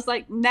 I was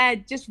like,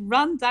 Ned, just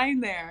run down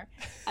there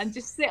and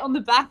just sit on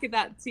the back of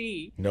that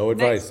tee. No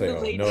advice,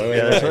 Theo. No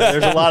advice.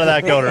 There's a lot of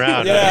that going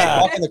around. Yeah,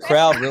 talking the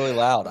crowd really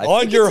loud. I on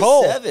think your it's a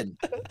hole. 7.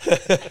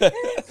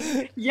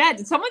 Yeah,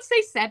 did someone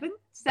say 7?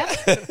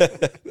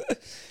 7?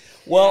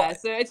 Well, yeah,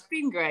 so it's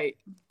been great.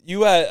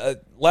 You had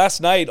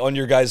last night on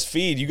your guys'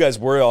 feed, you guys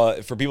were,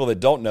 for people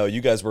that don't know,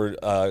 you guys were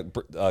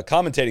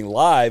commentating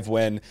live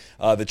when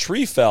the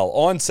tree fell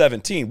on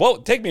 17. Well,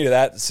 take me to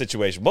that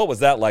situation. What was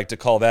that like to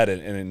call that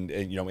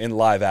in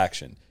live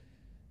action?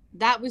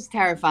 That was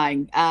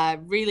terrifying.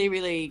 Really,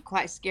 really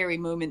quite a scary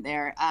moment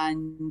there.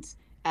 And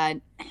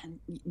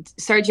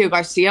Sergio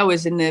Garcia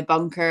was in the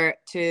bunker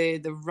to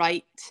the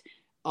right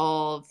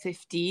of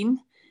 15.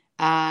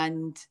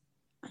 And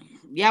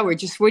yeah, we're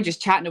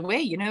just chatting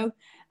away,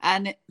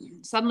 and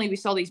suddenly we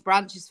saw these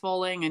branches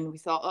falling and we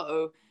thought,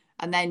 uh-oh.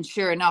 And then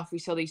sure enough, we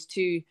saw these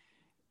two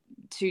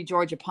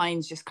Georgia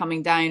pines just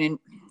coming down. And,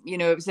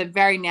 it was a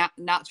very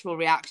natural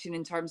reaction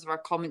in terms of our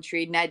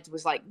commentary. Ned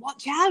was like,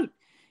 watch out,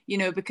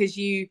 because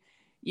you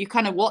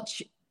kind of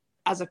watch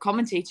as a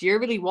commentator, you're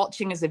really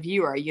watching as a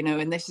viewer,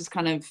 and this is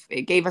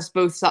it gave us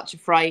both such a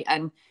fright.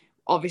 And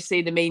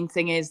obviously the main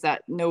thing is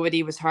that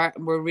nobody was hurt.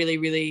 And we're really,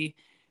 really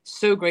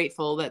so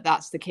grateful that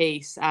that's the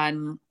case.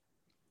 And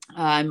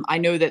I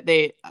know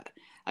that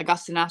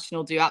Augusta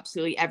National do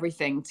absolutely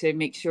everything to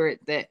make sure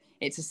that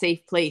it's a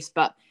safe place.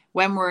 But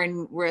when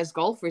we're as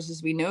golfers,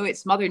 as we know,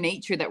 it's Mother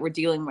Nature that we're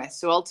dealing with.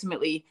 So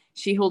ultimately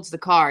she holds the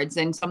cards,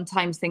 and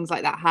sometimes things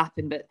like that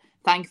happen. But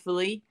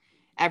thankfully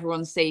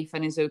everyone's safe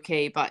and is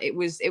okay. But it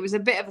was a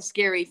bit of a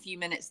scary few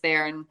minutes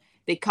there, and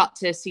they cut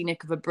to a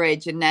scenic of a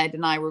bridge, and Ned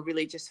and I were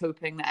really just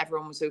hoping that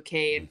everyone was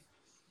okay. And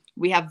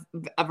we have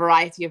a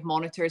variety of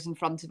monitors in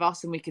front of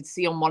us, and we could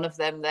see on one of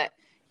them that,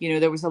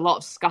 there was a lot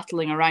of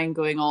scuttling around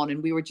going on,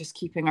 and we were just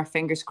keeping our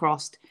fingers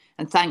crossed.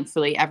 And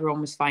thankfully,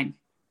 everyone was fine.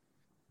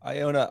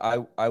 Iona,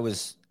 I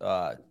was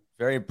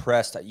very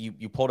impressed.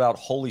 You pulled out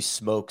 "Holy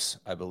smokes,"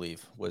 I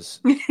believe was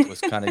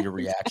kind of your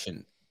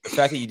reaction. The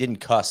fact that you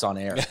didn't cuss on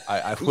air,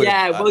 I would.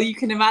 Yeah, well, you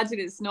can imagine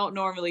it's not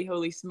normally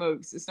 "Holy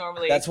smokes." It's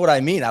normally. That's what I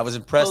mean. I was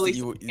impressed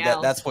that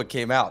that's what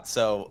came out.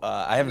 So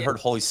I haven't heard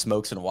 "Holy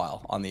smokes" in a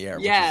while on the air.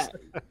 Yeah,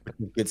 which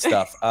is good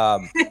stuff.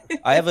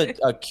 I have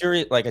a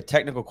curious, a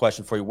technical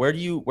question for you. Where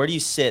do you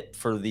sit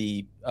for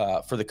the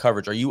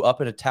coverage? Are you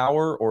up in a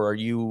tower, or are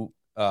you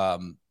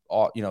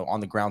on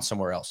the ground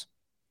somewhere else?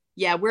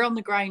 Yeah, we're on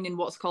the ground in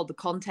what's called the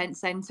content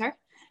center.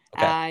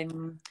 Okay.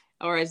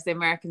 Or as the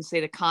Americans say,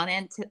 the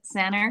content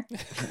center. So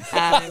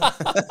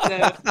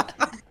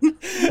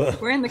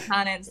we're in the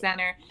content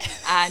center,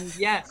 and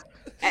yeah,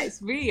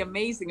 it's really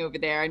amazing over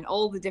there. And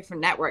all the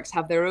different networks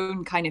have their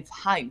own kind of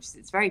house.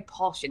 It's very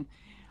posh, and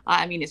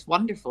I mean, it's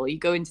wonderful. You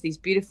go into these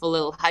beautiful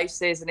little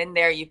houses, and in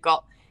there you've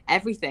got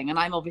everything. And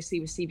I'm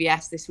obviously with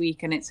CBS this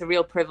week, and it's a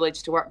real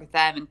privilege to work with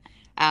them.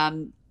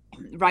 And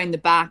round the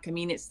back, I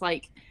mean, it's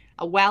like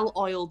a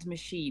well-oiled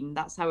machine.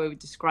 That's how I would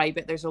describe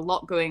it. There's a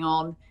lot going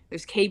on.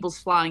 There's cables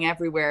flying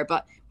everywhere,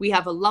 but we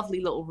have a lovely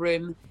little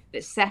room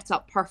that's set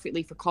up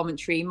perfectly for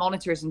commentary,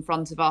 monitors in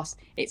front of us.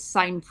 It's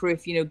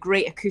soundproof,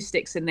 great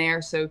acoustics in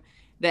there so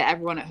that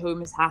everyone at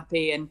home is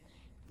happy. And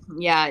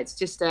yeah, it's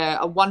just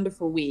a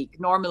wonderful week.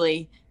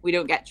 Normally we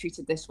don't get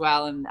treated this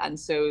well. And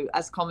so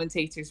as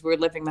commentators, we're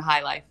living the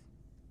high life.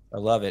 I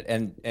love it.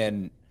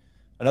 And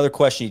another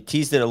question, you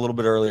teased it a little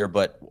bit earlier,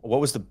 but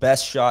what was the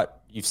best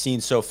shot you've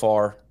seen so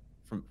far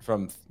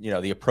from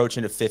the approach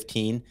into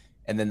 15,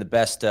 and then the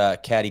best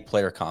caddy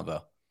player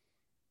combo?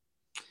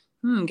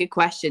 Good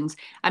questions.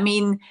 I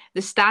mean,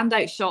 the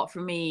standout shot for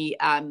me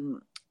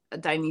down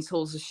these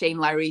holes was Shane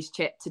Lowry's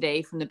chip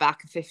today from the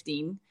back of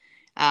 15.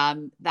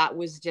 That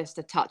was just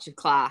a touch of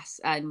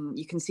class, and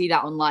you can see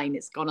that online.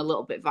 It's gone a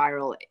little bit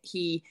viral.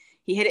 He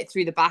hit it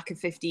through the back of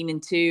 15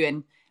 and 2,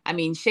 and I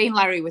mean, Shane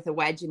Lowry with a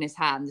wedge in his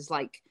hand is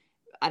like,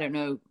 I don't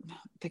know,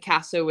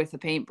 Picasso with a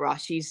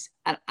paintbrush. He's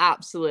an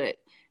absolute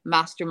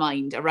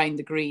mastermind around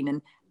the green,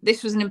 and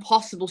this was an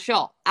impossible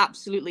shot,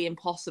 absolutely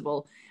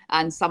impossible,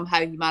 and somehow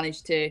he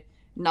managed to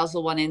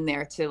nuzzle one in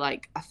there to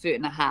like 1.5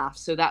 feet.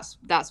 So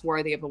that's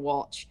worthy of a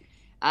watch.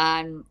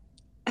 I'm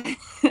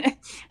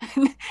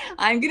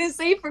gonna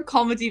say for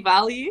comedy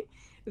value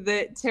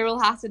that Tyrrell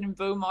Hatton and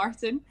Bo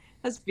Martin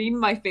has been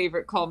my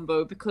favorite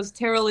combo, because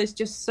Tyrrell is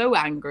just so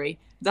angry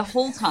the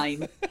whole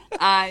time,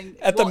 and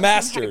at the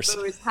Masters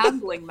Bo is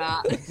handling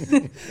that.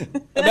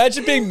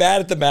 Imagine being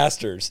mad at the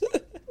Masters.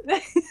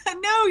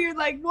 No, you're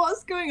like,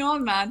 what's going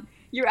on, man?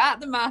 You're at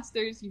the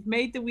Masters. You've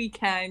made the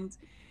weekend.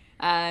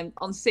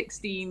 On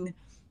 16,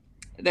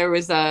 there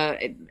was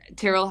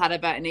Tyrrell had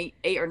about an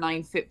 8 or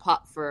 9 foot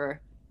putt for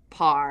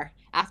par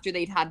after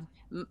they'd had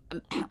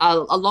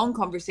a long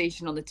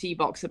conversation on the tee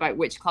box about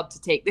which club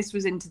to take. This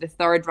was into the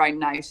third round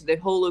now, so the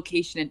whole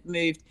location had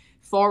moved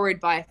forward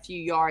by a few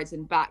yards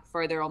and back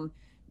further on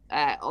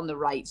the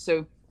right.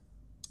 So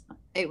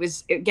it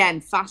was,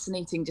 again,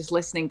 fascinating just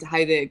listening to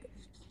how the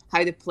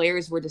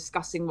players were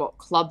discussing what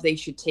club they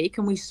should take.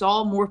 And we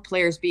saw more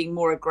players being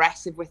more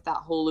aggressive with that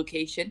whole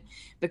location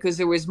because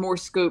there was more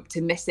scope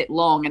to miss it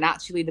long. And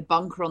actually the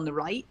bunker on the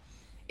right,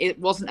 it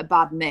wasn't a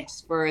bad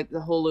miss for the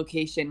whole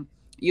location.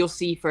 You'll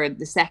see for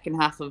the second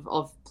half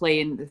of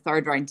play in the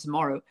third round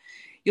tomorrow,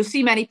 you'll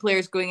see many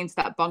players going into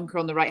that bunker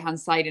on the right-hand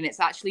side, and it's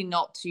actually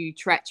not too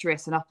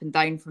treacherous and up and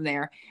down from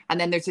there. And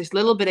then there's this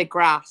little bit of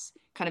grass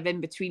kind of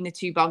in between the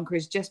two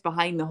bunkers just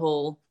behind the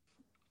hole.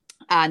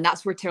 And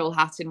that's where Tyrrell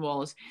Hatton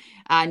was.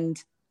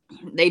 And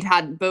they'd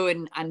had,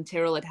 Bowen and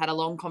Tyrrell had a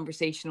long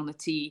conversation on the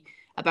tee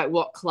about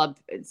what club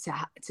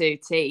to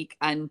take.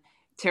 And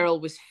Tyrrell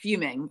was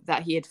fuming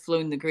that he had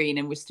flown the green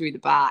and was through the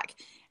back.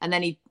 And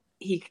then he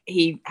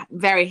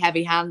very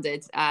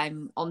heavy-handed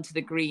onto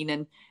the green.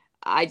 And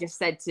I just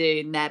said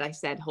to Ned, I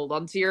said, hold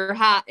on to your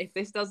hat. If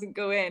this doesn't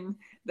go in,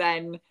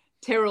 then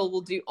Tyrrell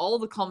will do all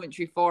the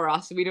commentary for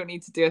us. We don't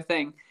need to do a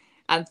thing.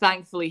 And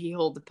thankfully he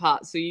held the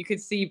putt. So you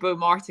could see Bo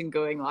Martin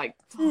going like,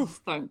 oh,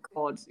 thank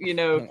God,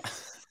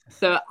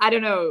 So I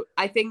don't know.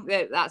 I think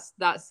that's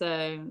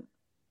a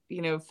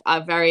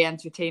very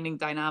entertaining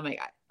dynamic.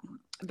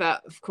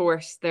 But of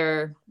course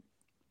Tiger,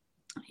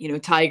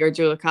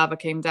 Joe LaCava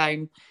came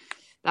down.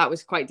 That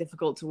was quite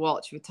difficult to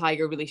watch with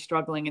Tiger really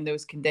struggling in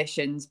those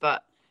conditions.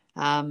 But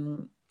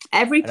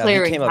every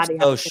player came up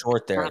so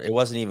short there. It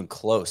wasn't even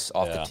close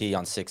off the tee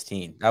on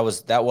 16. That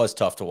was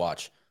tough to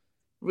watch.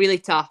 Really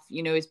tough.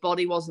 His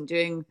body wasn't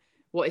doing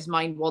what his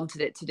mind wanted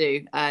it to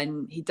do.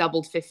 And he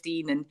doubled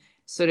 15 and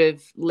sort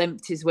of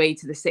limped his way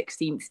to the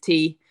 16th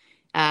tee.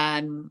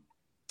 And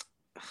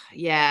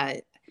he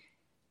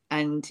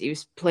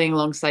was playing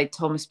alongside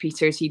Thomas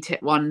Peters. He'd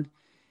hit one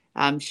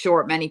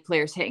short, many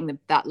players hitting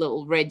that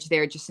little ridge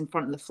there just in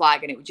front of the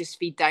flag, and it would just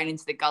feed down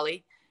into the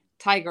gully.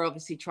 Tiger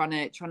obviously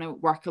trying to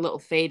work a little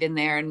fade in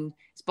there, and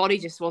his body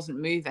just wasn't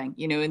moving.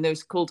 In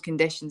those cold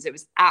conditions, it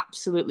was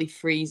absolutely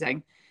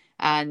freezing.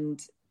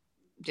 And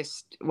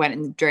just went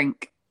in the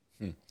drink.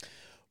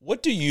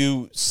 What do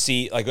you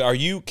see? Like,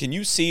 can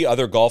you see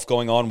other golf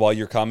going on while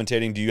you're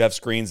commentating? Do you have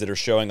screens that are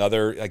showing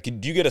other,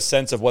 do you get a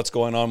sense of what's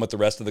going on with the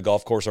rest of the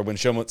golf course? Or when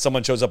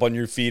someone shows up on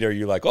your feed, are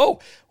you like, oh,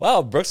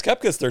 wow, Brooks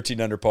Koepka's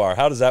 13 under par.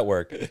 How does that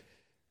work?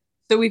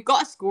 So we've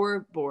got a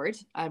scoreboard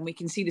and we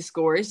can see the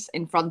scores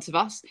in front of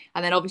us.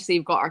 And then obviously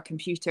we've got our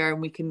computer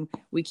and we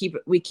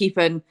keep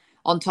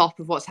on top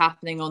of what's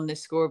happening on the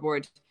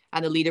scoreboard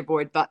and the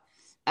leaderboard. But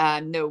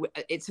no,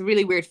 it's a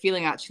really weird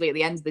feeling actually. At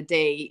the end of the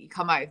day, you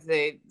come out of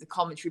the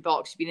commentary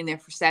box, you've been in there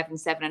for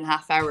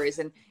 7.5 hours,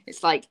 and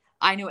it's like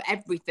I know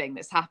everything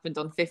that's happened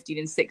on 15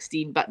 and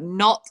 16, but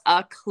not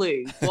a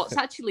clue what's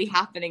actually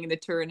happening in the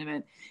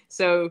tournament.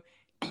 So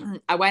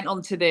I went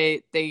onto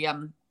the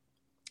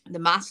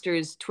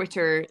Masters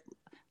Twitter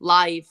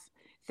live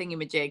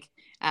thingamajig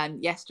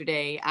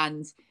yesterday,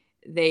 and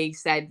they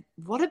said,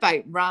 "What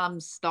about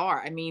Rahm's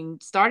start? I mean,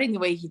 starting the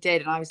way he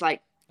did," and I was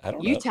like, I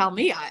don't you know. tell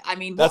me. I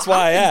mean, that's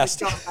why I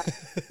asked. I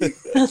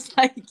was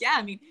like, yeah,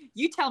 I mean,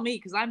 you tell me,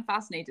 because I'm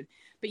fascinated.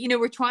 But, you know,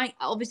 we're trying,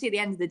 obviously at the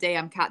end of the day,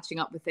 I'm catching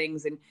up with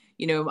things, and,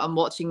 you know, I'm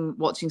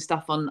watching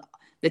stuff on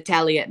the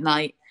telly at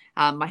night.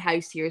 My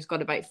house here has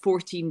got about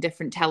 14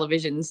 different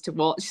televisions to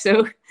watch.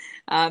 So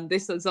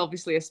this is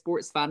obviously a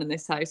sports fan in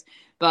this house.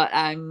 But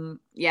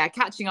yeah,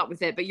 catching up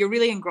with it. But you're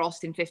really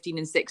engrossed in 15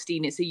 and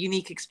 16. It's a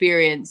unique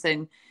experience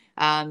and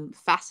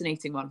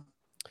fascinating one.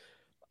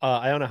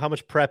 Iona, how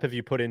much prep have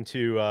you put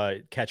into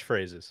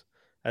catchphrases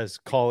as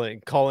calling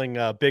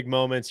big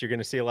moments? You're going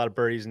to see a lot of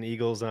birdies and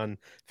eagles on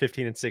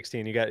 15 and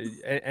 16. You got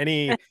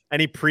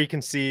any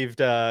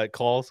preconceived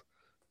calls?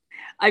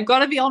 I've got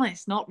to be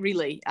honest, not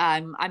really.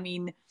 I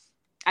mean,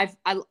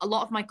 a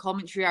lot of my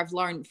commentary I've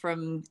learned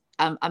from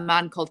a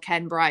man called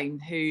Ken Brown,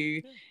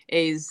 who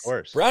is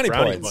Brownie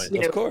points.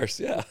 You know, of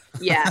course, yeah.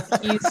 Yeah,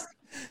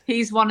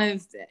 he's one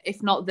of,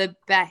 if not the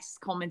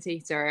best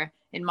commentator,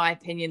 in my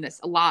opinion, that's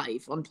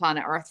alive on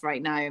planet Earth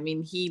right now. I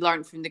mean, he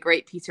learned from the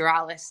great Peter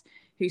Allis,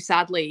 who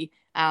sadly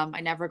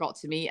I never got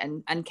to meet.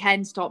 And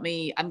Ken's taught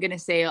me, I'm going to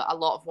say, a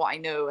lot of what I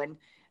know. And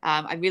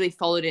I really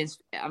followed his,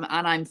 and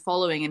I'm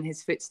following in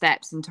his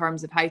footsteps in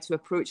terms of how to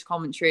approach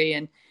commentary.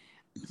 And,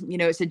 you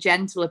know, it's a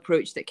gentle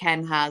approach that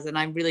Ken has. And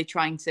I'm really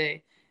trying to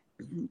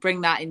bring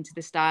that into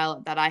the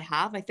style that I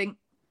have. I think,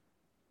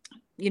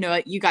 you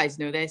know, you guys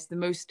know this,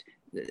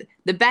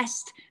 the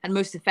best and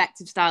most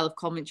effective style of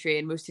commentary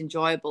and most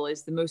enjoyable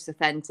is the most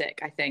authentic,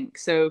 I think.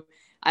 So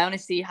I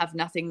honestly have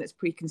nothing that's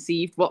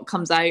preconceived. What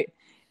comes out,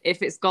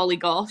 if it's golly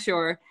gosh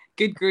or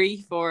good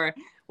grief or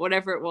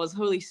whatever it was,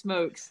 holy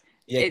smokes.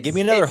 Yeah, give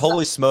me another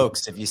holy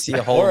smokes if you see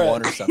a hole in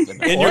one or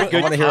something. I want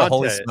to hear a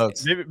holy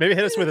smokes. Maybe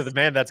hit us with it,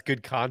 man. That's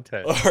good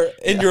content. Or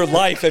in your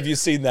life, have you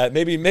seen that?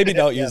 Maybe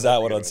don't use that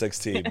one on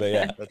 16, but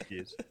yeah. That's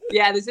huge.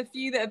 Yeah, there's a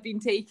few that have been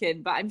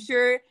taken, but I'm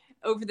sure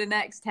over the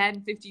next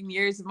 10, 15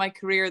 years of my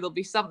career, there'll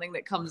be something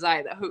that comes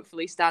out that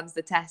hopefully stands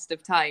the test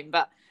of time.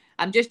 But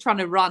I'm just trying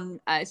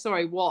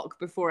to walk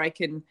before I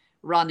can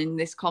run in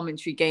this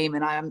commentary game.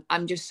 And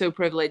I'm just so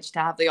privileged to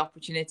have the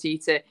opportunity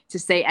to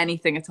say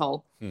anything at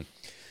all.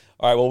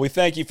 All right, well, we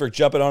thank you for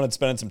jumping on and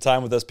spending some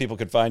time with us. People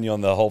can find you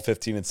on the whole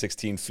 15 and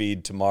 16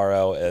 feed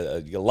tomorrow.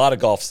 A lot of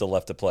golf still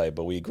left to play,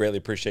 but we greatly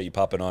appreciate you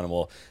popping on, and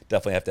we'll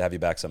definitely have to have you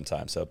back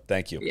sometime. So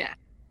thank you. Yeah,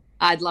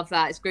 I'd love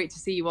that. It's great to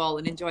see you all,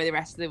 and enjoy the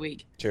rest of the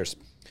week. Cheers.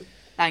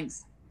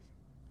 Thanks.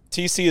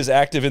 TC is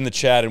active in the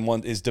chat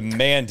and is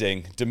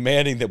demanding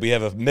that we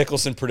have a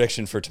Mickelson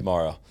prediction for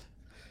tomorrow.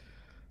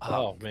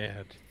 Oh,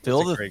 man.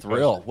 Feel the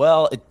thrill. Question.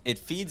 Well, it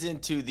feeds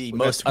into the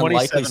most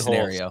unlikely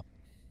scenario.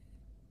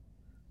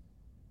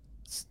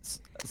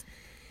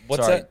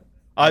 What's that?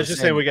 I was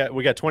just saying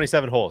we got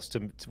 27 holes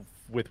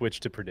with which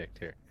to predict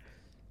here.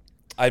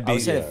 I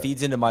was saying it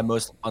feeds into my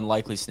most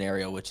unlikely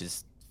scenario, which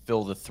is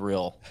Phil the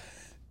Thrill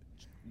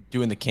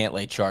doing the can't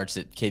lay charge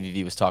that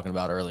KVV was talking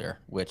about earlier,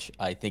 which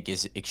I think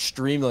is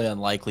extremely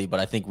unlikely, but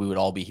I think we would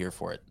all be here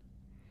for it.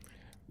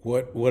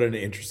 What an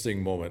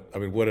interesting moment. I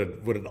mean, what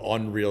an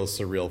unreal,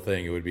 surreal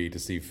thing it would be to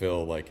see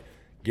Phil like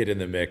get in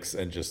the mix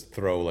and just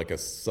throw like a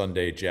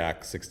Sunday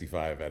Jack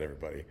 65 at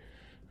everybody.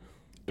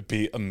 It'd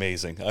be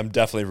amazing. I'm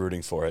definitely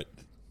rooting for it.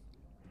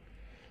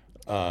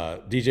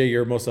 DJ,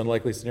 your most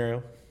unlikely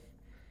scenario?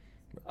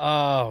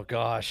 Oh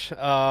gosh.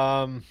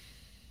 I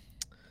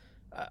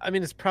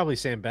mean, it's probably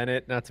Sam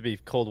Bennett, not to be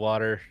cold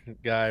water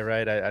guy,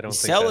 right? I don't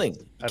He's think selling.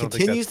 I don't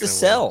continues think to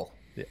sell.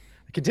 Yeah.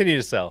 Continue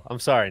to sell. I'm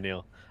sorry,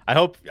 Neil. I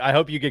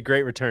hope you get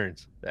great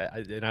returns,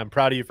 and I'm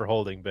proud of you for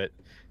holding. But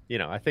you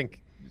know, I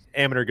think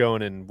amateur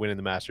going and winning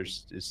the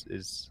Masters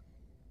is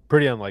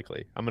pretty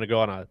unlikely. I'm going to go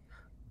on a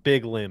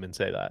big limb and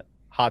say that.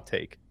 Hot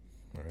take.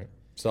 All right,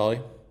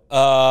 Solly.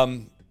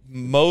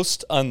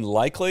 Most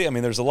unlikely. I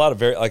mean, there's a lot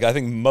of I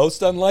think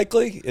most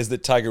unlikely is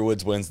that Tiger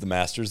Woods wins the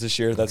Masters this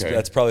year.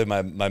 That's probably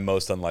my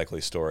most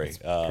unlikely story.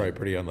 Probably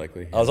pretty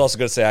unlikely. I was also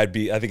going to say I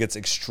think it's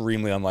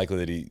extremely unlikely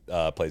that he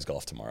plays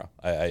golf tomorrow.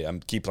 I'm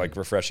keep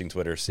refreshing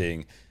Twitter,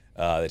 seeing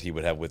that he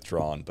would have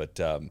withdrawn, but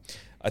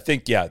I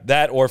think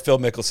that or Phil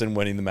Mickelson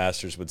winning the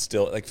Masters would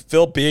still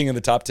Phil being in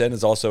the top 10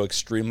 is also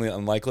extremely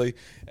unlikely,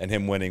 and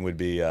him winning would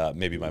be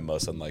maybe my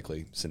most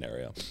unlikely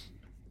scenario.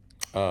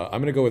 I'm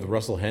going to go with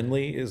Russell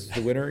Henley is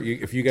the winner.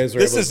 If you guys are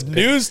this is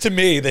news to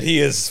me that he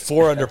is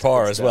 4 under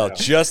par as well.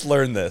 Just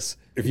learned this.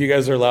 If you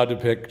guys are allowed to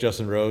pick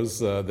Justin Rose,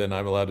 then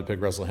I'm allowed to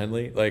pick Russell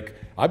Henley.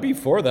 I'd be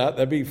for that.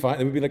 That'd be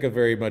fine. It would be like a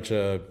very much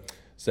a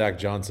Zach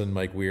Johnson,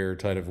 Mike Weir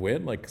kind of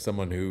win, like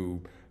someone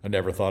who I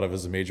never thought of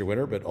as a major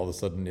winner, but all of a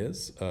sudden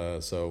is.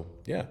 So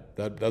yeah,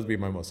 that would be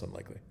my most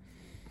unlikely.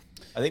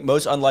 I think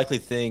most unlikely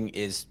thing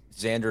is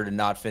Xander to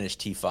not finish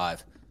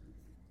T5.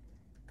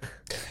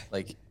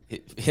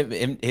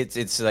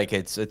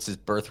 It's his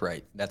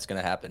birthright. That's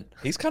going to happen.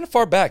 He's kind of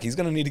far back. He's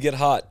going to need to get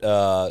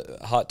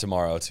hot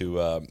tomorrow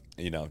to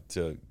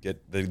to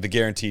get the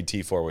guaranteed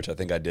T4, which I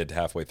think I did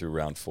halfway through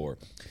round 4.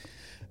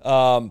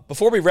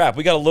 Before we wrap,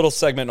 we got a little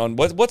segment on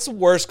what's the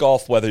worst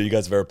golf weather you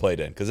guys have ever played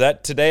in? Because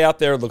that today out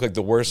there looked like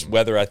the worst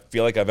weather I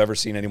feel like I've ever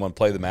seen anyone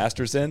play the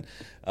Masters in.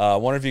 I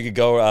wonder if you could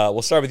go.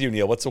 We'll start with you,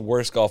 Neil. What's the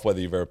worst golf weather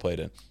you've ever played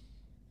in?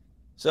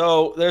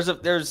 So there's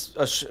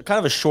kind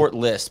of a short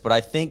list, but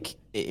I think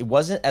it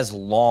wasn't as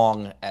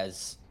long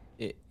as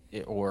it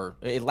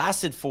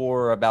lasted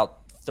for about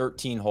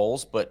 13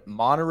 holes. But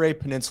Monterey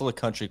Peninsula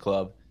Country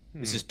Club.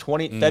 This is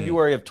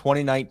February of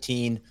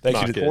 2019.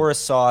 Thank you to Taurus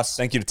Sauce.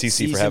 Thank you to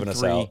TC for having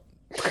us out.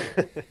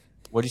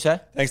 What'd you say?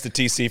 Thanks to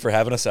TC for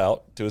having us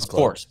out to his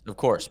club. Of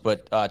course.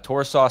 But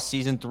Taurus Sauce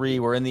Season 3,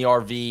 we're in the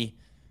RV.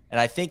 And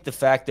I think the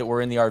fact that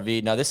we're in the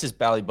RV, now this is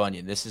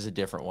Ballybunion. This is a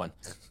different one.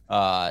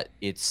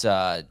 It's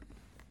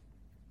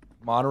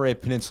Monterey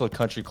Peninsula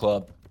Country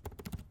Club.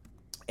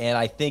 And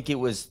I think it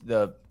was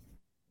the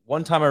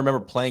one time I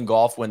remember playing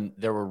golf when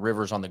there were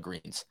rivers on the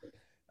greens,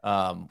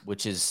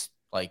 which is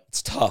like...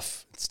 It's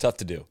tough. It's tough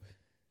to do.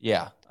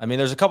 Yeah. I mean,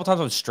 there's a couple times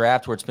on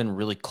Strapped where it's been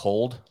really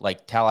cold,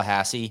 like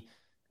Tallahassee,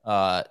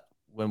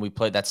 when we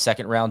played that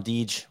second round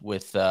Deej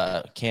with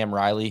Cam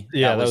Riley.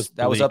 Yeah,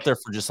 that was up there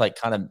for just like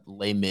kind of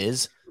Les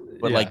Mis.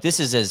 But like this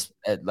is as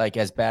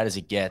bad as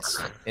it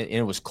gets. And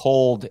it was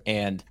cold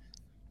and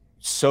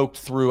soaked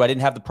through. I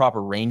didn't have the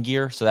proper rain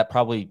gear, so that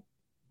probably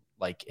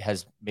like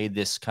has made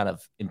this kind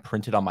of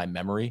imprinted on my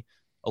memory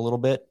a little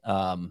bit.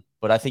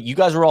 But I think you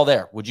guys were all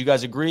there. Would you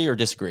guys agree or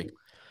disagree?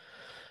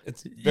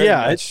 It's very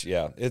much.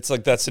 It's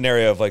like that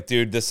scenario of like,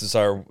 dude,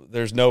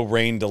 there's no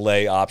rain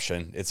delay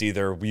option. It's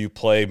either you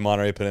play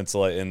Monterey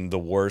Peninsula in the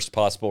worst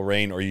possible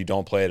rain or you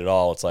don't play it at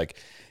all. It's like,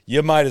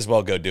 you might as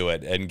well go do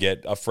it and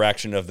get a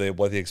fraction of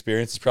what the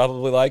experience is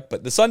probably like.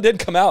 But the sun did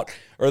come out,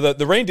 or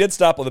the rain did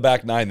stop on the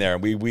back 9 there,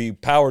 and we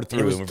powered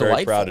through, and we're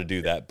very proud to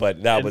do that.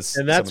 But that was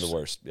some of the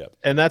worst. Yeah,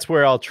 and that's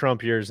where I'll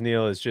trump yours,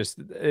 Neil. Is just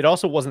it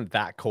also wasn't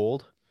that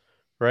cold,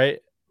 right?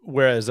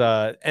 Whereas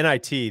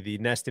NIT, the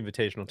Nest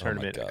Invitational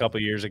Tournament a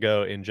couple years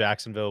ago in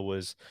Jacksonville,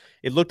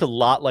 it looked a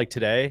lot like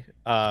today.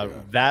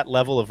 That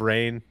level of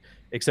rain,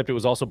 except it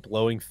was also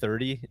blowing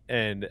 30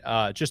 and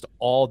just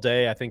all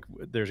day. I think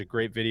there's a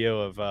great video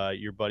of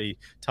your buddy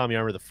Tommy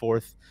Armour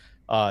IV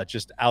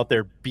just out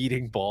there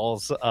beating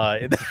balls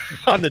on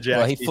the Jack.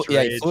 Well,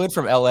 he flew in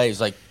from LA.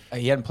 He's like,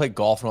 he hadn't played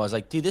golf, and I was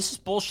like, dude, this is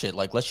bullshit.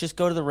 Like, let's just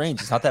go to the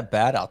range. It's not that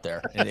bad out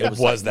there. And it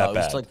was that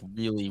bad. It was like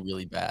really,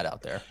 really bad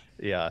out there.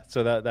 Yeah,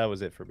 so that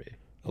was it for me.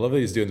 I love that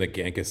he's doing the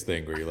Gankus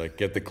thing where you like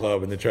get the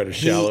club and then try to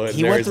shallow it.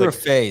 He went through like, a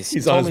phase. He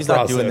told me he's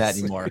not doing that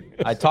anymore.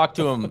 I talked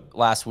to him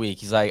last week.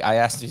 He's like, I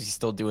asked if he's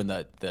still doing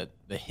the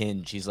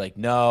hinge. He's like,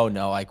 no,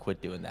 I quit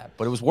doing that.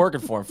 But it was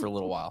working for him for a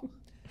little while.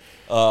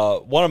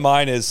 One of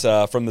mine is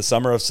from the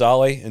summer of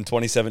Solly in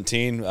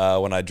 2017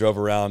 when I drove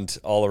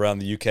all around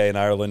the UK and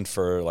Ireland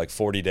for like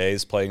 40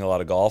 days playing a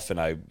lot of golf,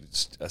 and I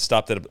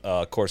stopped at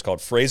a course called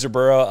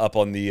Fraserburgh up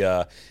on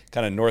the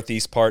kind of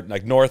northeast part,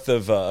 like north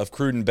of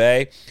Cruden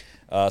Bay.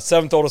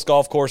 7th oldest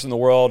golf course in the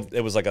world.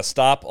 It was like a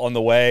stop on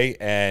the way,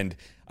 and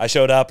I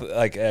showed up,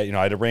 like,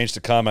 I'd arranged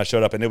to come. I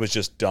showed up, and it was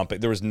just dumping.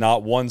 There was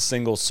not one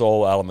single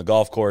soul out on the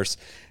golf course.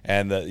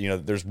 And,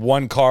 there's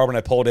one car when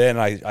I pulled in.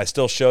 I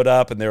still showed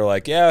up, and they were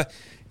like, yeah,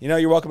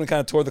 you're welcome to kind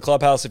of tour the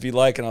clubhouse if you'd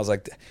like. And I was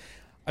like,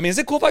 I mean, is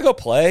it cool if I go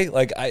play?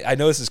 Like, I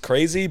know this is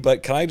crazy,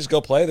 but can I just go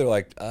play? They're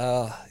like,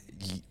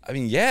 I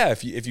mean, yeah,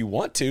 if you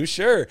want to,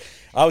 sure.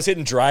 I was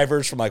hitting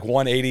drivers from like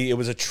 180. It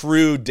was a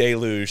true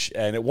deluge.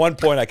 And at one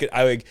point,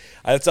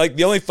 it's like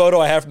the only photo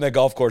I have from that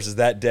golf course is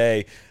that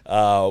day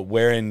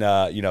wearing,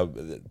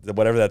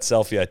 whatever that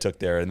selfie I took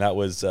there. And that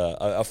was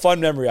a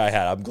fun memory I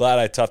had. I'm glad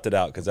I toughed it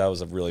out because that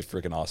was a really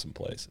freaking awesome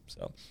place.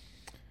 So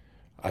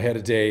I had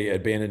a day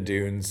at Bandon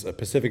Dunes,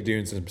 Pacific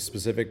Dunes in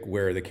specific,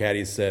 where the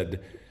caddies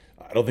said,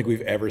 I don't think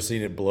we've ever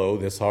seen it blow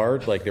this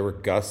hard. Like there were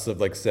gusts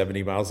of like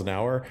 70 miles an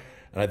hour.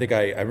 And I think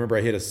I remember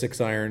I hit a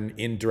 6-iron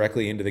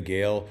directly into the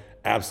gale,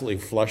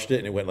 absolutely flushed it,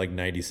 and it went like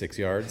 96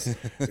 yards.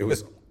 It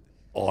was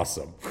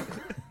awesome.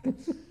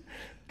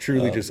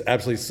 Truly just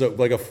absolutely soaked.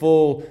 Like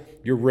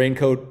your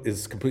raincoat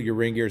is complete, your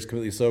rain gear is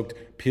completely soaked.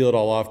 Peel it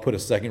all off, put a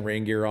second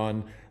rain gear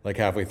on, like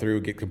halfway through,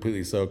 get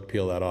completely soaked,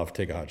 peel that off,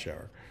 take a hot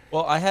shower.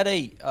 Well, I had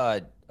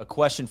a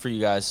question for you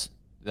guys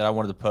that I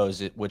wanted to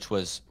pose, which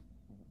was,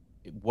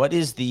 what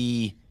is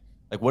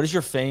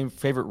your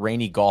favorite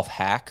rainy golf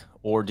hack?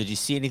 Or did you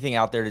see anything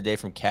out there today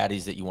from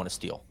caddies that you want to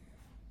steal?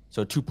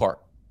 So 2-part.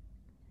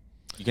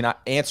 You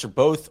cannot answer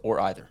both or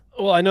either.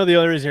 Well, I know the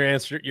only reason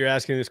you're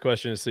asking this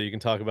question is so you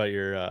can talk about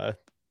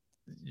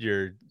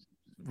your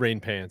rain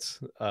pants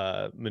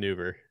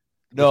maneuver.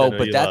 No,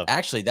 but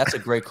that's a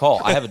great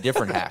call. I have a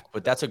different hack,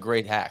 but that's a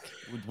great hack.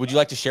 Would you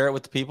like to share it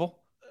with the people?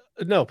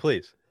 No,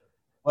 please.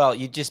 Well,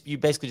 you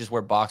basically just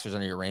wear boxers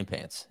under your rain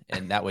pants,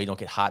 and that way you don't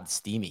get hot and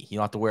steamy. You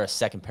don't have to wear a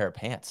second pair of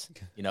pants.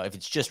 If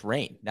it's just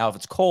rain. Now, if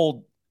it's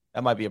cold,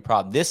 That might be a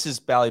problem. This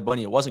is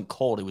Ballybunny. It wasn't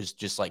cold. It was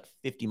just like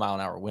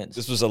 50-mile-an-hour winds.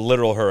 This was a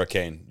literal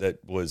hurricane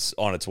that was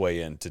on its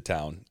way into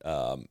town.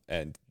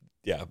 And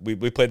yeah, we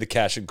played the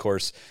Cashin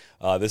course.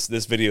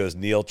 This video is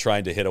Neil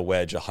trying to hit a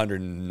wedge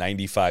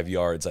 195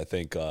 yards, I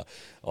think,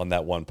 on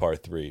that one par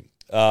 3. Dude,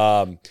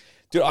 I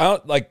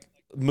don't like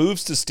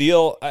moves to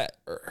steal. I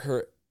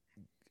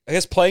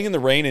guess playing in the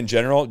rain in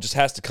general just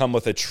has to come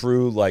with a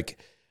true like.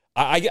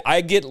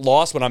 I get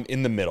lost when I'm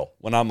in the middle,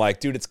 when I'm like,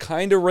 dude, it's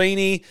kind of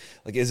rainy.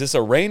 Like, is this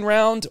a rain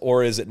round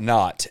or is it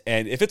not?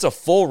 And if it's a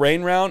full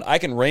rain round, I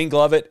can rain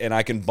glove it and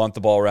I can bunt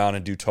the ball around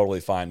and do totally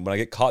fine. When I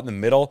get caught in the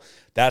middle,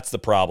 that's the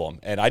problem.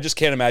 And I just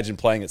can't imagine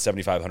playing at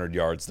 7,500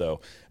 yards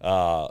though,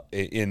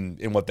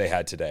 in what they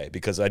had today,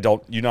 because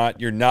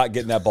you're not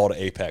getting that ball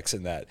to apex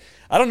in that.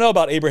 I don't know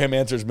about Abraham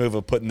Anser's move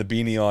of putting the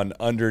beanie on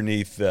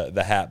underneath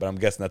the hat, but I'm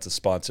guessing that's a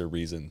sponsor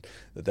reason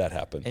that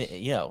happened.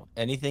 And,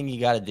 anything you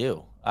got to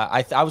do.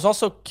 I was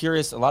also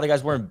curious. A lot of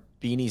guys wearing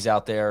beanies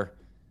out there.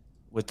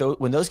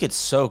 When those get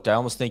soaked, I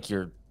almost think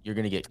you're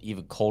going to get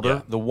even colder.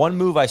 Yeah. The one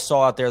move I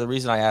saw out there, the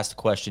reason I asked the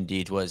question,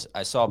 Deej, was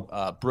I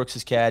saw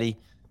Brooks's caddy.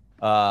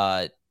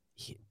 That's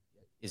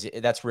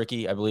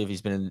Ricky? I believe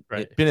he's been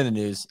in the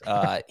news.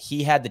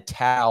 He had the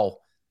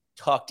towel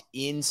tucked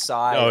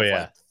inside of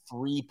like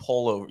 3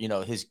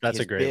 pullover. His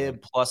bib one.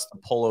 Plus the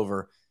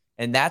pullover,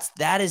 and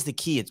that is the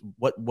key. It's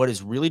what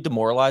is really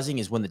demoralizing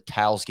is when the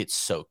towels get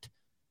soaked.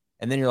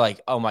 And then you're like,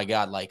 oh my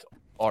God, like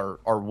our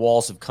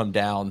walls have come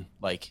down.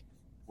 Like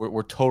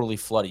we're totally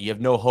flooded. You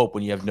have no hope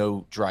when you have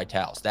no dry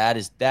towels.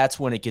 That's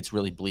when it gets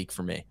really bleak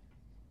for me.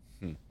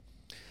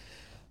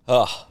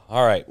 Oh,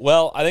 all right.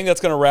 Well, I think that's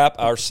going to wrap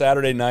our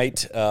Saturday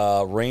night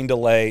rain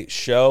delay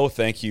show.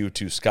 Thank you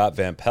to Scott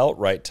Van Pelt,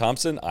 Wright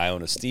Thompson,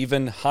 Iona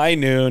Stephen, High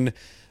Noon,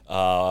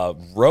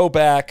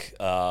 Roback,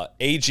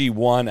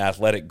 AG1,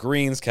 Athletic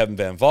Greens, Kevin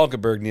Van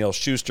Valkenburg, Neil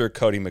Schuster,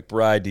 Cody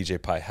McBride, DJ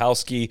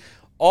Piehowski,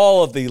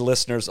 all of the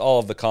listeners, all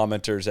of the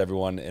commenters,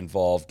 everyone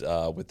involved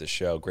with the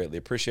show. Greatly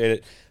appreciate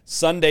it.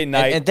 Sunday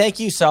night. And thank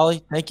you,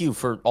 Solly. Thank you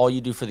for all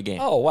you do for the game.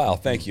 Oh, wow.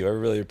 Thank you. I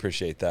really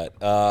appreciate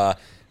that.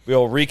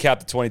 We'll recap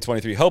the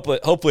 2023.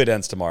 Hopefully it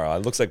ends tomorrow.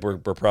 It looks like we're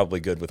probably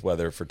good with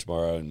weather for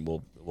tomorrow, and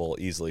we'll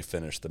easily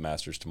finish the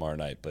Masters tomorrow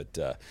night.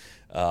 But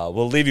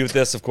we'll leave you with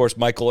this. Of course,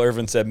 Michael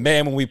Irvin said,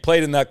 man, when we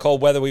played in that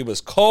cold weather, we was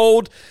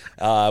cold.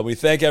 We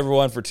thank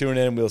everyone for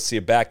tuning in. We'll see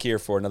you back here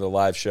for another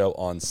live show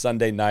on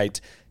Sunday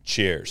night.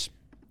 Cheers.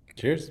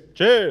 Cheers.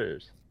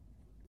 Cheers.